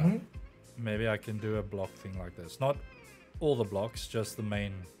 Maybe I can do a block thing like this. Not all the blocks, just the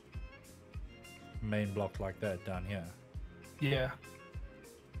main block like that down here. Yeah.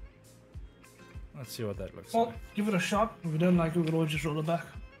 Let's see what that looks Well, like. give it a shot. If we don't like it, we can always just roll it back.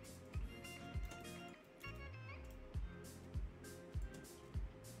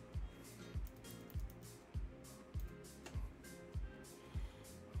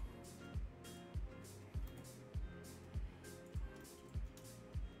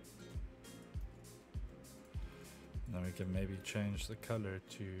 Then we can maybe change the color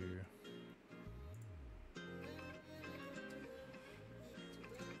to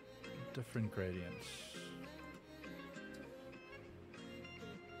different gradients.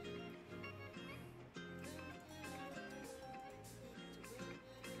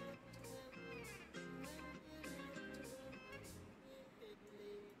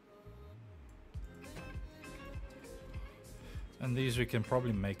 And these we can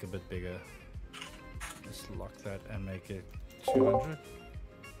probably make a bit bigger. Just lock that and make it 200.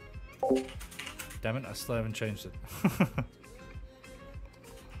 Damn it, I still haven't changed it.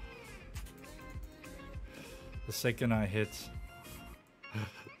 The second I hit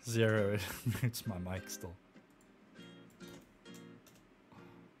 0, it mutes my mic still.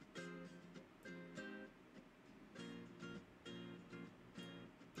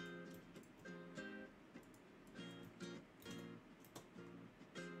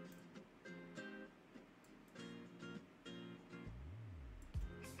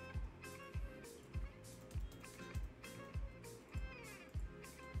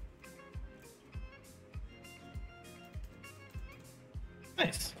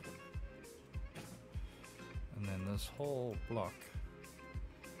 Nice. And then this whole block,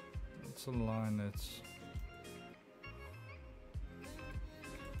 let's align it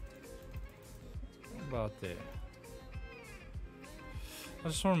about there. I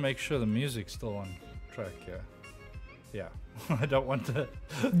just want to make sure the music's still on track here. Yeah, I don't want to...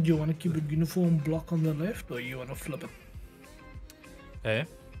 Do you want to keep a uniform block on the left, or you want to flip it? Eh?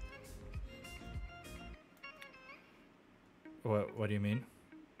 What do you mean?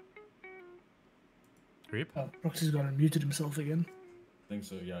 Reap? Proxy's gone and muted himself again. I think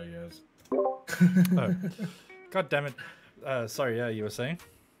so. Yeah, he has. Oh. God damn it. Sorry, yeah, you were saying?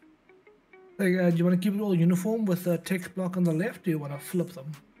 Like, do you want to keep it all uniform with the text block on the left, or do you want to flip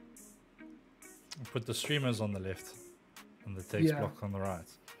them? Put the streamers on the left and the text block on the right.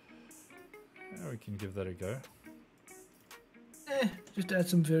 Yeah, we can give that a go. Just add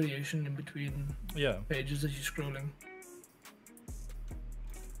some variation in between pages as you're scrolling.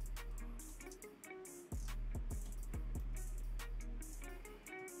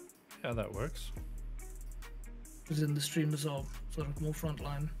 Yeah, that works. Because then the streamers are sort of more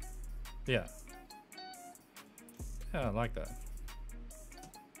frontline. Yeah. Yeah, I like that.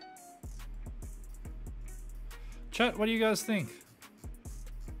 Chat, what do you guys think?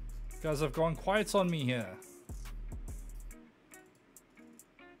 You guys have gone quiet on me here.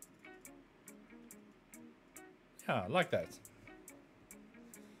 Yeah, I like that.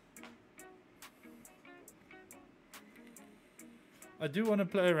 I do want to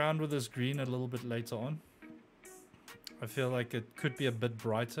play around with this green a little bit later on. I feel like it could be a bit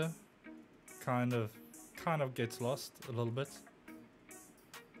brighter. Kind of gets lost a little bit.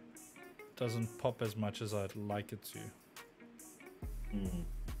 Doesn't pop as much as I'd like it to.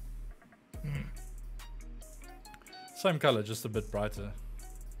 Same color, just a bit brighter.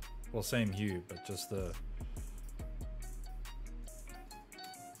 Well, same hue, but just the...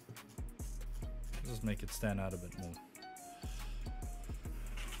 Just make it stand out a bit more.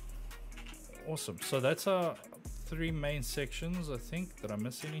 Awesome. So that's our 3 main sections, I think. Did I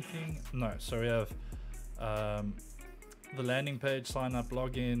miss anything? No. So we have the landing page, sign up,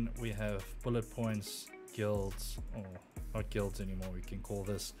 login. We have bullet points, guilds, or not guilds anymore. We can call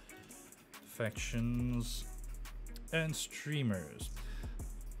this factions and streamers.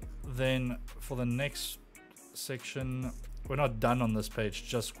 Then for the next section, we're not done on this page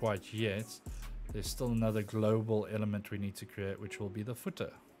just quite yet. There's still another global element we need to create, which will be the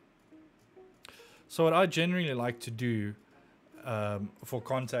footer. So what I generally like to do for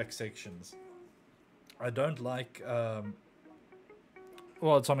contact sections, I don't like,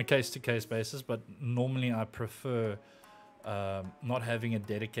 well, it's on a case-to-case basis, but normally I prefer not having a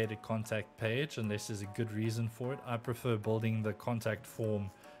dedicated contact page unless there's a good reason for it. I prefer building the contact form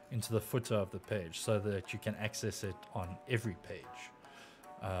into the footer of the page so that you can access it on every page.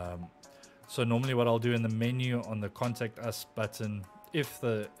 So normally what I'll do in the menu on the Contact Us button, if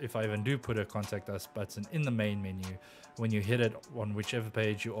I even do put a Contact Us button in the main menu, when you hit it on whichever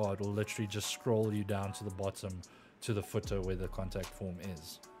page you are, it will literally just scroll you down to the bottom to the footer where the contact form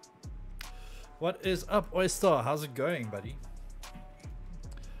is. What is up, Oyster? How's it going, buddy?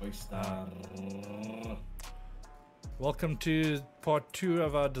 Oyster. Welcome to part 2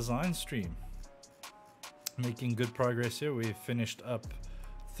 of our design stream. Making good progress here. We've finished up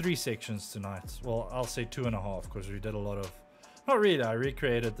 3 sections tonight. Well, I'll say 2.5 because we did a lot of... Not really, I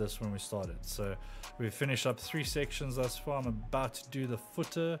recreated this when we started. So we've finished up 3 sections thus far. I'm about to do the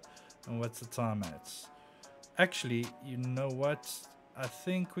footer. And what's the time at? Actually, you know what? I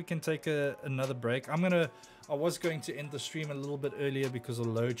think we can take another break. I was going to end the stream a little bit earlier because of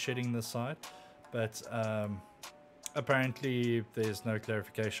load shedding this side. But apparently there's no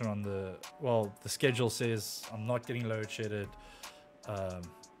clarification on the... Well, the schedule says I'm not getting load shedded.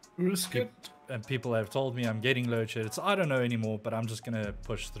 Risk it. And people have told me I'm getting load shedded, so I don't know anymore, but I'm just gonna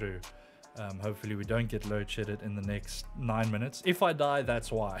push through. Hopefully we don't get load shedded in the next 9 minutes. If I die,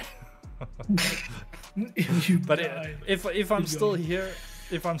 that's why. But if I'm still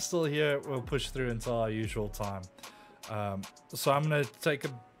here, we'll push through until our usual time. So I'm gonna take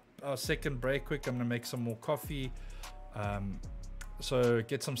a second break quick. I'm gonna make some more coffee. So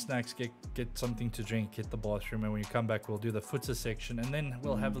get some snacks, get something to drink, hit the bathroom, and when you come back we'll do the footer section, and then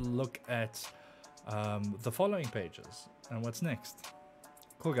we'll have a look at the following pages and what's next.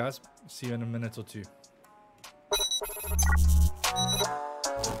 Cool guys, see you in a minute or 2.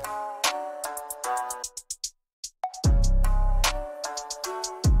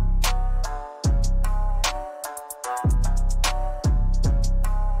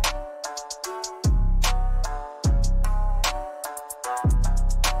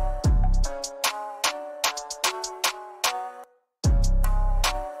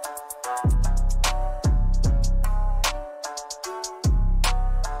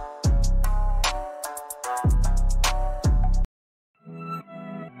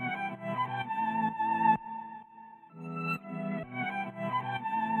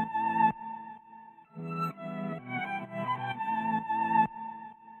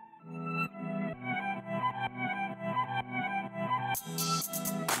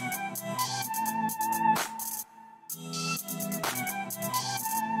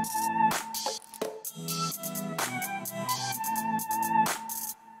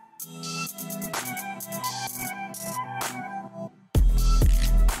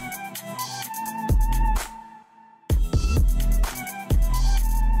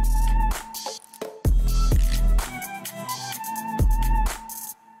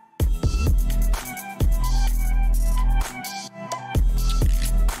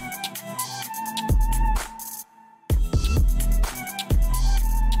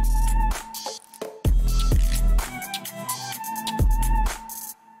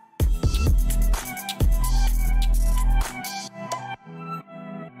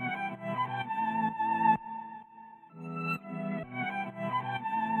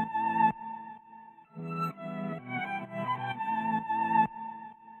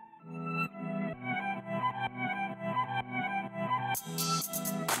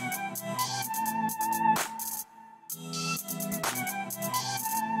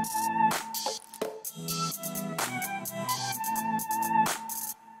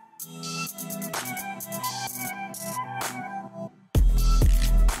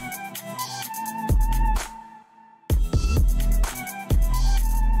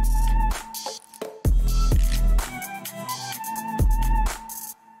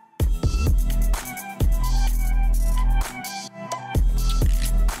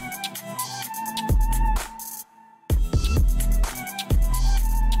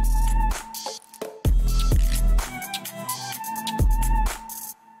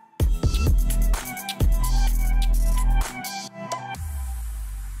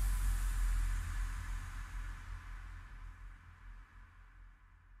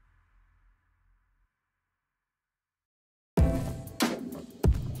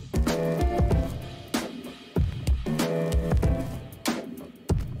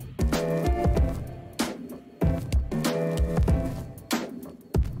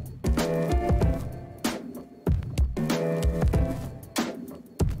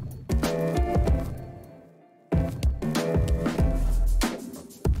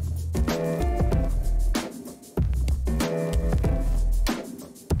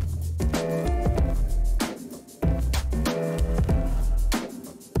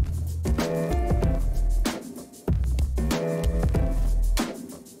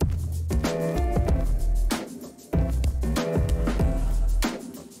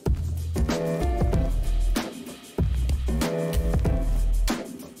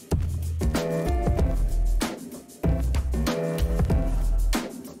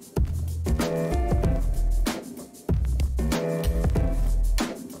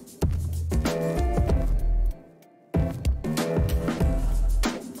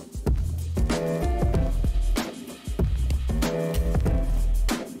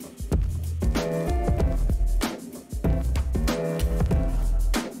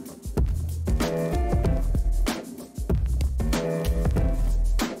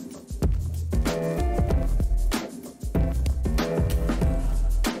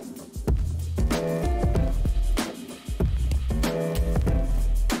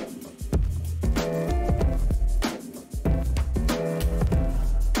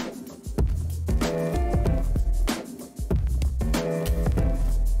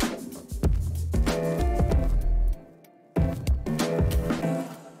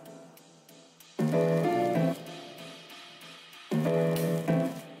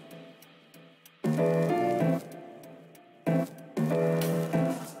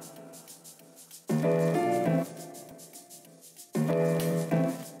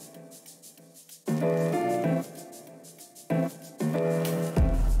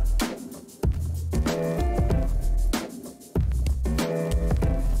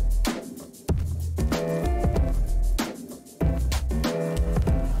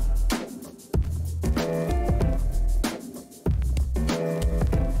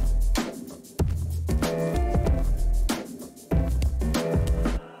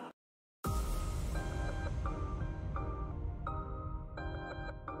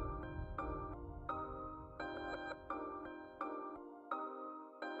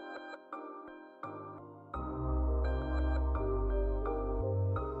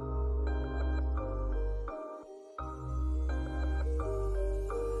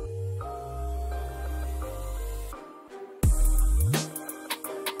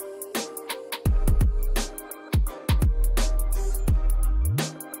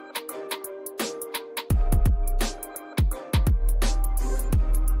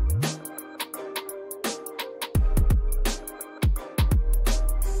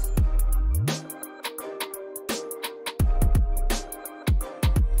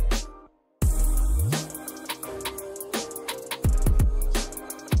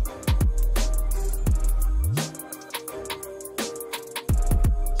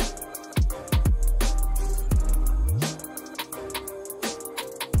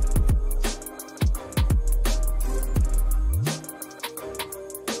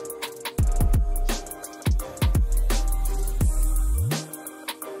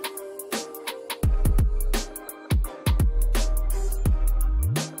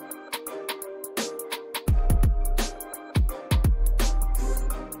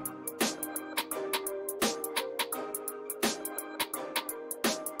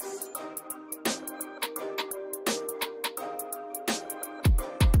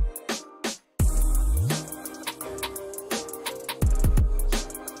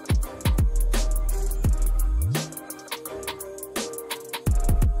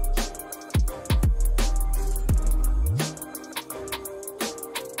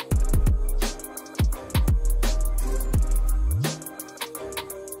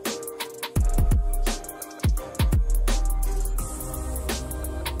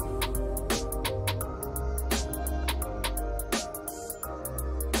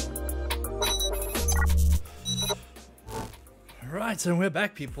 Right, and we're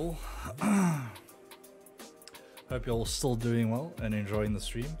back, people. Hope you're all still doing well and enjoying the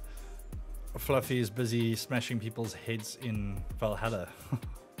stream. Fluffy is busy smashing people's heads in Valhalla.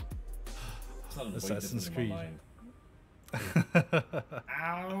 Assassin's Creed.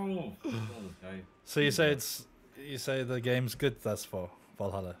 Ow! So you say the game's good thus far,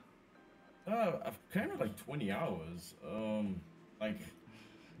 Valhalla? I've kind of like 20 hours. Like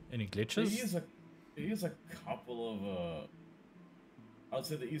any glitches? There is a couple of I would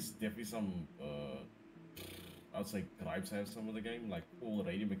say there is definitely some I would say gripes I have some of the game, like all the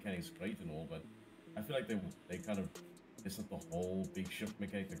radio mechanics great and all, but I feel like they kind of messed up the whole big shift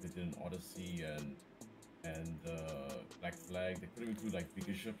mechanic like they did in Odyssey and Black Flag. They could have included like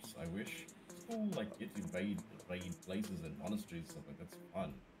bigger ships, I wish. It's cool, like get to raid places and monasteries and stuff like that's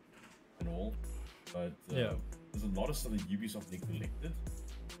fun and all. But there's a lot of stuff that Ubisoft neglected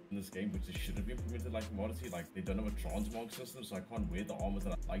in this game which they should have implemented like in Odyssey. Like they don't have a transmog system, so I can't wear the armor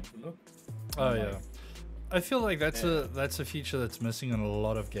that I like to look. Oh yeah. I feel like that's a feature that's missing in a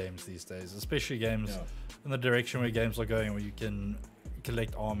lot of games these days, especially games in the direction where games are going, where you can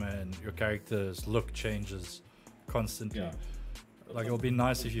collect armor and your character's look changes constantly. Like it'll be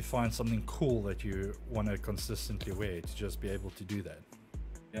nice if you find something cool that you want to consistently wear to just be able to do that.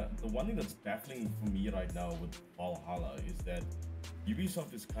 Yeah, the one thing that's baffling for me right now with Valhalla is that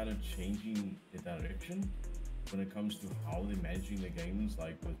Ubisoft is kind of changing their direction when it comes to how they're managing their games,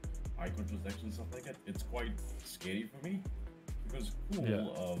 like with microtransactions and stuff like that. It's quite scary for me because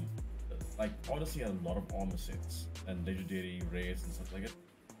like Odyssey had a lot of armor sets and legendary rares and stuff like that.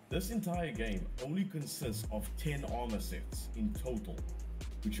 This entire game only consists of 10 armor sets in total,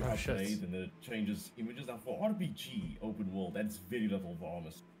 which you upgrade and then it changes images. Now for RPG open world, that's very little for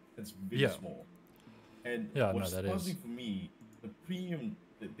armor. That's very small. And what's puzzling for me, the premium,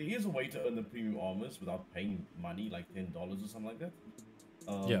 there is a way to earn the premium armors without paying money, like $10 or something like that.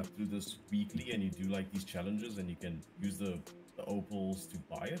 Through this weekly, and you do like these challenges and you can use the opals to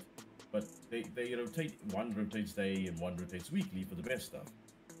buy it, but they rotate. One rotates day and one rotates weekly for the best stuff.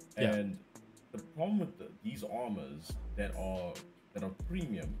 And the problem with these armors that are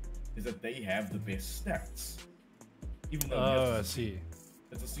premium is that they have the best stats, even though I see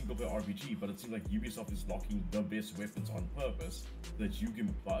it's a single player RPG, but it seems like Ubisoft is locking the best weapons on purpose so that you can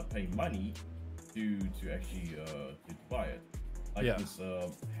pay money to actually to buy it. Like this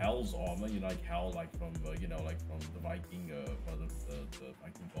Hell's armor, you know, like Hell, like from you know, like from the Viking, one of the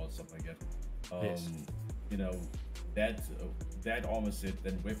Viking gods, stuff like that. You know, that armor set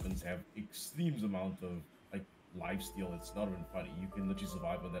and weapons have extreme amount of like lifesteal. It's not even funny. You can literally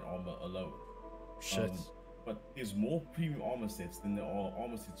survive on that armor alone. But there's more premium armor sets than there are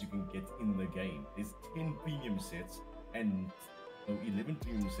armor sets you can get in the game. There's 10 premium sets and 11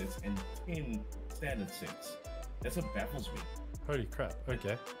 premium sets and 10 standard sets. That's what baffles me. Holy crap,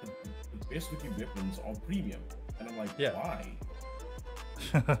 okay. The best looking weapons are premium. And I'm like, why?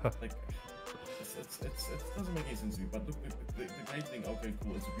 Like, it doesn't make any sense to me. But look, the great thing, okay,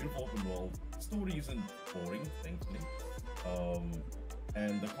 cool, it's a beautiful open world. The story isn't boring, thankfully.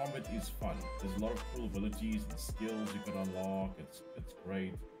 And the combat is fun. There's a lot of cool abilities and skills you can unlock. It's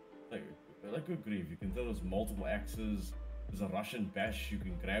great. Like good grief, you can throw those multiple axes. There's a Russian bash, you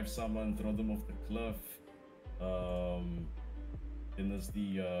can grab someone, throw them off the cliff. Then there's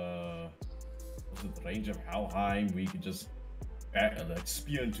the range of Helheim, where you can just like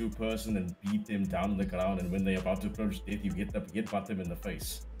spear into a person and beat them down on the ground, and when they're about to approach death, you get them in the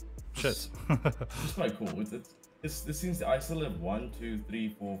face. Shit. It's quite cool. This seems I still have 1, 2, 3,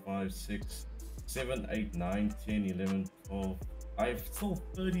 4, 5, 6, 7, 8, 9, 10, 11, 12. I have still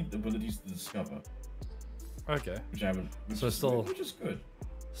 30 abilities to discover. Okay. Which I haven't. Which is good.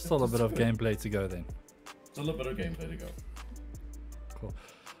 Still a bit of gameplay to go then. Still a bit of gameplay to go. Cool.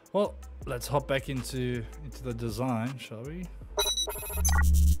 Well, let's hop back into the design, shall we?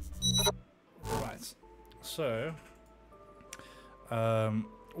 Right. So,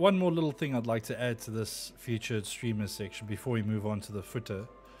 one more little thing I'd like to add to this featured streamers section before we move on to the footer.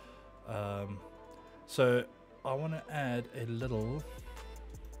 So I want to add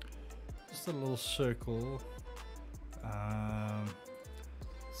just a little circle.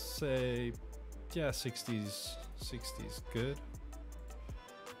 Say, 60s good.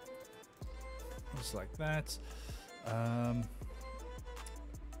 Just like that.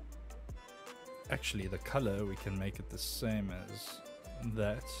 Actually, the color, we can make it the same as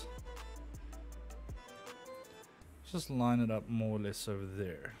that. Just line it up more or less over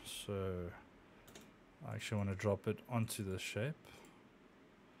there. So I actually want to drop it onto the shape,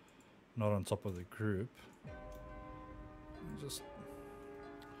 not on top of the group. Just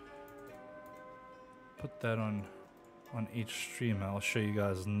put that on on each stream. I'll show you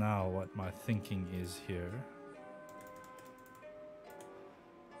guys now what my thinking is here.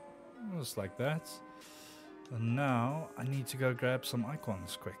 Just like that. And now I need to go grab some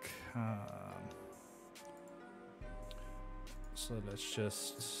icons quick. So let's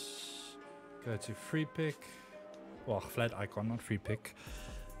just go to free pick, well, flat icon, not free pick,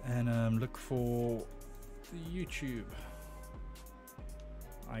 and look for the YouTube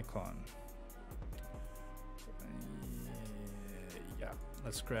icon. Yeah,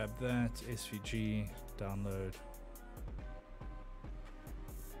 let's grab that, SVG, download.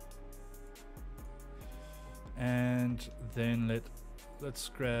 And then let's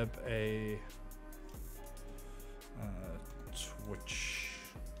grab a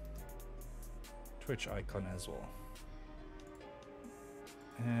Twitch icon as well,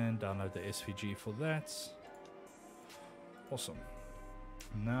 and download the SVG for that. Awesome.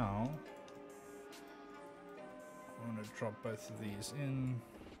 Now I'm going to drop both of these in.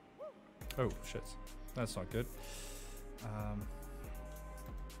 Oh shit, that's not good.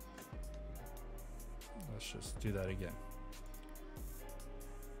 Let's just do that again.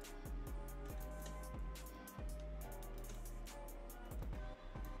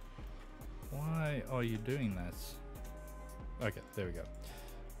 Why are you doing that? Okay, there we go.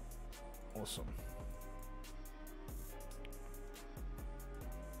 Awesome.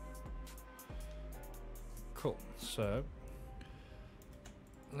 Cool. So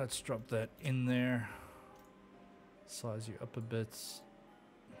let's drop that in there. Size you up a bit.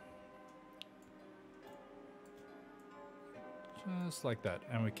 Just like that.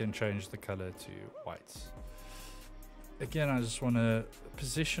 And we can change the color to white. Again, I just want to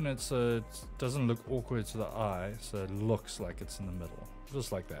position it so it doesn't look awkward to the eye, so it looks like it's in the middle,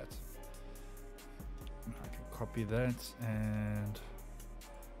 just like that. I can copy that and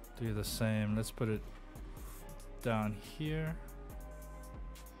do the same. Let's put it down here,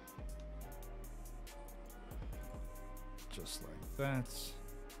 just like that.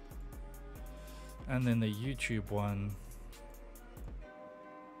 And then the YouTube one.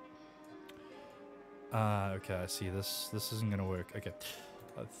 Okay, I see this isn't gonna work. Okay,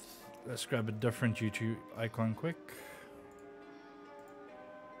 let's grab a different YouTube icon quick.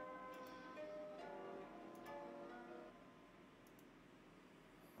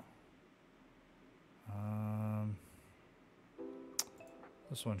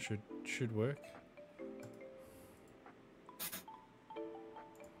 This one should work.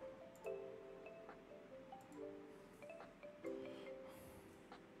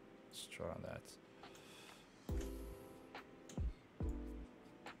 Let's try that.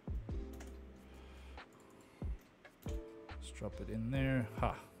 Drop it in there.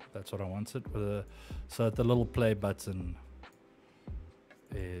 Ha, that's what I wanted. So that the little play button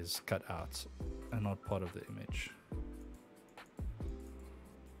is cut out and not part of the image.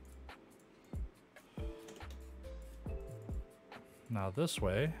 Now this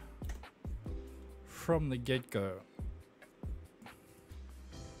way, from the get-go,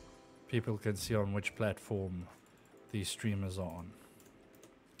 people can see on which platform these streamers are on.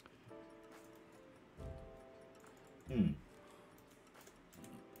 I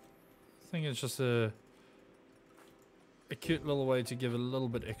think it's just a cute little way to give a little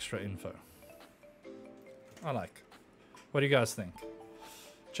bit extra info. I like. What do you guys think?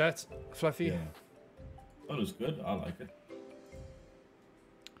 Chat, Fluffy? Yeah. That was good. I like it.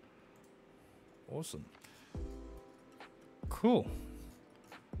 Awesome. Cool.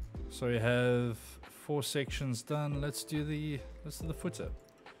 So we have 4 sections done. Let's do the footer.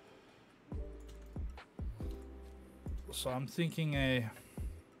 So I'm thinking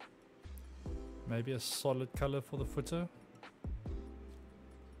maybe a solid color for the footer.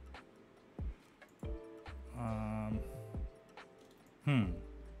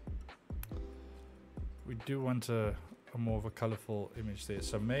 We do want a more of a colorful image there.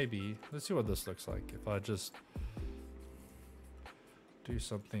 So maybe, let's see what this looks like. If I just do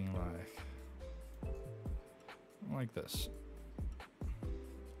something like this.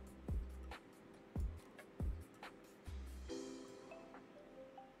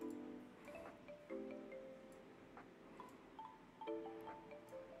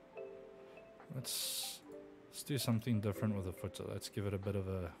 Let's do something different with the footer. Let's give it a bit of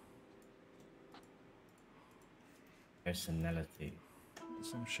a personality,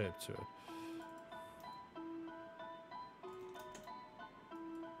 some shape to it.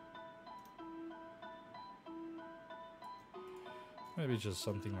 Maybe just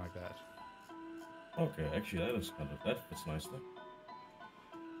something like that. Okay, actually that fits nicely.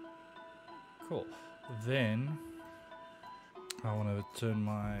 Cool. Then I want to turn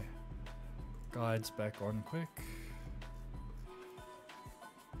my guides back on quick.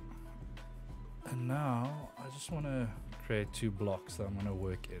 And now I just want to create 2 blocks that I'm going to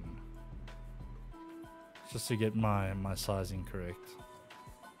work in, just to get my sizing correct.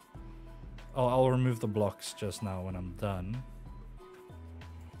 I'll remove the blocks just now when I'm done.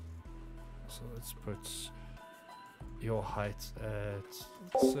 So let's put your height at,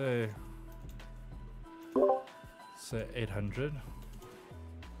 let's say 800.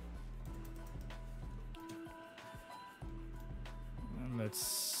 And let's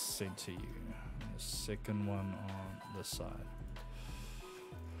center you. The second one on this side.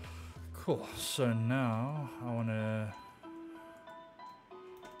 Cool. So now I want to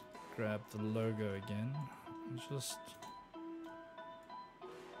grab the logo again and just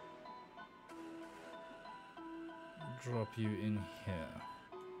drop you in here.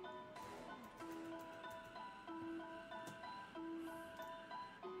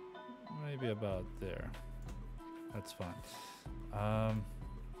 Maybe about there. That's fine. And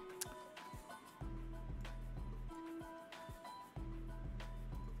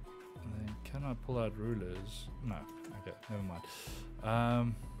then can I pull out rulers? No. Okay, never mind.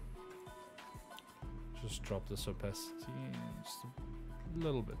 Just drop this opacity just a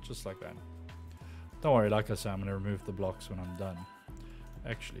little bit, just like that. Don't worry, like I said, I'm going to remove the blocks when I'm done.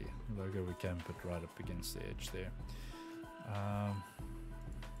 Actually, the logo we can put right up against the edge there.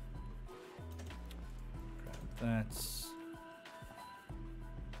 Grab that.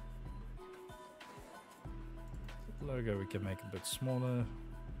 The logo we can make a bit smaller.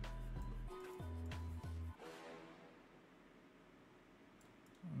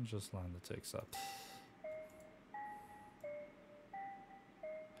 And just line the text up.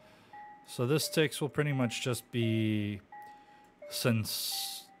 So this text will pretty much just be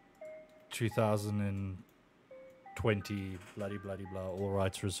since 2020, bloody blah, all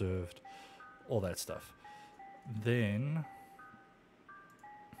rights reserved, all that stuff. Then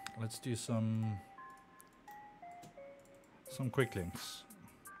let's do some quick links.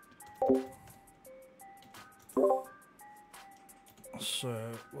 So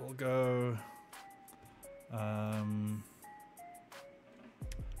we'll go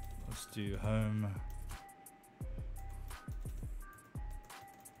let's do home.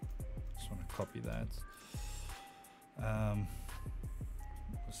 Just want to copy that.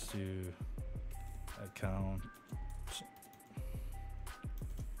 Let's do account.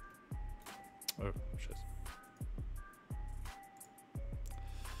 Oh shit.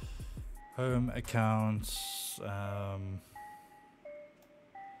 Home accounts,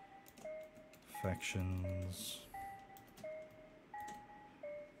 factions.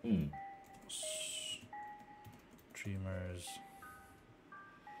 Streamers,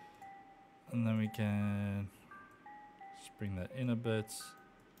 and then we can just bring that in a bit,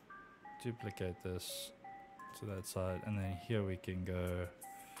 duplicate this to that side, and then here we can go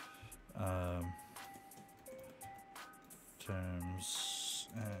terms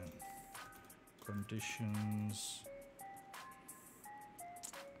and conditions,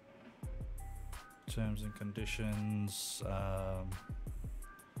 terms and conditions,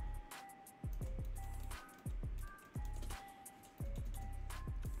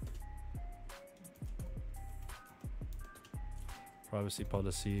 privacy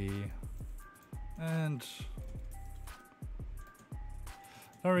policy, and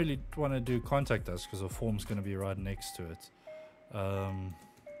I don't really want to do contact us because the form's going to be right next to it.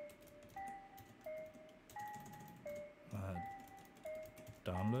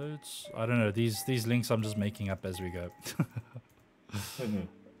 Downloads, I don't know, these links I'm just making up as we go.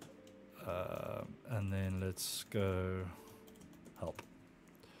 And then let's go help.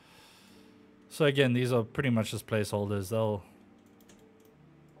 So again, these are pretty much just placeholders.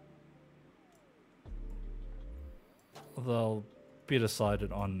 They'll be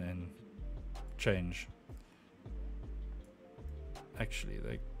decided on and change. Actually,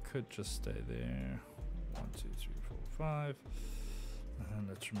 they could just stay there. 1, 2, 3, 4, 5. And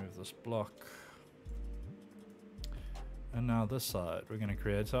let's remove this block. And now this side, we're going to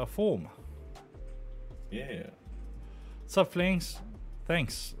create our form. Yeah. What's up, Flings?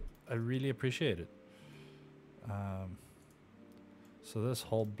 Thanks. I really appreciate it. So this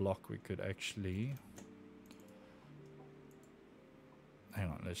whole block we could actually... Hang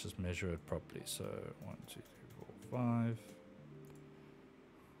on, let's just measure it properly. So 1, 2, 3, 4, 5.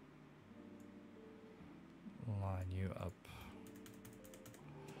 Line you up.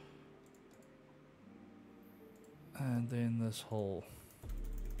 And then this whole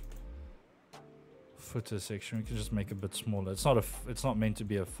footer section we can just make a bit smaller. It's not meant to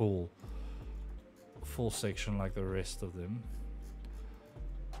be a full section like the rest of them.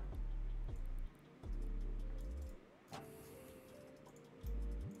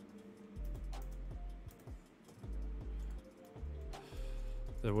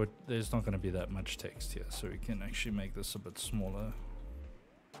 there's not going to be that much text here, so we can actually make this a bit smaller.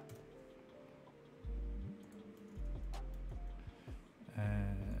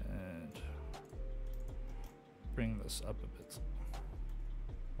 And bring this up a bit,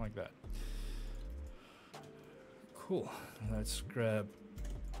 like that. Cool. Let's grab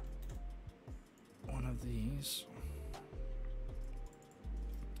one of these.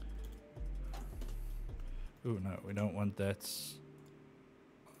 Ooh, no, we don't want that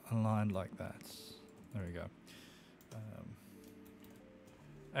aligned like that. There we go.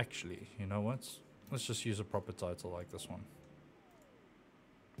 Actually, you know what? Let's just use a proper title like this one.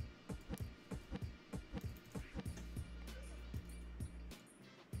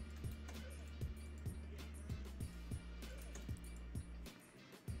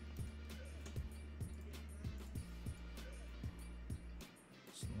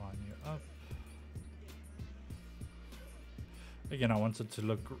 Just line you up. Again, I want it to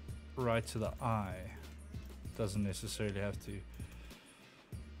look right to the eye. Doesn't necessarily have to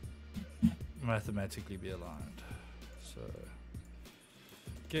mathematically be aligned. So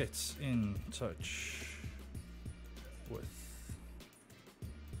get in touch with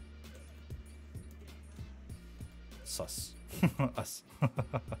sus. Us.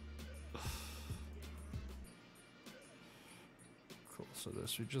 Cool. So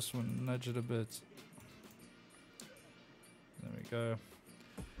this, we just want to nudge it a bit. There we go.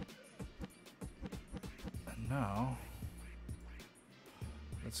 And now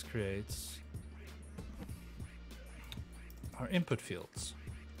let's create our input fields.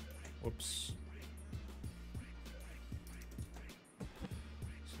 Whoops.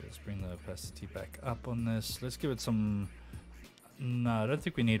 So let's bring the opacity back up on this. Let's give it some... No, I don't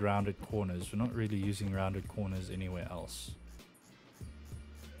think we need rounded corners. We're not really using rounded corners anywhere else.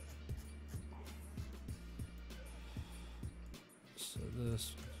 So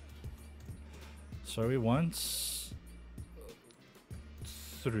this... So we want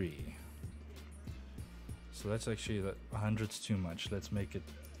 3. So that's actually, that 100's too much. Let's make it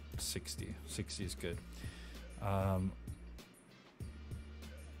 60. 60 is good. But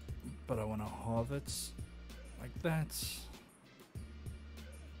I want to halve it like that.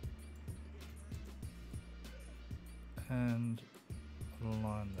 And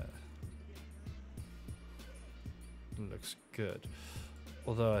align that. Looks good.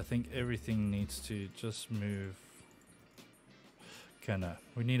 Although I think everything needs to just move. Okay, no.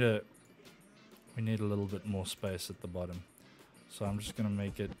 We need a little bit more space at the bottom. So I'm just gonna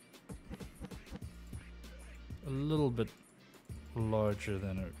make it a little bit larger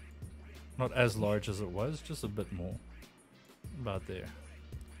than it, not as large as it was, just a bit more. About there.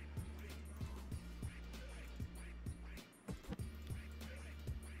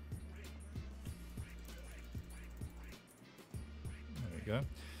 There we go.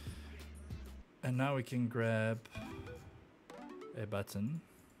 And now we can grab a button.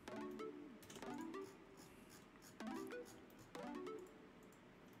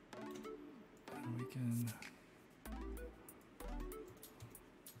 And we can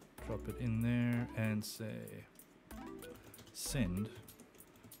drop it in there and say send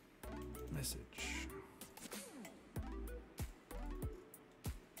message.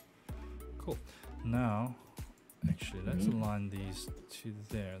 Cool. Now, actually, let's align these to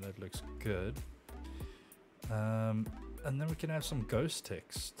there. That looks good. And then we can have some ghost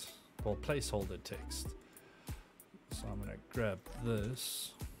text, or placeholder text. So I'm gonna grab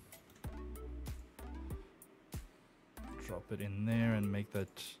this, drop it in there and make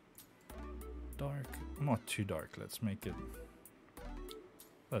that dark, not too dark. Let's make it,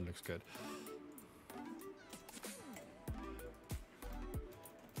 that looks good.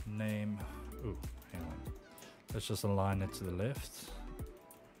 Name, ooh, hang on. Let's just align it to the left.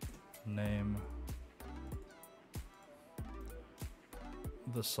 Name.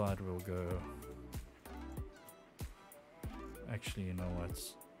 This side will go. Actually, you know what?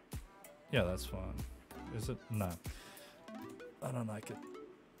 Yeah, that's fine. Is it? No. I don't like it.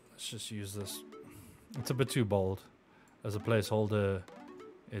 Let's just use this. It's a bit too bold. As a placeholder,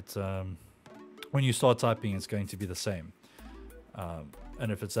 it's when you start typing, it's going to be the same.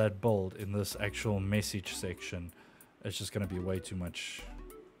 And if it's that bold in this actual message section, it's just going to be way too much.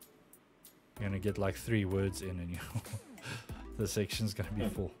 You're going to get like 3 words in and the section's going to be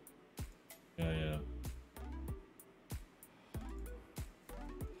full. Yeah.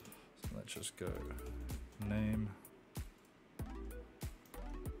 So let's just go name.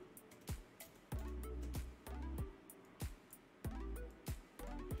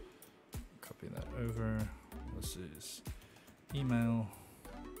 Copy that over. This is email.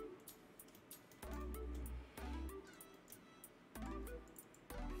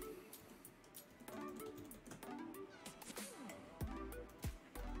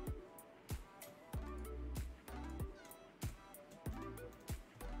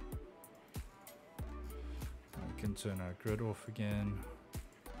 can turn our grid off again.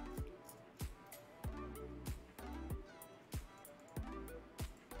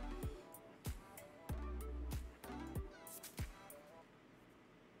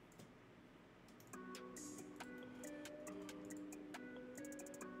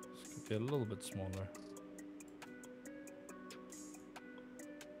 This could get a little bit smaller.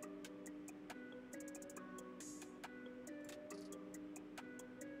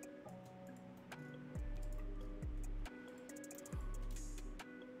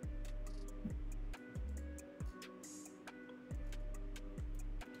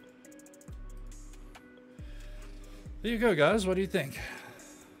 There you go, guys. What do you think?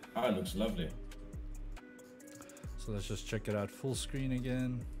 Oh, it looks lovely. So let's just check it out full screen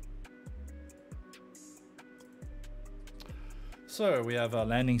again. So we have our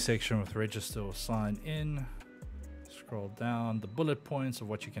landing section with register or sign in. Scroll down, the bullet points of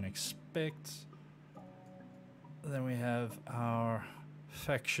what you can expect. Then we have our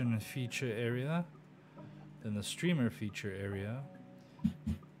faction feature area, then the streamer feature area,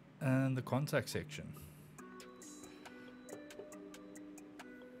 and the contact section.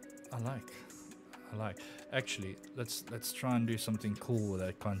 I like. Actually, let's try and do something cool with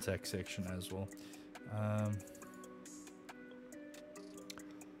that contact section as well.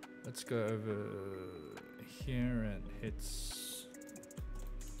 Let's go over here and hit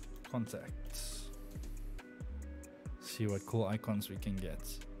contacts. See what cool icons we can get.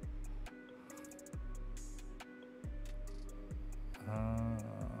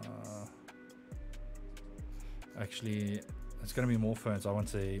 Actually, it's going to be more phones. I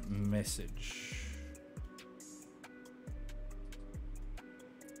want a message.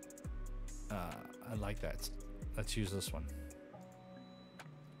 I like that. Let's use this one.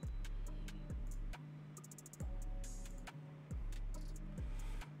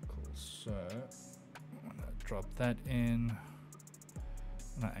 Cool. So I'm going to drop that in.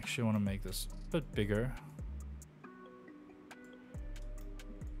 And I actually want to make this a bit bigger.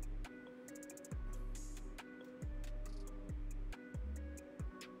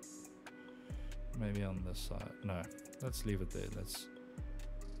 Maybe on this side. No, let's leave it there. Let's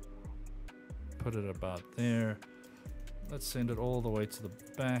put it about there. Let's send it all the way to the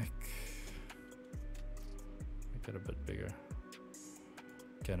back. Make it a bit bigger.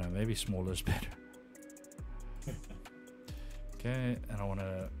 Okay, no, maybe smaller is better. Okay, and I want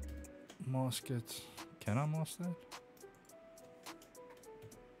to mask it. Can I mask that?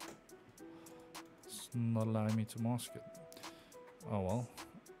 It's not allowing me to mask it. Oh well.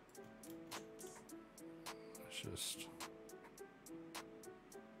 Just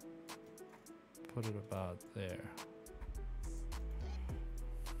put it about there,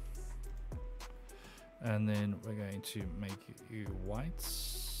 and then we're going to make you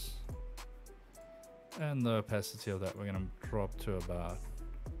whites, and the opacity of that we're going to drop to about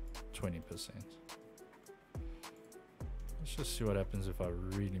 20%. Let's just see what happens if I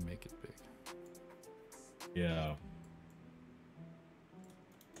really make it big. Yeah.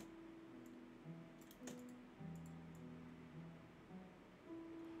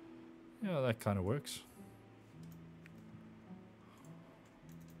 Yeah, that kind of works.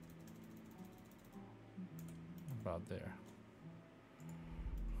 About there.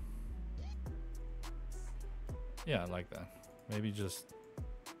 Yeah, I like that. Maybe just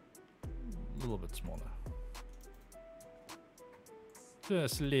a little bit smaller.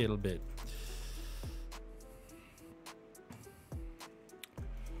 Just a little bit.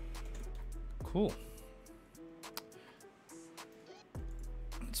 Cool.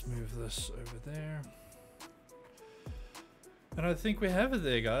 Let's move this over there. And I think we have it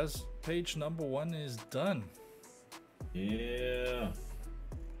there, guys. Page number 1 is done. Yeah.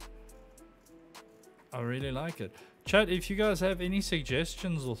 I really like it. Chat, if you guys have any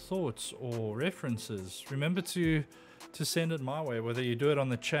suggestions or thoughts or references, remember to send it my way, whether you do it on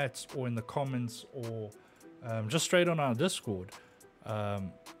the chats or in the comments or just straight on our Discord.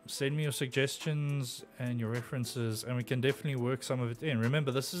 Send me your suggestions and your references, and we can definitely work some of it in.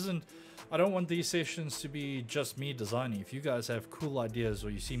 Remember, this isn't, I don't want these sessions to be just me designing. If you guys have cool ideas or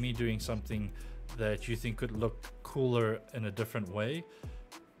you see me doing something that you think could look cooler in a different way,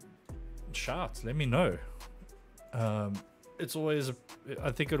 shout, let me know. It's always, I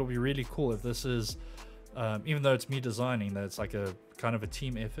think it'll be really cool if this is, even though it's me designing, that's like a kind of a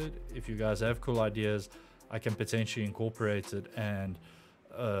team effort. If you guys have cool ideas, I can potentially incorporate it, and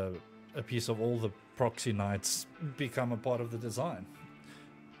a piece of all the proxy nights become a part of the design.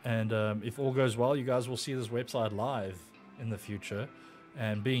 And if all goes well, you guys will see this website live in the future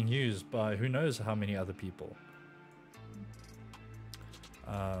and being used by who knows how many other people.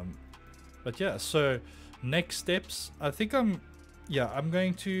 But yeah, so Next steps, I think I'm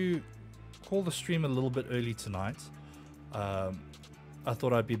going to call the stream a little bit early tonight. I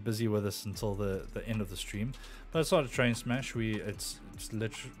thought I'd be busy with this until the end of the stream, but it's not a train smash. We're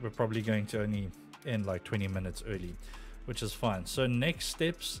probably going to only end like 20 minutes early, which is fine. So next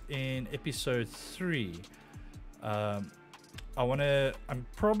steps in episode 3, I'm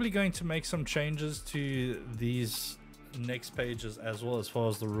probably going to make some changes to these next pages as well, as far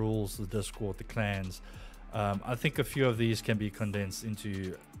as the rules, the Discord, the clans. I think a few of these can be condensed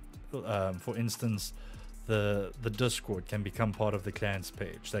into, for instance, the Discord can become part of the clans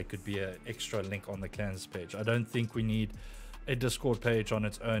page. That could be an extra link on the clans page. I don't think we need a Discord page on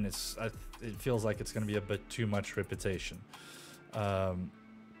its own. It feels like it's going to be a bit too much repetition.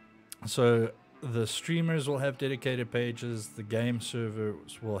 So the streamers will have dedicated pages, the game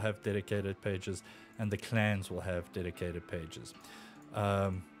servers will have dedicated pages, and the clans will have dedicated pages.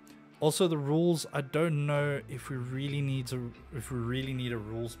 Also, the rules, I don't know if we really need a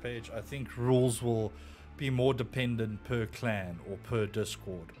rules page. I think rules will be more dependent per clan or per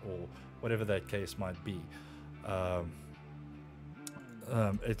Discord or whatever that case might be.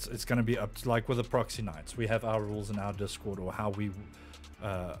 It's going to be up to, like with the proxy nights, we have our rules in our Discord, or how we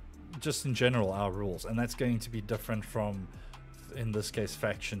just in general our rules, and that's going to be different from, in this case,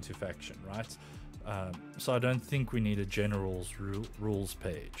 faction to faction, right? So I don't think we need a general's rules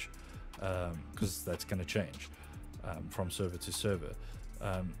page, because that's going to change from server to server.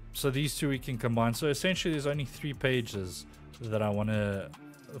 So these two we can combine. So essentially there's only 3 pages that I want to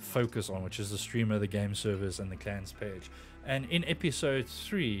focus on, which is the streamer, the game servers, and the clans page. And in episode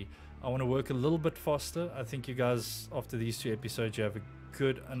 3 I want to work a little bit faster. I think you guys, after these 2 episodes, you have a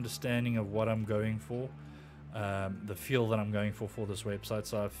good understanding of what I'm going for, the feel that I'm going for this website.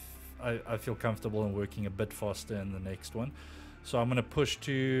 So I feel comfortable in working a bit faster in the next one. So I'm going to push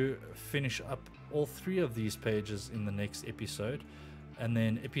to finish up all 3 of these pages in the next episode. And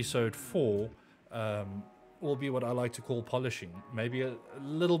then episode 4 will be what I like to call polishing. Maybe a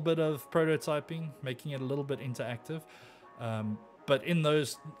little bit of prototyping, making it a little bit interactive. But in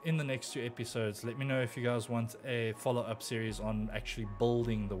the next 2 episodes, let me know if you guys want a follow-up series on actually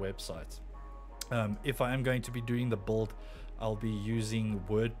building the website. If I am going to be doing the build, I'll be using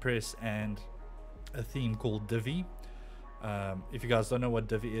WordPress and a theme called Divi. If you guys don't know what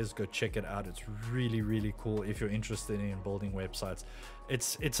Divi is, go check it out. It's really, really cool if you're interested in building websites.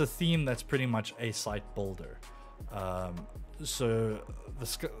 It's a theme that's pretty much a site builder. So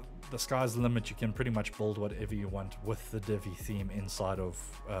the sky's the limit. You can pretty much build whatever you want with the Divi theme inside of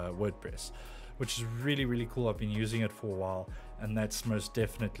WordPress, which is really, really cool. I've been using it for a while, and that's most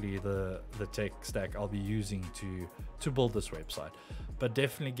definitely the tech stack I'll be using to build this website. But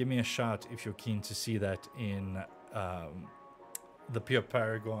definitely give me a shout if you're keen to see that in the Pure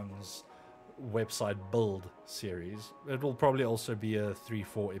Paragon's website build series. It will probably also be a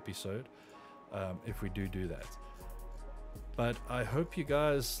 3-4 episode if we do that. But I hope you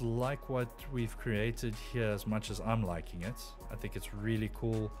guys like what we've created here as much as I'm liking it. I think it's really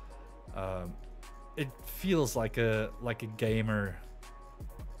cool. It feels like a gamer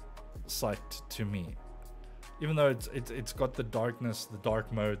site to me, even though it's got the darkness, the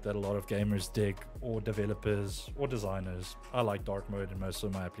dark mode that a lot of gamers dig, or developers or designers. I like dark mode in most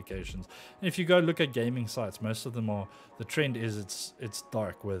of my applications. And if you go look at gaming sites, most of them are, the trend is it's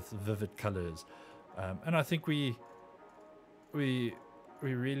dark with vivid colors, and I think we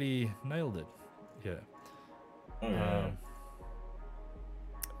really nailed it here.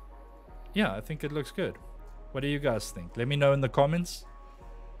 Yeah, I think it looks good. What do you guys think? Let me know in the comments.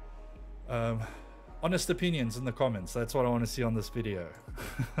 Honest opinions in the comments. That's what I want to see on this video.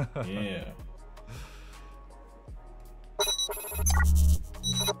 Yeah.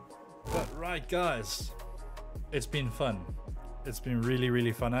 But right, guys, it's been fun. It's been really,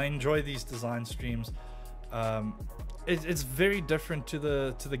 really fun. I enjoy these design streams. It's very different to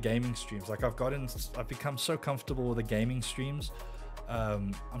the gaming streams. Like I've become so comfortable with the gaming streams.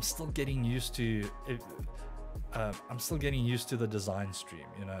 I'm still getting used to it. I'm still getting used to the design stream.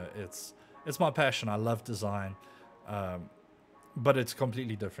 You know, it's my passion. I love design, but it's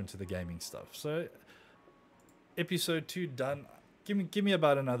completely different to the gaming stuff. So episode 2 done. Give me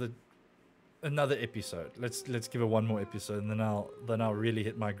about another episode. Let's give it one more episode, and then I'll really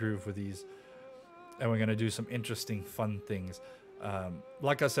hit my groove with these, and we're gonna do some interesting, fun things.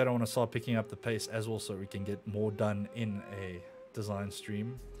 Like I said, I want to start picking up the pace as well, so we can get more done in a design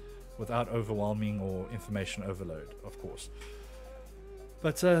stream without overwhelming or information overload, of course.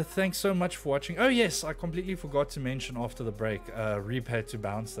 But thanks so much for watching. Oh yes, I completely forgot to mention after the break, Reap had to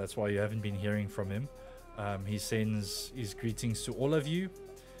bounce. That's why you haven't been hearing from him. He sends his greetings to all of you.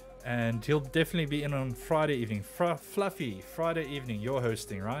 And he'll definitely be in on Friday evening. Fluffy, Friday evening, you're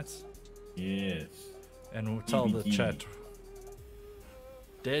hosting, right? Yes. And we'll tell the chat.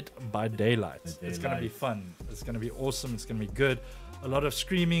 Dead by Daylight. It's going to be fun. It's going to be awesome. It's going to be good. A lot of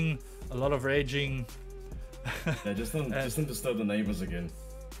screaming, a lot of raging. Yeah, just don't disturb the neighbors again.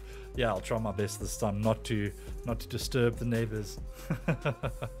 Yeah, I'll try my best this time not to disturb the neighbors.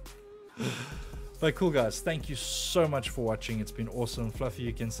 But cool, guys. Thank you so much for watching. It's been awesome. Fluffy,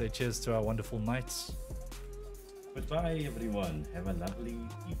 you can say cheers to our wonderful nights. Goodbye, everyone. Have a lovely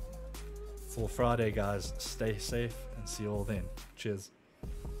evening. Till Friday, guys. Stay safe and see you all then. Cheers.